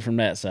understand it from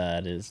that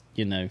side is,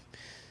 all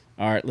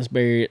right, let's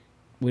bury it.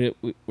 We're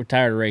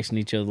tired of racing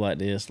each other like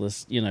this.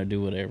 Let's,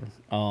 do whatever.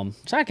 So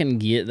I can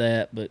get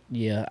that, but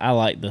yeah, I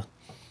like the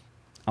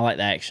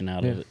action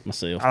out of it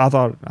myself. I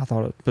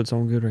thought it puts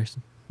on good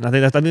racing. And I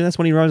think that's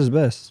when he runs his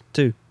best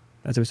too.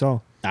 That's what we saw.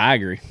 I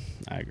agree.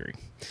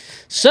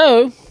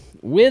 So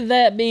with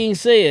that being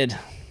said,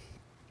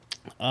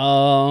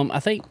 I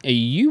think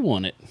you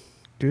won it.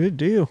 Good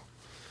deal.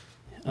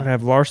 I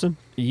have Larson.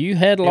 You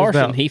had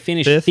Larson. He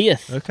finished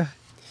fifth. Okay.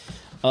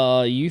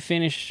 You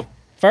finished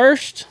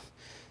first.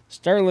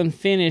 Sterling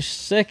finished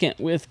second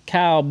with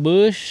Kyle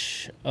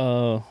Busch,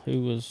 who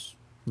was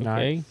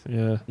okay.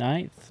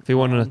 Ninth. If he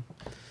wanted to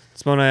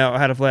spun out,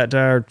 had a flat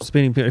tire,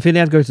 spinning pin. If he didn't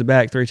have to go to the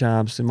back 3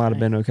 times, it might have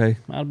been okay.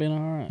 Might have been all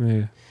right.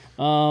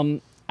 Yeah.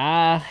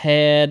 I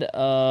had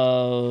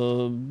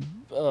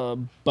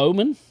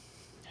Bowman,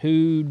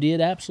 who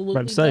did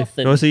absolutely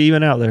nothing. Was he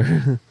even out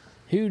there?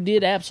 Who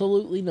did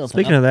absolutely nothing.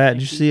 Speaking of that,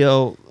 did you see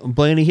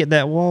Blaney hit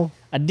that wall?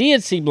 I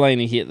did see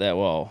Blaney hit that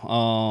wall.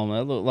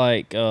 That looked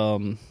like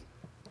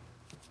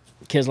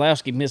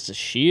Keselowski missed a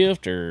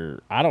shift,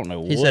 or I don't know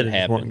what happened. He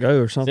said it wouldn't go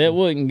or something. It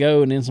wouldn't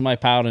go, and then somebody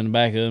piled in the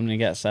back of him, and he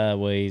got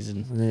sideways,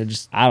 and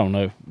I don't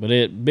know.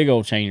 But big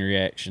old chain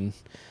reaction.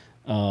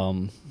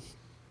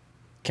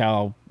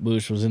 Kyle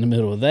Busch was in the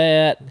middle of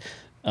that.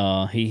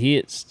 He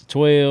hits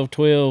 12,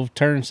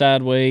 turned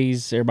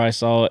sideways. Everybody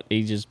saw it.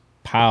 He just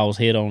piles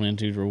head on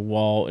into the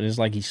wall, and it's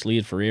like he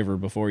slid forever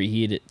before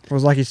he hit it. It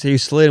was like he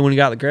slid when he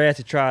got the grass.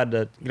 He tried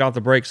to get off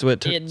the brakes so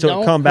it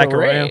come back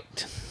around.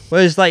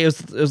 Well, it's like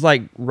it was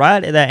like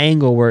right at that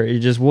angle where it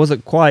just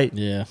wasn't quite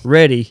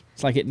ready.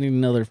 It's like it needed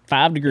another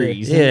 5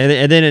 degrees. Yeah,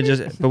 and then it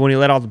just. But when he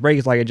let off the brake,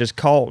 it's like it just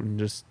caught and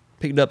just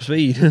picked up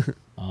speed.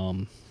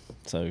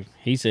 So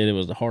he said it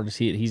was the hardest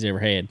hit he's ever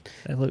had,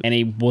 and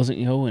he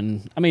wasn't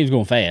going. I mean, he was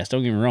going fast.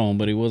 Don't get me wrong,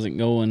 but he wasn't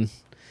going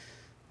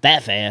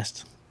that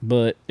fast.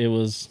 But it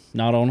was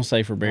not on a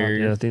safer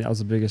barrier. Yeah, I think that was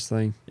the biggest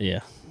thing. Yeah.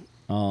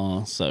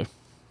 So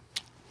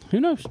who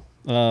knows?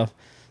 So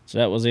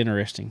that was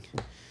interesting.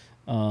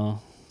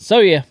 So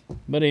yeah.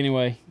 But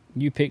anyway,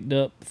 you picked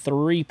up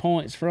 3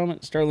 points from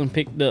it. Sterling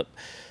picked up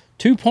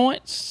 2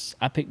 points.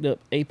 I picked up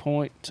a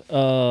point.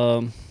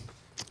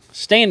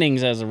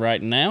 Standings as of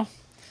right now.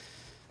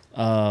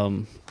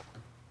 I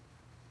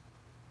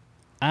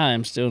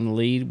am still in the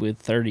lead with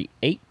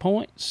 38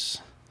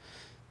 points.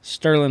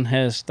 Sterling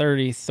has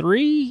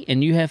 33,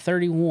 and you have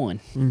 31.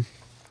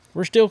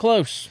 We're still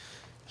close.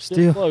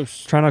 Still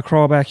close. Trying to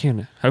crawl back in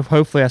it.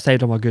 Hopefully I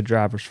saved all my good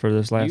drivers for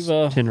this last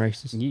 10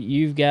 races.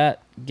 You've got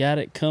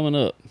it coming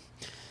up.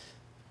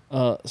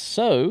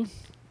 So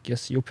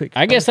guess you'll pick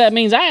I guess that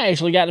means I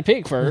actually got to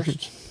pick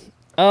first.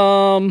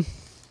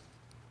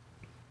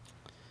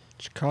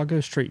 Chicago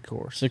Street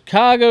Course.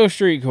 Chicago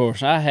Street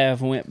Course. I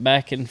have went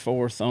back and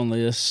forth on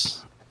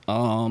this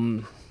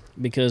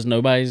because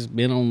nobody's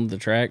been on the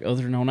track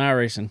other than on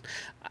iRacing.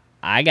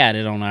 I got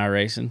it on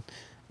iRacing,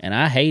 and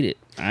I hate it.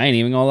 I ain't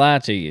even going to lie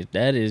to you.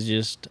 That is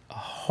just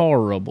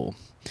horrible.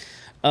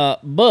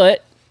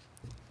 But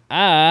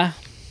I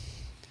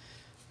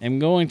am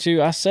going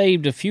to... I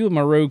saved a few of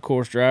my road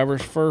course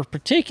drivers for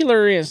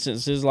particular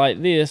instances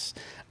like this.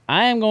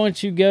 I am going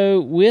to go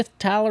with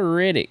Tyler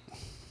Reddick.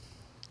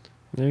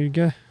 There you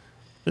go.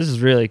 This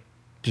is really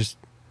just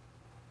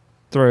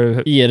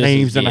throw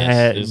names in a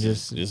hat.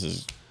 This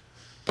is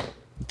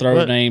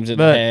throw names in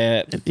the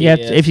hat.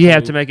 If you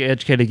have to make an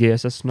educated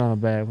guess, that's not a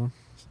bad one.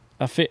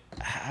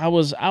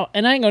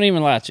 And I ain't gonna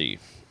even lie to you.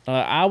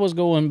 I was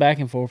going back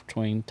and forth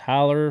between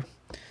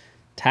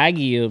Ty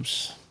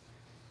Gibbs,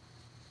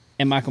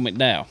 and Michael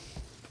McDowell.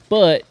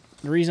 But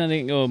the reason I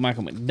didn't go with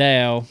Michael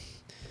McDowell,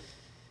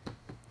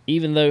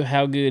 even though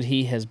how good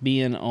he has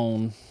been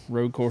on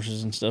road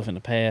courses and stuff in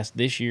the past,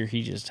 this year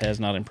he just has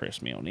not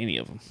impressed me on any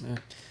of them. Yeah.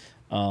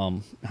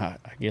 I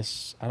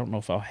guess I don't know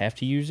if I'll have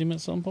to use him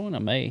at some point. I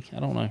may. I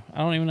don't know. I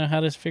don't even know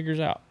how this figures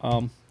out.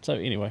 So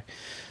anyway,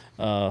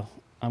 I'm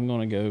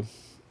gonna go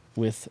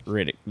with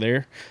Reddick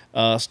there.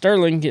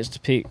 Sterling gets to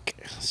pick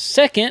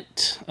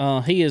second.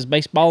 He is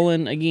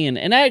baseballing again,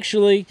 and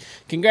actually,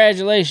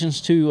 congratulations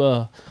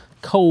to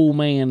Cole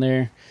man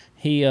there.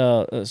 He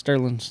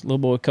Sterling's little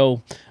boy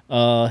Cole.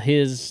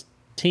 His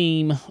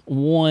team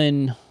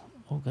won.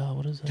 Oh God,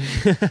 what is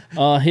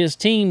that? His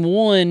team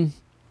won.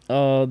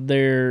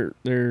 Their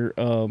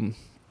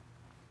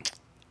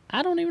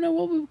I don't even know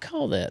what we would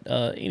call that.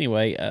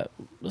 Anyway,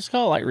 let's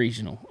call it like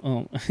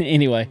regional.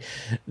 Anyway,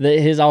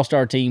 his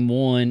all-star team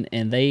won,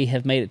 and they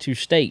have made it to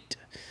state.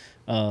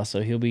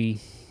 So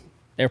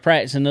they're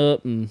practicing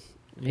up, and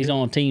he's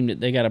on a team that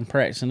they got him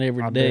practicing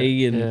every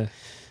day, and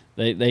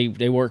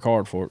they work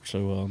hard for it.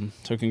 So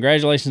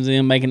congratulations to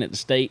them making it to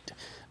state.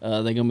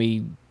 They're gonna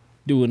be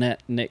doing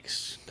that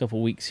next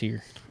couple weeks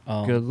here.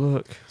 Good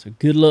luck. So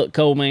good luck,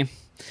 Cole man.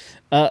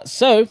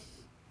 So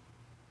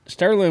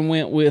Sterling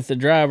went with the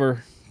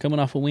driver coming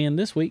off a win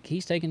this week.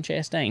 He's taking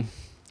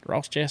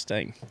Ross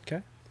Chastain.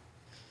 Okay.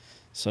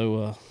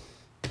 So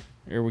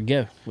there we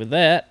go with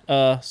that.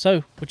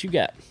 So what you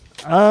got?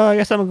 I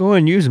guess I'm gonna go ahead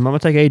and use him. I'm gonna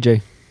take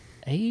AJ.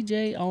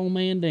 AJ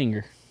Allman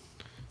Dinger.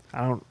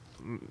 I don't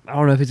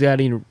know if he's got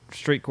any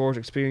street course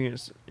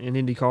experience in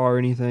IndyCar or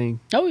anything.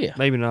 Oh yeah.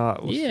 Maybe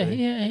not. We'll see.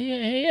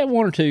 He had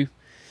one or two.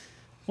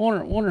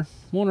 One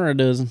or a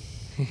dozen.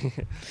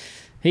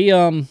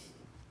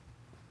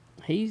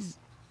 He's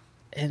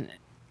and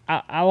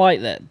I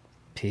like that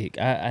pick.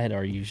 I had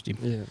already used him.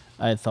 Yeah.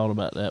 I had thought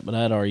about that, but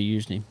I had already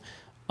used him.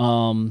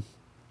 I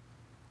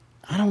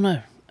don't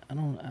know.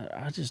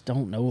 I just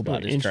don't know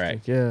about this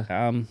track. Yeah.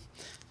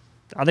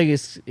 I think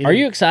it's. Are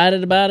you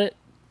excited about it?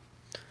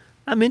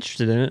 I'm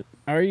interested in it.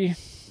 Are you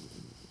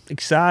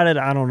excited?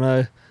 I don't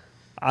know.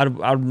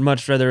 I'd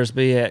much rather us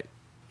be at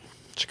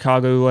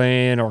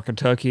Chicagoland or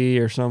Kentucky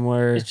or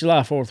somewhere. It's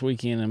July 4th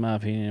weekend, in my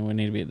opinion. We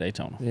need to be at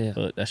Daytona. Yeah.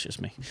 But that's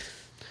just me.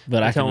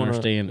 But Daytona, I can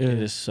understand it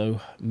is so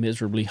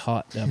miserably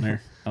hot down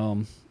there.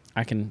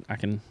 I can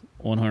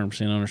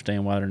 100%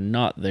 understand why they're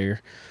not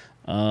there.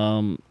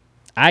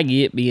 I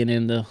get being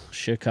in the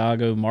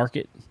Chicago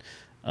market.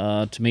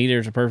 To me,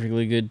 there's a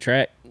perfectly good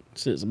track.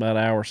 Sits about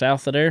an hour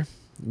south of there,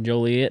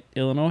 Joliet,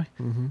 Illinois.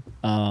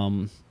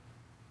 Mm-hmm.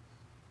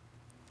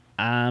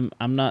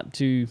 I'm not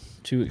too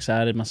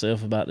excited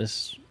myself about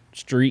this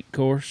street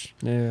course.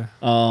 Yeah.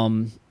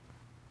 A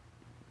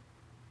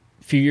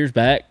few years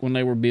back when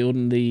they were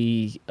building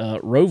the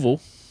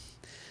Roval,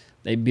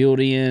 they built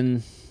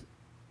in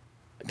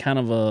kind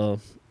of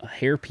a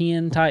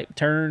hairpin type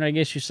turn, I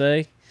guess you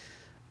say.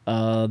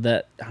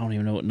 That I don't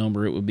even know what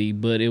number it would be,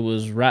 but it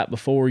was right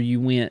before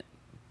you went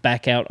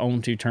back out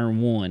onto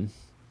turn 1.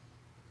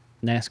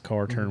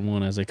 NASCAR turn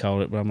 1 as they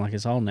called it, but I'm like,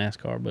 it's all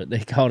NASCAR, but they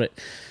called it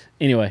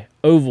anyway,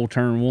 oval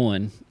turn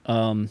 1.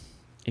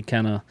 It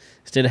kind of,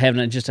 instead of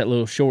having just that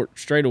little short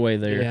straightaway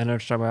there. Yeah, I know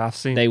what you're talking about. I've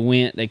seen.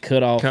 They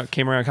cut off.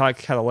 Came around kind of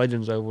like how the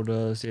Legends Oval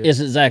does. Yeah. It's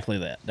exactly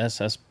that. That's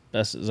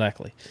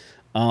exactly.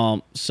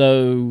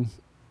 So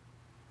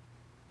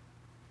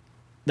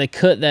they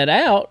cut that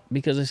out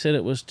because they said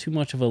it was too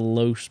much of a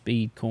low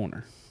speed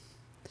corner.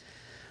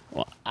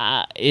 Well,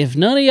 if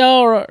none of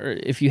y'all,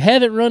 if you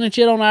haven't run it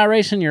yet on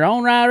iRacing, you're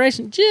on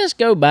iRacing, just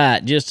go by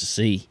it just to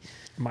see.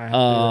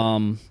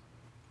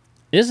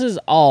 This is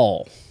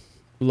all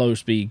low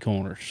speed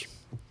corners,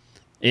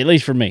 at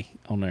least for me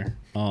on there.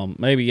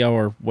 Maybe y'all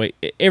are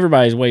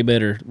everybody's way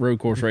better road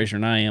course racer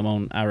than I am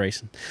on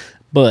iRacing,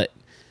 but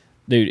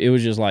dude, it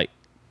was just like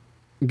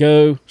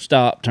go,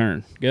 stop,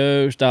 turn,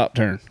 go, stop,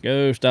 turn,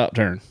 go, stop,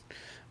 turn.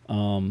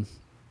 And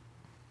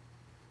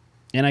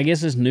I guess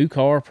this new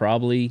car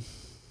probably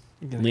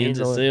lends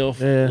itself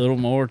a little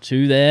more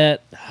to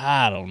that.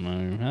 I don't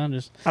know.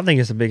 I think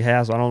it's a big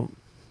hassle. I don't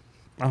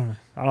know.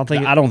 I don't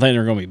think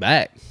they're going to be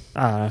back.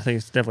 I think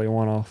it's definitely a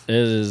one-off. It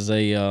is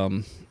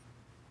the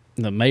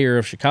mayor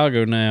of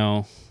Chicago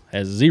now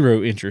has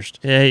zero interest.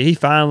 Yeah, he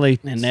finally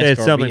said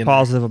something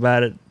positive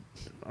about it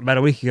about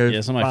a week ago.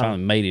 Yeah, somebody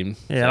finally made him.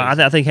 Yeah,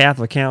 I think half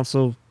the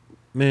council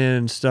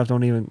men stuff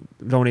don't even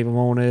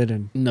want it,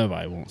 and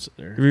nobody wants it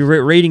there.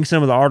 Reading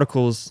some of the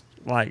articles,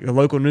 like the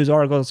local news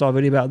articles, I saw a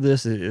video about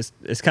this.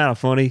 It's kind of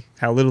funny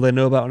how little they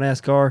know about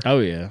NASCAR. Oh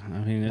yeah, I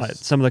mean, like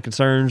some of the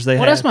concerns they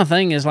have. Well, that's my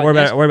thing. Is like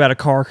worry about a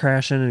car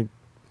crashing and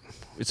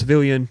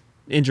civilian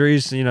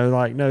injuries. You don't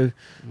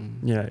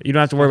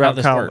have to worry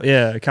about Kyle.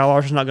 Yeah, Kyle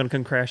Larson's not going to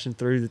come crashing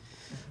through.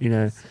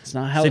 It's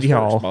not how City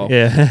Hall. Works,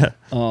 yeah.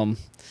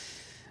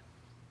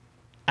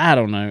 I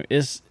don't know.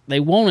 They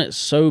want it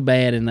so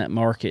bad in that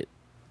market,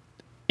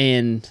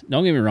 and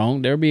don't get me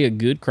wrong, there'll be a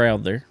good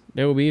crowd there.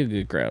 There will be a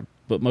good crowd.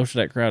 But most of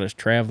that crowd is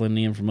traveling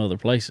in from other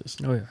places.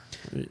 Oh yeah.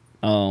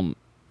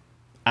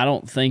 I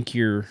don't think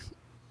your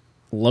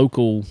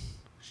local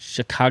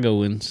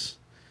Chicagoans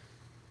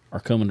are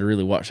coming to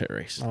really watch that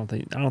race. I don't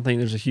think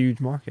there's a huge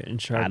market in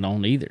Chicago. I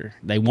don't either.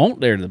 They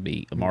want there to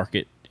be a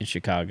market in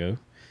Chicago.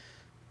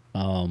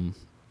 But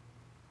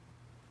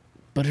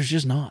it's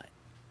just not.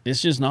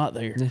 It's just not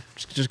there. Yeah,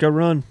 just go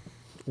run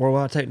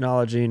Worldwide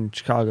Technology in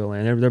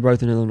Chicagoland. They're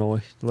both in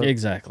Illinois.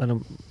 Exactly. Let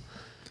them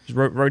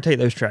rotate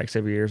those tracks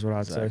every year is what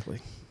I'd say.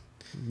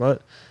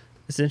 But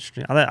it's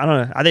interesting. I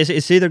don't know. I think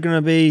it's either going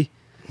to be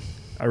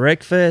a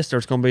wreck fest or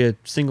it's going to be a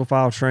single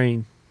file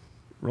train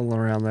rolling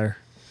around there.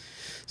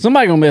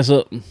 Somebody going to mess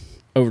up,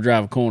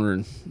 overdrive a corner,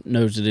 and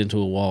nose it into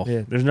a wall.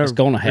 Yeah, it's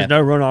going to happen.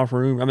 There's no runoff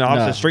room. I mean,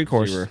 obviously, street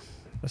course. Zero.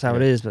 That's how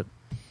it is. But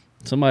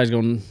somebody's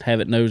going to have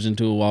it nose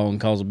into a wall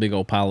and cause a big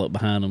old pile up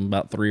behind them.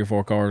 About 3 or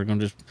 4 cars are going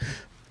to just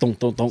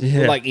don't.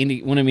 Yeah. Like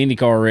one of them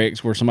IndyCar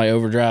wrecks where somebody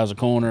overdrives a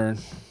corner and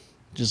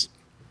just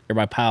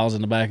everybody piles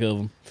in the back of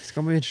them. It's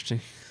going to be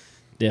interesting.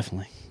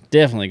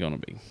 Definitely going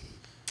to be.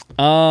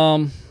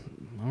 All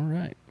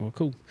right. Well,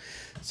 cool.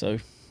 So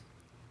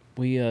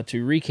we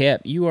to recap,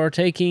 you are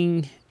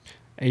taking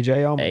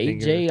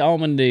AJ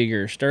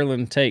Allmendinger.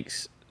 Sterling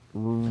takes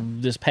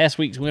this past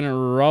week's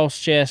winner, Ross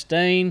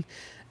Chastain,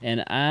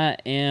 and I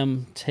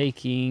am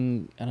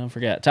taking,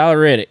 Tyler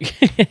Reddick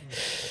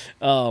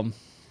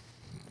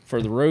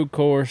for the road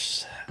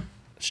course,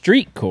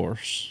 street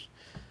course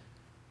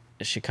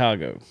at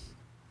Chicago.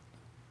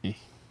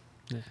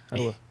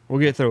 Yeah, we'll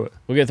get through it.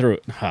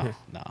 Oh,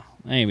 no,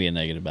 I ain't being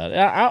negative about it.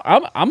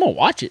 I'm gonna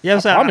watch it. Yeah,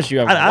 I promise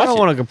you. I don't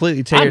want to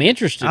completely tear. I'm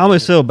interested. I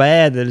almost feel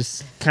bad that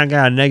it's kind of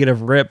got a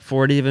negative rep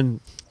before it even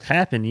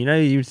happened.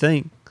 You'd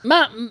think.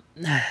 I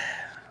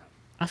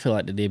feel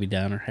like the Debbie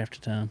Downer half the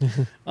time.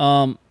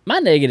 My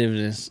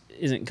negativeness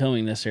isn't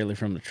coming necessarily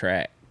from the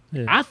track.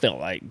 Yeah. I felt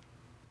like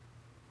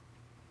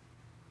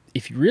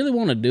if you really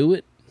want to do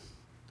it,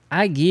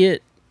 I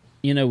get.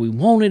 We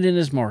want it in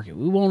this market.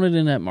 We want it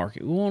in that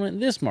market. We want it in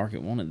this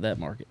market. We want it in that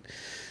market.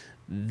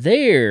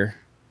 There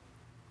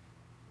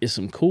is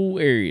some cool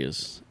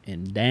areas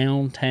in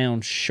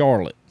downtown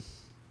Charlotte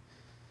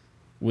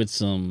with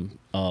some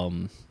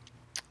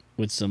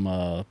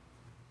some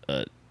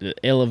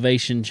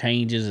elevation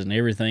changes and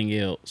everything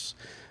else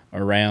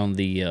around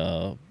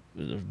the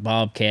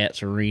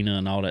Bobcats arena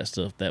and all that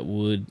stuff, that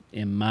would,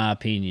 in my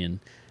opinion,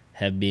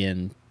 have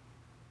been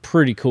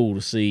pretty cool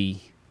to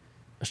see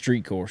a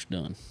street course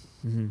done.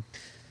 Mm-hmm.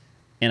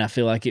 And I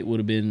feel like it would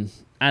have been,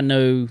 I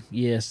know,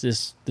 yes,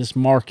 this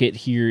market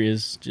here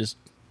is just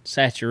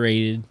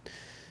saturated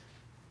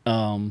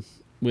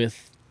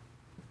with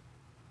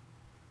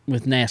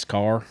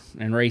NASCAR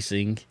and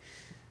racing,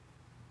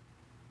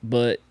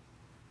 but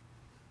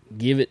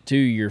give it to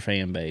your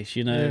fan base,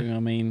 you know? Yeah. I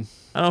mean,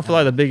 I don't feel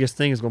like the biggest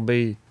thing is going to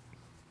be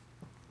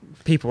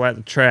people at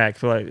the track. I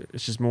feel like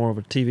it's just more of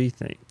a TV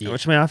thing. Yeah,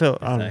 which, I mean, I feel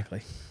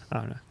exactly. I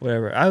don't know.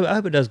 Whatever. I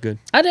hope it does good.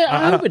 I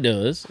hope it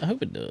does. I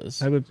hope it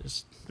does. I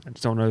just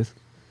don't know.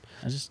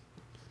 I just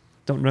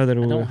don't know that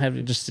it will. I don't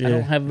have just. I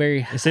don't have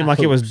very. It seemed like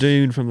it was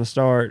doomed from the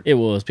start. It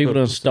was. People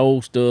done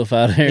stole stuff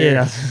out there.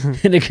 Yeah.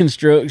 In the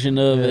construction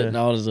of it and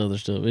all this other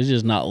stuff. It's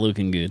just not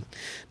looking good.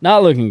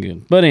 Not looking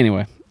good. But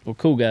anyway, well,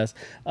 cool guys.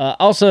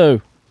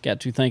 Also, got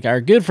to thank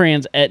our good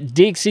friends at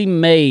Dixie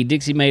Made.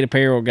 Dixie Made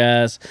Apparel,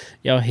 guys.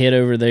 Y'all head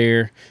over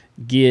there,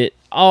 get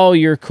all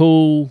your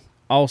cool,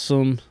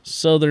 awesome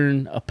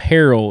Southern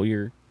apparel,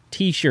 your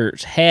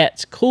T-shirts,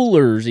 hats,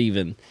 coolers,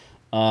 even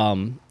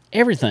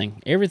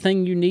everything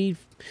you need.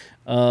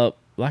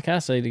 Like I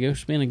say, to go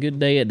spend a good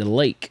day at the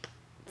lake.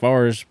 As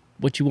far as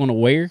what you want to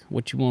wear,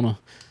 what you want to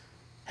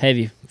have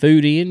your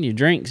food in, your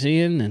drinks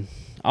in, and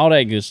all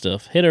that good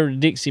stuff. Head over to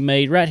Dixie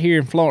Made right here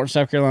in Florence,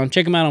 South Carolina.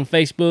 Check them out on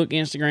Facebook,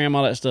 Instagram,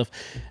 all that stuff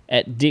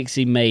at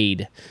Dixie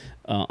Made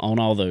on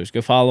all those.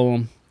 Go follow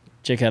them.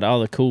 Check out all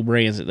the cool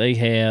brands that they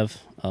have.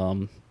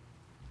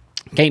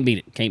 Can't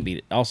beat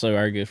it. Also,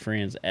 our good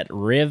friends at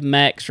Rev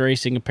Max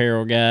Racing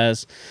Apparel,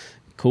 guys.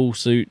 Cool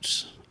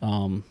suits.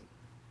 I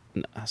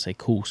say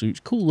cool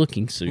suits, cool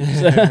looking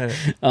suits.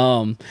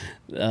 All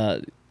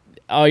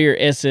your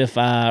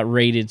SFI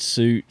rated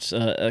suits,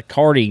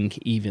 karting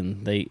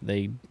even,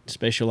 they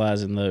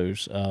specialize in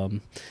those.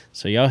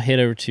 So y'all head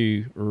over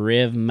to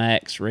Rev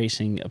Max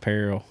Racing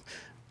Apparel.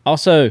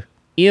 Also,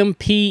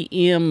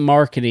 MPM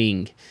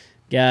Marketing,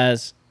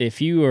 guys.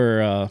 If you are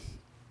a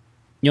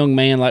young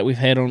man like we've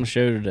had on the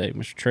show today,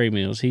 Mr. Trey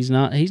Mills, he's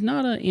not a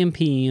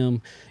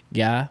MPM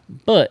guy,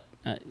 but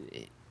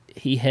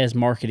he has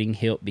marketing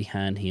help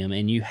behind him,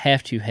 and you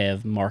have to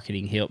have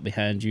marketing help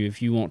behind you if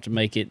you want to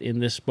make it in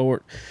this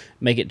sport,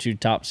 make it to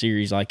top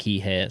series like he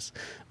has.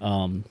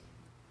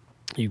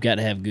 You've got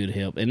to have good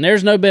help, and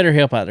there's no better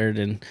help out there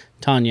than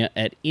Tanya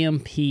at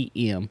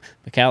MPM,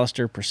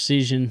 McAllister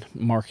Precision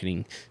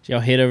Marketing. So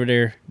y'all head over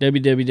there,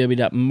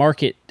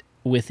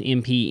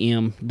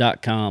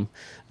 www.marketwithmpm.com.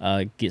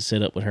 Get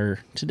set up with her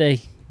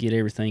today. Get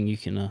everything you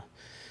can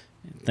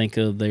think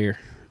of there,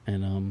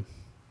 and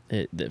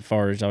as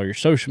far as all your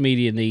social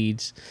media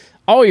needs,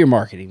 all your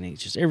marketing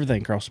needs, just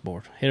everything across the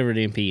board. Head over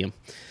to MPM.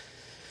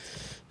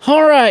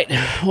 All right,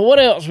 what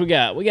else we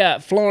got? We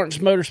got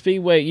Florence Motor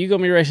Speedway. You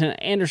gonna be racing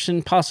at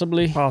Anderson,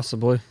 possibly,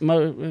 hopefully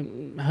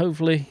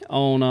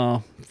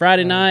on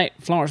Friday night.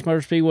 Florence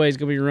Motor Speedway is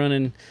gonna be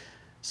running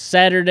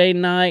Saturday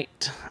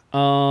night.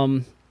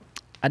 I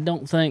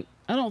don't think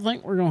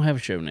we're gonna have a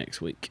show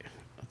next week.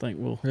 I think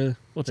we'll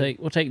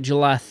take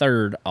July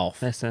 3rd off.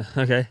 That's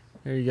okay.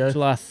 There you go.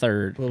 July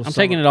 3rd. I'm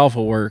taking it off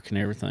of work and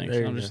everything.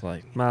 So I'm just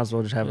like, might as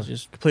well just have a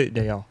complete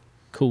day off.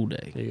 Cool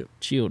day,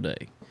 chill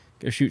day.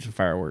 Go shoot some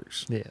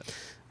fireworks. Yeah.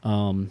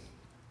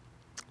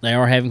 They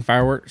are having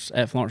fireworks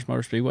at Florence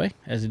Motor Speedway,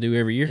 as they do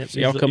every year. Yep, so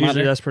y'all come out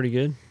there. That's pretty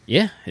good.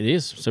 Yeah, it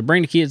is. So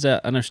bring the kids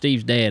out. I know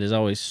Steve's dad is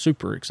always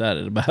super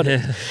excited about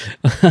it.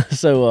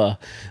 So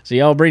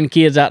y'all bring the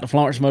kids out to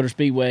Florence Motor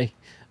Speedway.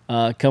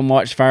 Come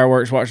watch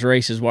fireworks, watch the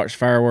races, watch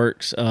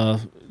fireworks.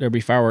 There'll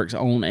be fireworks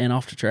on and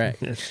off the track,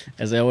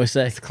 as they always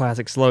say. It's a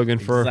classic slogan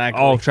for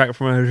all track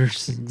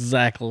promoters.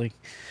 Exactly.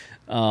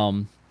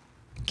 Can't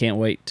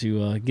wait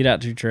to get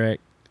out to the track.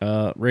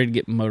 Ready to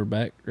get my motor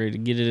back, ready to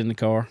get it in the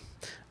car.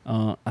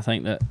 I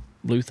think that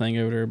blue thing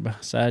over there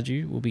beside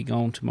you will be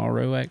gone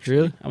tomorrow, actually.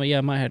 Really? I mean, yeah,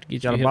 I might have to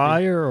get you got a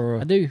buyer or?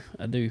 I do.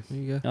 There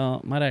you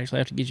go. Might actually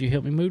have to get you to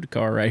help me move the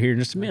car right here in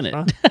just a minute.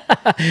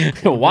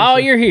 While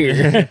you're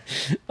here.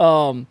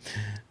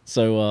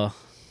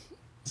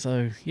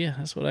 So yeah,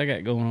 that's what I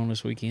got going on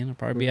this weekend. I'll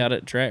probably be out at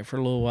the track for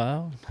a little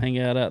while, hang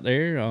out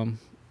there.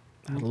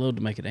 I'd love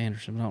to make it to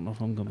Anderson, but I don't know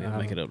if I'm going to be able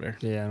to make it up there.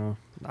 Yeah,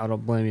 I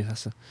don't blame you.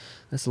 That's a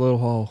little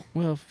haul.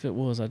 Well, if it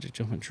was, I'd just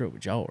jump in the truck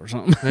with y'all or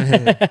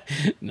something.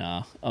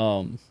 Nah.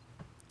 But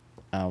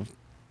I'm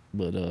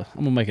going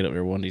to make it up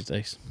there one of these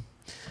days.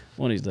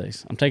 One of these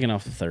days. I'm taking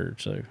off the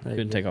 3rd, so I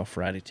couldn't take off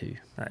Friday too.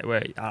 All right,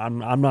 wait. I'm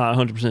not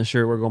 100%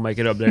 sure we're going to make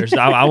it up there, so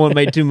I wouldn't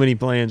make too many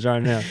plans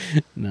right now.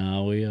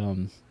 No, we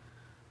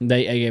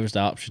they gave us the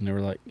option. They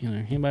were like,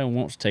 anybody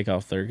wants to take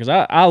off 3rd? Because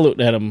I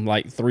looked at them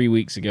like 3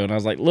 weeks ago, and I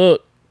was like,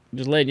 look,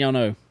 just letting y'all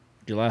know,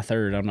 July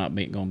 3rd, I'm not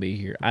going to be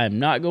here. I am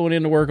not going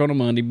into work on a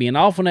Monday, being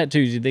off on that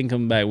Tuesday, then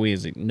coming back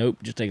Wednesday. Nope,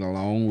 just taking a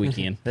long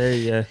weekend. There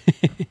you go.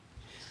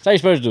 That's how you're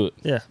supposed to do it.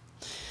 Yeah.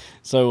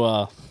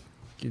 So,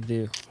 Good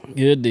deal.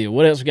 Good deal.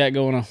 What else we got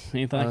going on?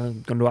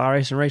 Anything? Gonna do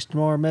iRacing race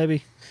tomorrow,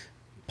 maybe.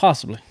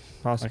 Possibly.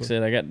 Possibly. Like I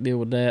said, I got to deal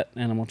with that,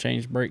 and I'm gonna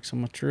change brakes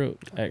on my truck.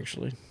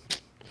 Actually,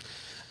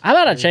 how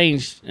about I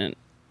change? And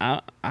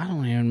I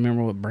don't even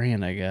remember what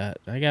brand I got.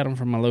 I got them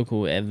from my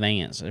local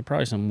Advance. They're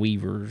probably some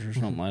Weavers or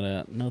something like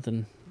that.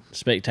 Nothing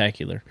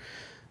spectacular.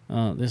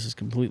 This is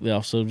completely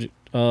off subject.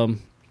 I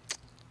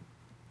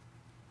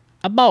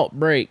bought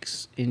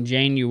brakes in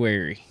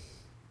January.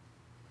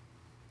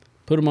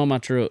 Put them on my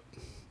truck.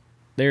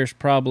 There's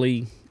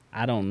probably,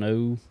 I don't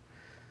know,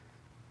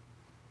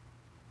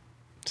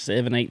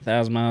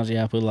 7,000-8,000 miles.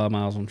 Yeah, I put a lot of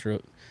miles on the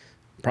truck.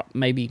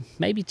 Maybe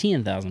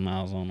 10,000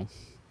 miles on them,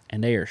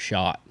 and they are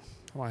shot.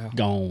 Wow.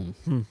 Gone.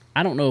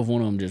 I don't know if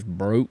one of them just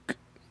broke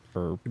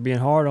or. You're being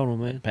hard on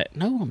them, man.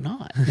 No, I'm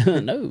not.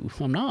 No,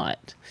 I'm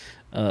not.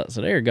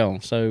 So they're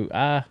gone. So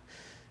I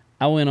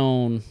went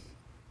on.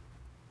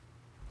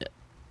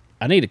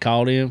 I need to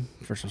call them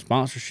for some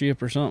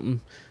sponsorship or something,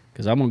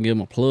 because I'm going to give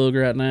them a plug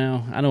right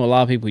now. I know a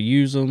lot of people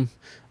use them.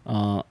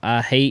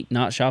 I hate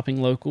not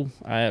shopping local.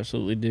 I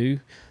absolutely do.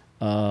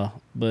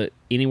 But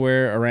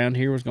anywhere around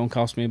here was going to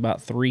cost me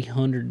about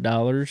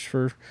 $300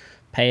 for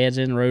pads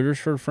and rotors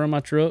from my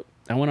truck.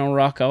 I went on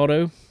Rock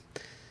Auto.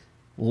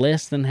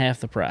 Less than half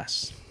the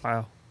price.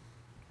 Wow.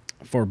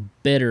 For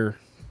better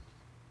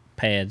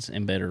pads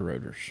and better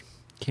rotors.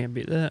 Can't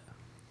beat that.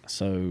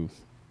 So,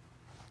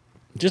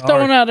 just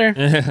throwing it out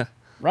there.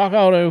 Rock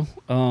Auto.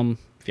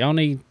 If y'all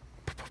need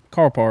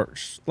car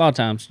parts, a lot of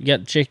times you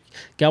got to check,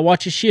 got to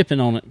watch your shipping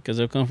on it, because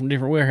they'll come from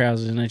different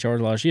warehouses and they charge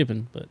a lot of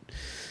shipping. But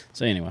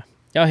so anyway,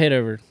 y'all head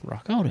over to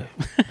Rock Auto.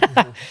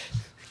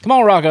 Come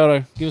on, Rock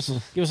Auto, give us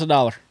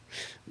 $1.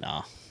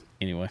 Nah.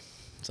 Anyway,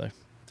 so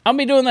I'll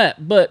be doing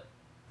that. But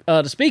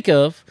to speak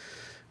of,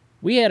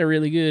 we had a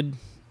really good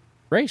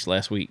race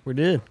last week. We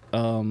did.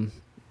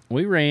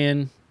 We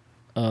ran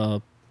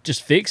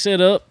just fixed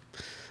setup,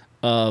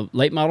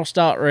 late model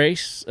stock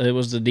race. It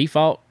was the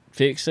default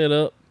fixed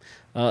setup.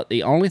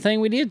 The only thing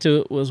we did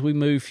to it was we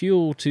moved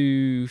fuel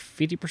to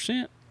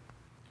 50%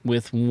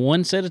 with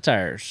one set of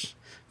tires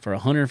for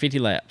 150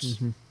 laps.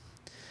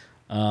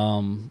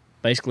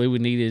 Basically, we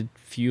needed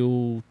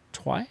fuel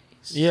twice.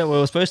 Yeah,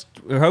 well,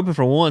 we were hoping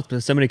for once,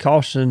 but so many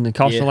caution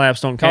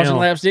laps don't count. Caution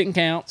laps didn't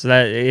count. So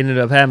that ended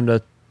up having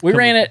to. We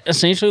ran it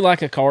essentially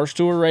like a Cars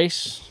Tour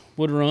race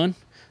would run.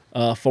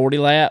 40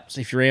 laps.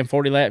 If you ran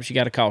 40 laps, you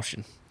got a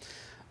caution.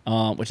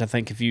 Which I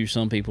think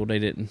some people they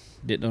didn't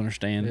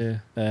understand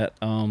that.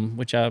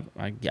 Which I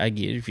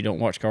get. If you don't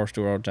watch Cars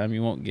Tour all the time,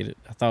 you won't get it.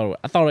 I thought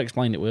I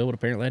explained it well, but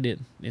apparently I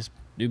didn't. Just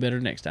do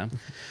better next time.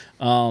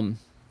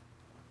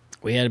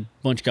 We had a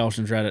bunch of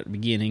cautions right at the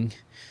beginning,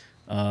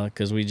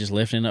 because we just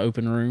left in the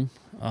open room.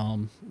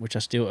 Which I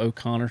still owe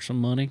Connor some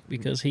money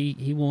because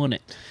he won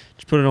it.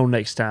 Just put it on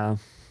next time.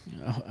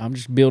 I'm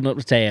just building up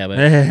the tab.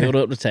 Build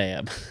up the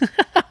tab.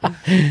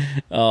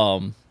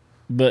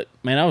 But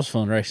man, that was a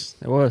fun race.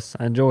 It was.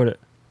 I enjoyed it.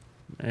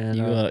 And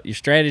your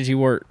strategy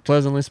worked.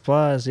 Pleasantly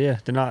surprised. Yeah,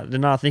 did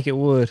not think it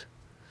would.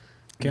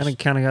 Kind of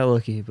got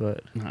lucky,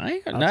 but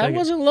that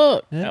wasn't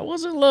luck. Yeah. That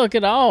wasn't luck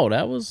at all.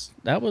 That was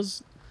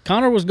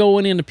Connor was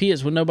going into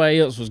pits when nobody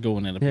else was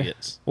going into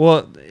pits.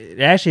 Well,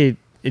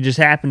 it just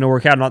happened to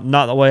work out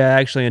not the way I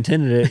actually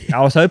intended it.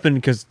 I was hoping,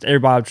 because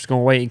everybody was just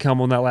going to wait and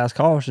come on that last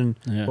caution.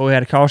 Yeah. But we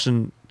had a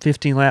caution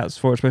 15 laps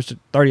before it's supposed to,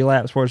 30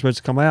 laps before it's supposed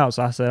to come out.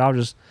 So I said,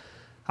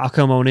 I'll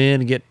come on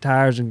in and get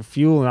tires and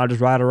fuel, and I'll just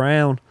ride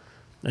around.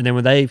 And then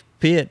when they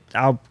pit,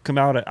 I'll come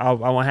out. I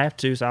won't have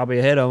to, so I'll be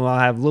ahead of them. I'll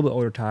have a little bit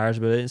older tires,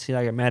 but it didn't seem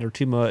like it mattered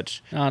too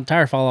much.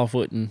 Tire fall off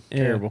wasn't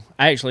terrible.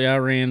 Actually, I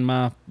ran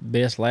my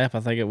best lap. I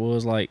think it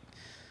was like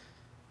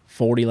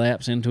 40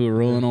 laps into a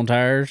run on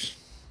tires.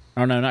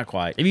 Oh no, not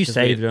quite. If you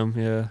saved them,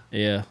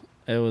 yeah,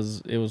 it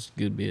was a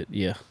good bit.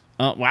 Yeah.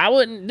 Well,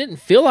 I didn't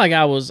feel like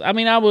I was. I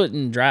mean, I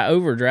wasn't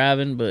over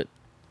driving, but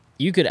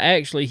you could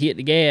actually hit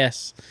the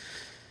gas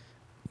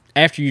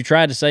after you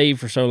tried to save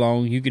for so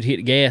long. You could hit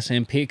the gas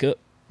and pick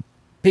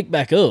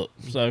back up.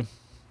 So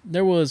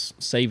there was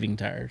saving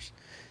tires.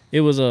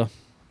 It was a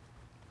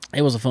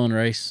fun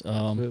race.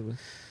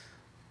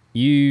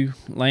 You,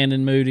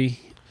 Landon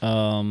Moody,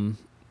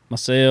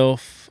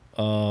 myself.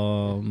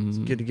 It's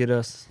good to get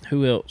us.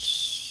 Who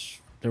else?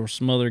 There were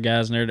some other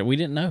guys in there that we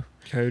didn't know.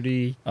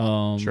 Cody,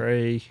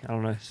 Trey, I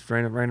don't know,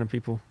 random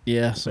people.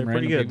 Yeah, some random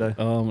pretty good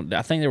people. Though.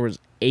 I think there was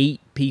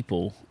 8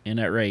 people in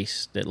that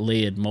race that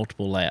led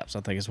multiple laps. I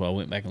think that's what I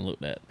went back and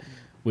looked at,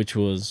 which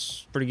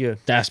was pretty good.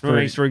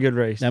 Makes for a good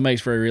race. That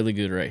makes for a really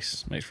good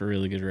race.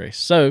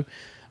 So,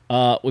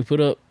 we put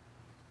up.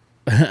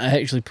 I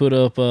actually put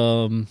up.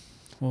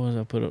 What was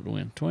I put up to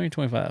win? 20,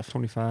 25?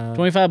 25.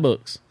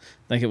 $25.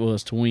 I think it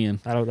was to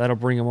win. That'll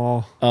bring them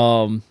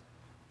all.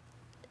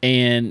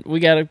 And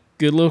we got a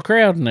good little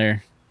crowd in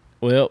there.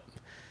 Well,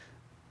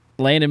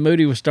 Landon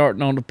Moody was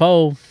starting on the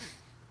pole,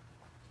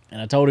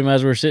 and I told him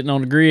as we were sitting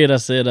on the grid, I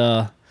said,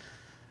 all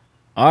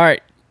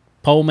right,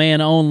 pole man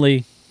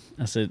only.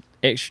 I said,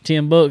 extra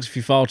 $10 if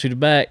you fall to the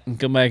back and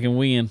come back and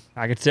win.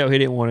 I could tell he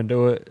didn't want to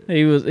do it.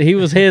 He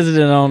was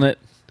hesitant on it.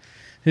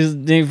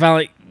 He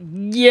finally,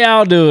 yeah,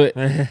 I'll do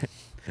it.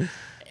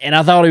 And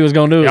I thought he was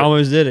going to do it. He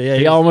almost did it. Yeah,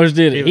 he almost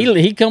did it.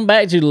 He come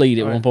back to the lead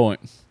at Right. one point.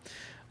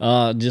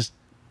 Just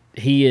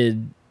he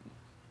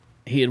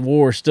had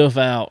wore stuff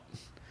out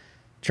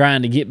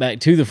trying to get back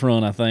to the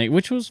front, I think,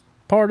 which was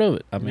part of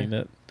it. I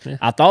mean,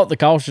 I thought the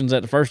cautions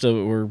at the first of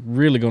it were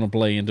really going to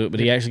play into it, but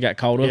he actually got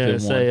caught up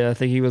in one. I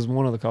think he was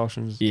one of the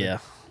cautions. Yeah.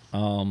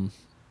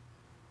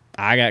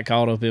 I got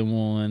caught up in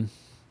one.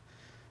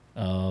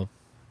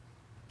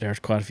 There's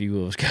quite a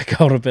few of us got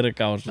caught up in a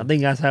caution. I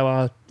think that's how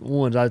I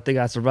won. I think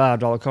I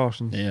survived all the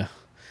cautions. Yeah.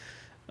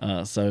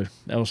 So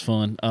that was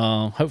fun.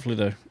 Hopefully,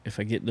 though, if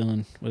I get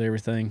done with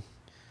everything,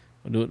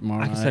 we'll do it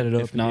tomorrow I night. can set it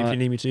up if not, if you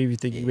need me to. If you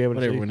think you'll be able to.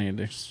 Whatever we need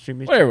to do. Shoot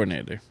me. Whatever we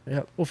need to do.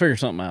 Yep. We'll figure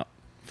something out.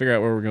 Figure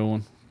out where we're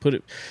going. Put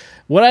it.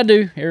 What I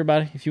do,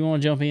 everybody, if you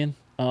want to jump in,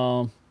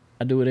 I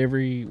do it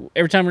every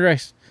time we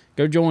race.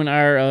 Go join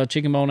our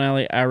Chicken Bone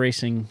Alley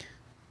iRacing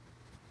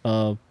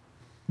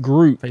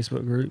group.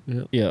 Facebook group.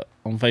 Yep. Yeah,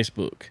 on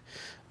Facebook.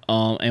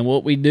 And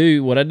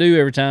what I do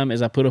every time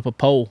is I put up a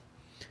poll,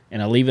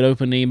 and I leave it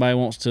open to anybody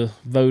who wants to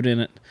vote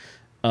in it.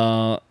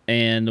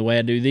 And the way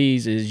I do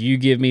these is you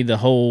give me the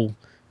whole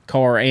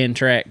car and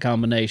track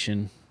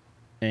combination,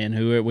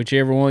 and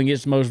whichever one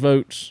gets the most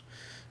votes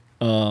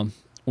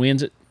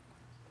wins it.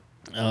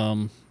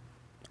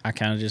 I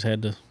kind of just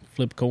had to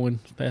flip a coin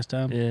past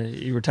time. Yeah,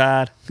 you were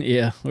tied.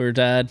 Yeah, we were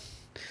tied.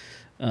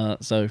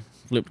 So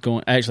flipped a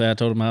coin. Actually, I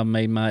told him I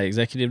made my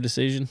executive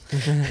decision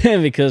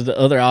because the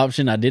other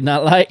option I did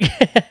not like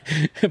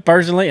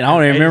personally, and I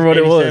don't even remember what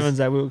it was. 87's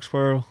that Wilkes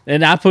Squirrel.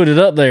 And I put it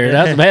up there.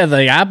 That's the bad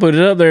thing. I put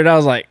it up there, and I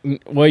was like,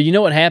 well, you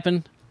know what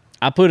happened?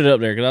 I put it up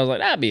there because I was like,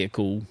 that'd be a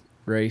cool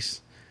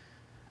race.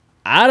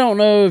 I don't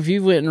know if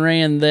you went and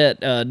ran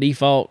that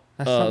default.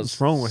 Something's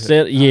wrong with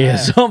it. Yeah,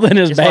 something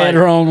is bad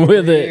wrong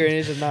with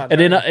it. And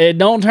And then it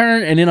don't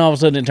turn, and then all of a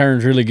sudden it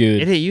turns really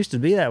good. It used to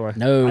be that way.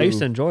 No. I used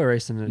to enjoy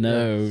racing it.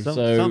 No, Yeah.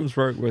 so- Something's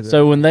wrong with it.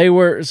 So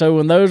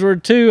when those were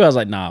two, I was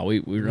like, nah, we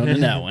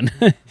running that one.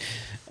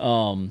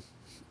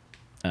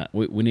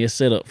 We need a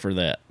setup for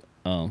that.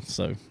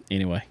 So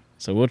anyway,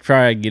 so we'll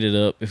try to get it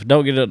up. If we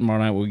don't get it up tomorrow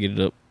night, we'll get it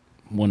up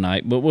one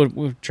night, but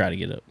we'll try to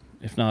get it up.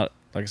 If not,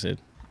 like I said,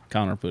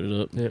 Connor put it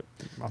up. Yep,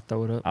 I'll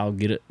throw it up. I'll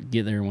get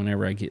there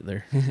whenever I get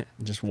there.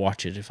 Just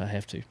watch it if I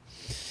have to.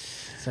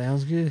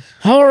 Sounds good.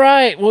 All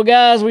right. Well,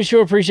 guys, we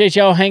sure appreciate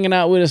y'all hanging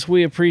out with us.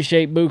 We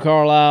appreciate Boo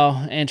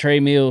Carlisle and Trey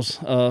Mills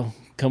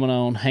coming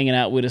on, hanging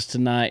out with us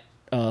tonight,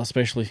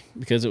 especially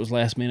because it was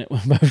last minute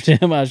with both of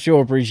them. I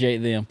sure appreciate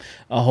them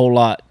a whole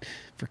lot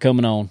for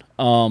coming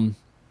on.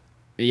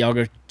 Y'all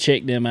go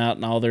check them out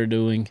and all they're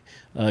doing.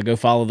 Go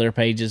follow their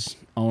pages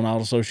on all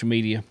the social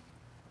media.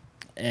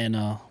 And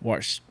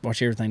watch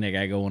everything they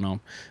got going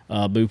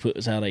on. Boo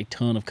puts out a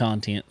ton of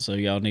content, so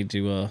y'all need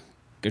to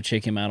go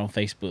check him out on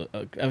Facebook.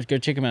 Go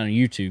check him out on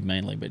YouTube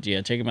mainly, but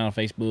yeah, check him out on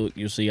Facebook.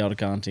 You'll see all the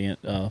content,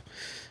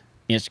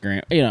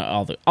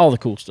 Instagram, all the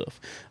cool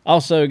stuff.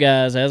 Also,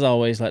 guys, as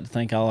always, like to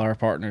thank all our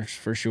partners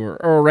for sure: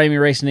 Earl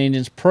Ramey Racing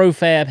Engines,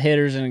 ProFab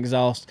Headers and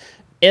Exhaust,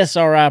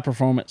 SRI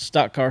Performance,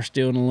 Stock Car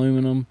Steel and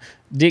Aluminum,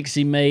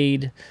 Dixie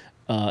Made,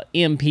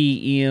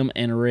 MPM,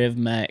 and Rev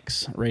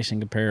Max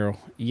Racing Apparel.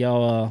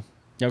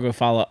 Y'all go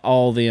follow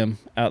all them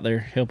out there.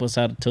 Help us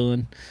out a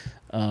ton.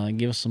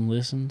 Give us some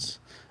listens.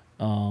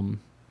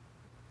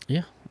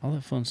 Yeah, all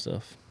that fun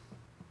stuff.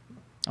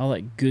 All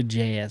that good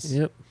jazz.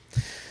 Yep.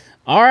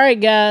 All right,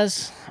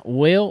 guys.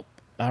 Well,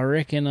 I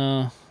reckon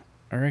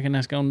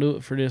that's gonna do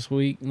it for this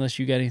week. Unless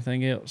you got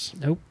anything else.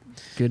 Nope.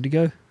 Good to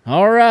go.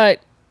 All right.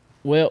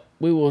 Well,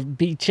 we will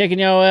be checking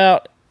y'all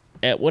out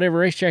at whatever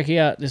racetrack you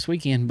got this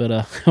weekend.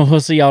 But we'll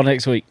see y'all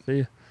next week. See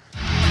ya.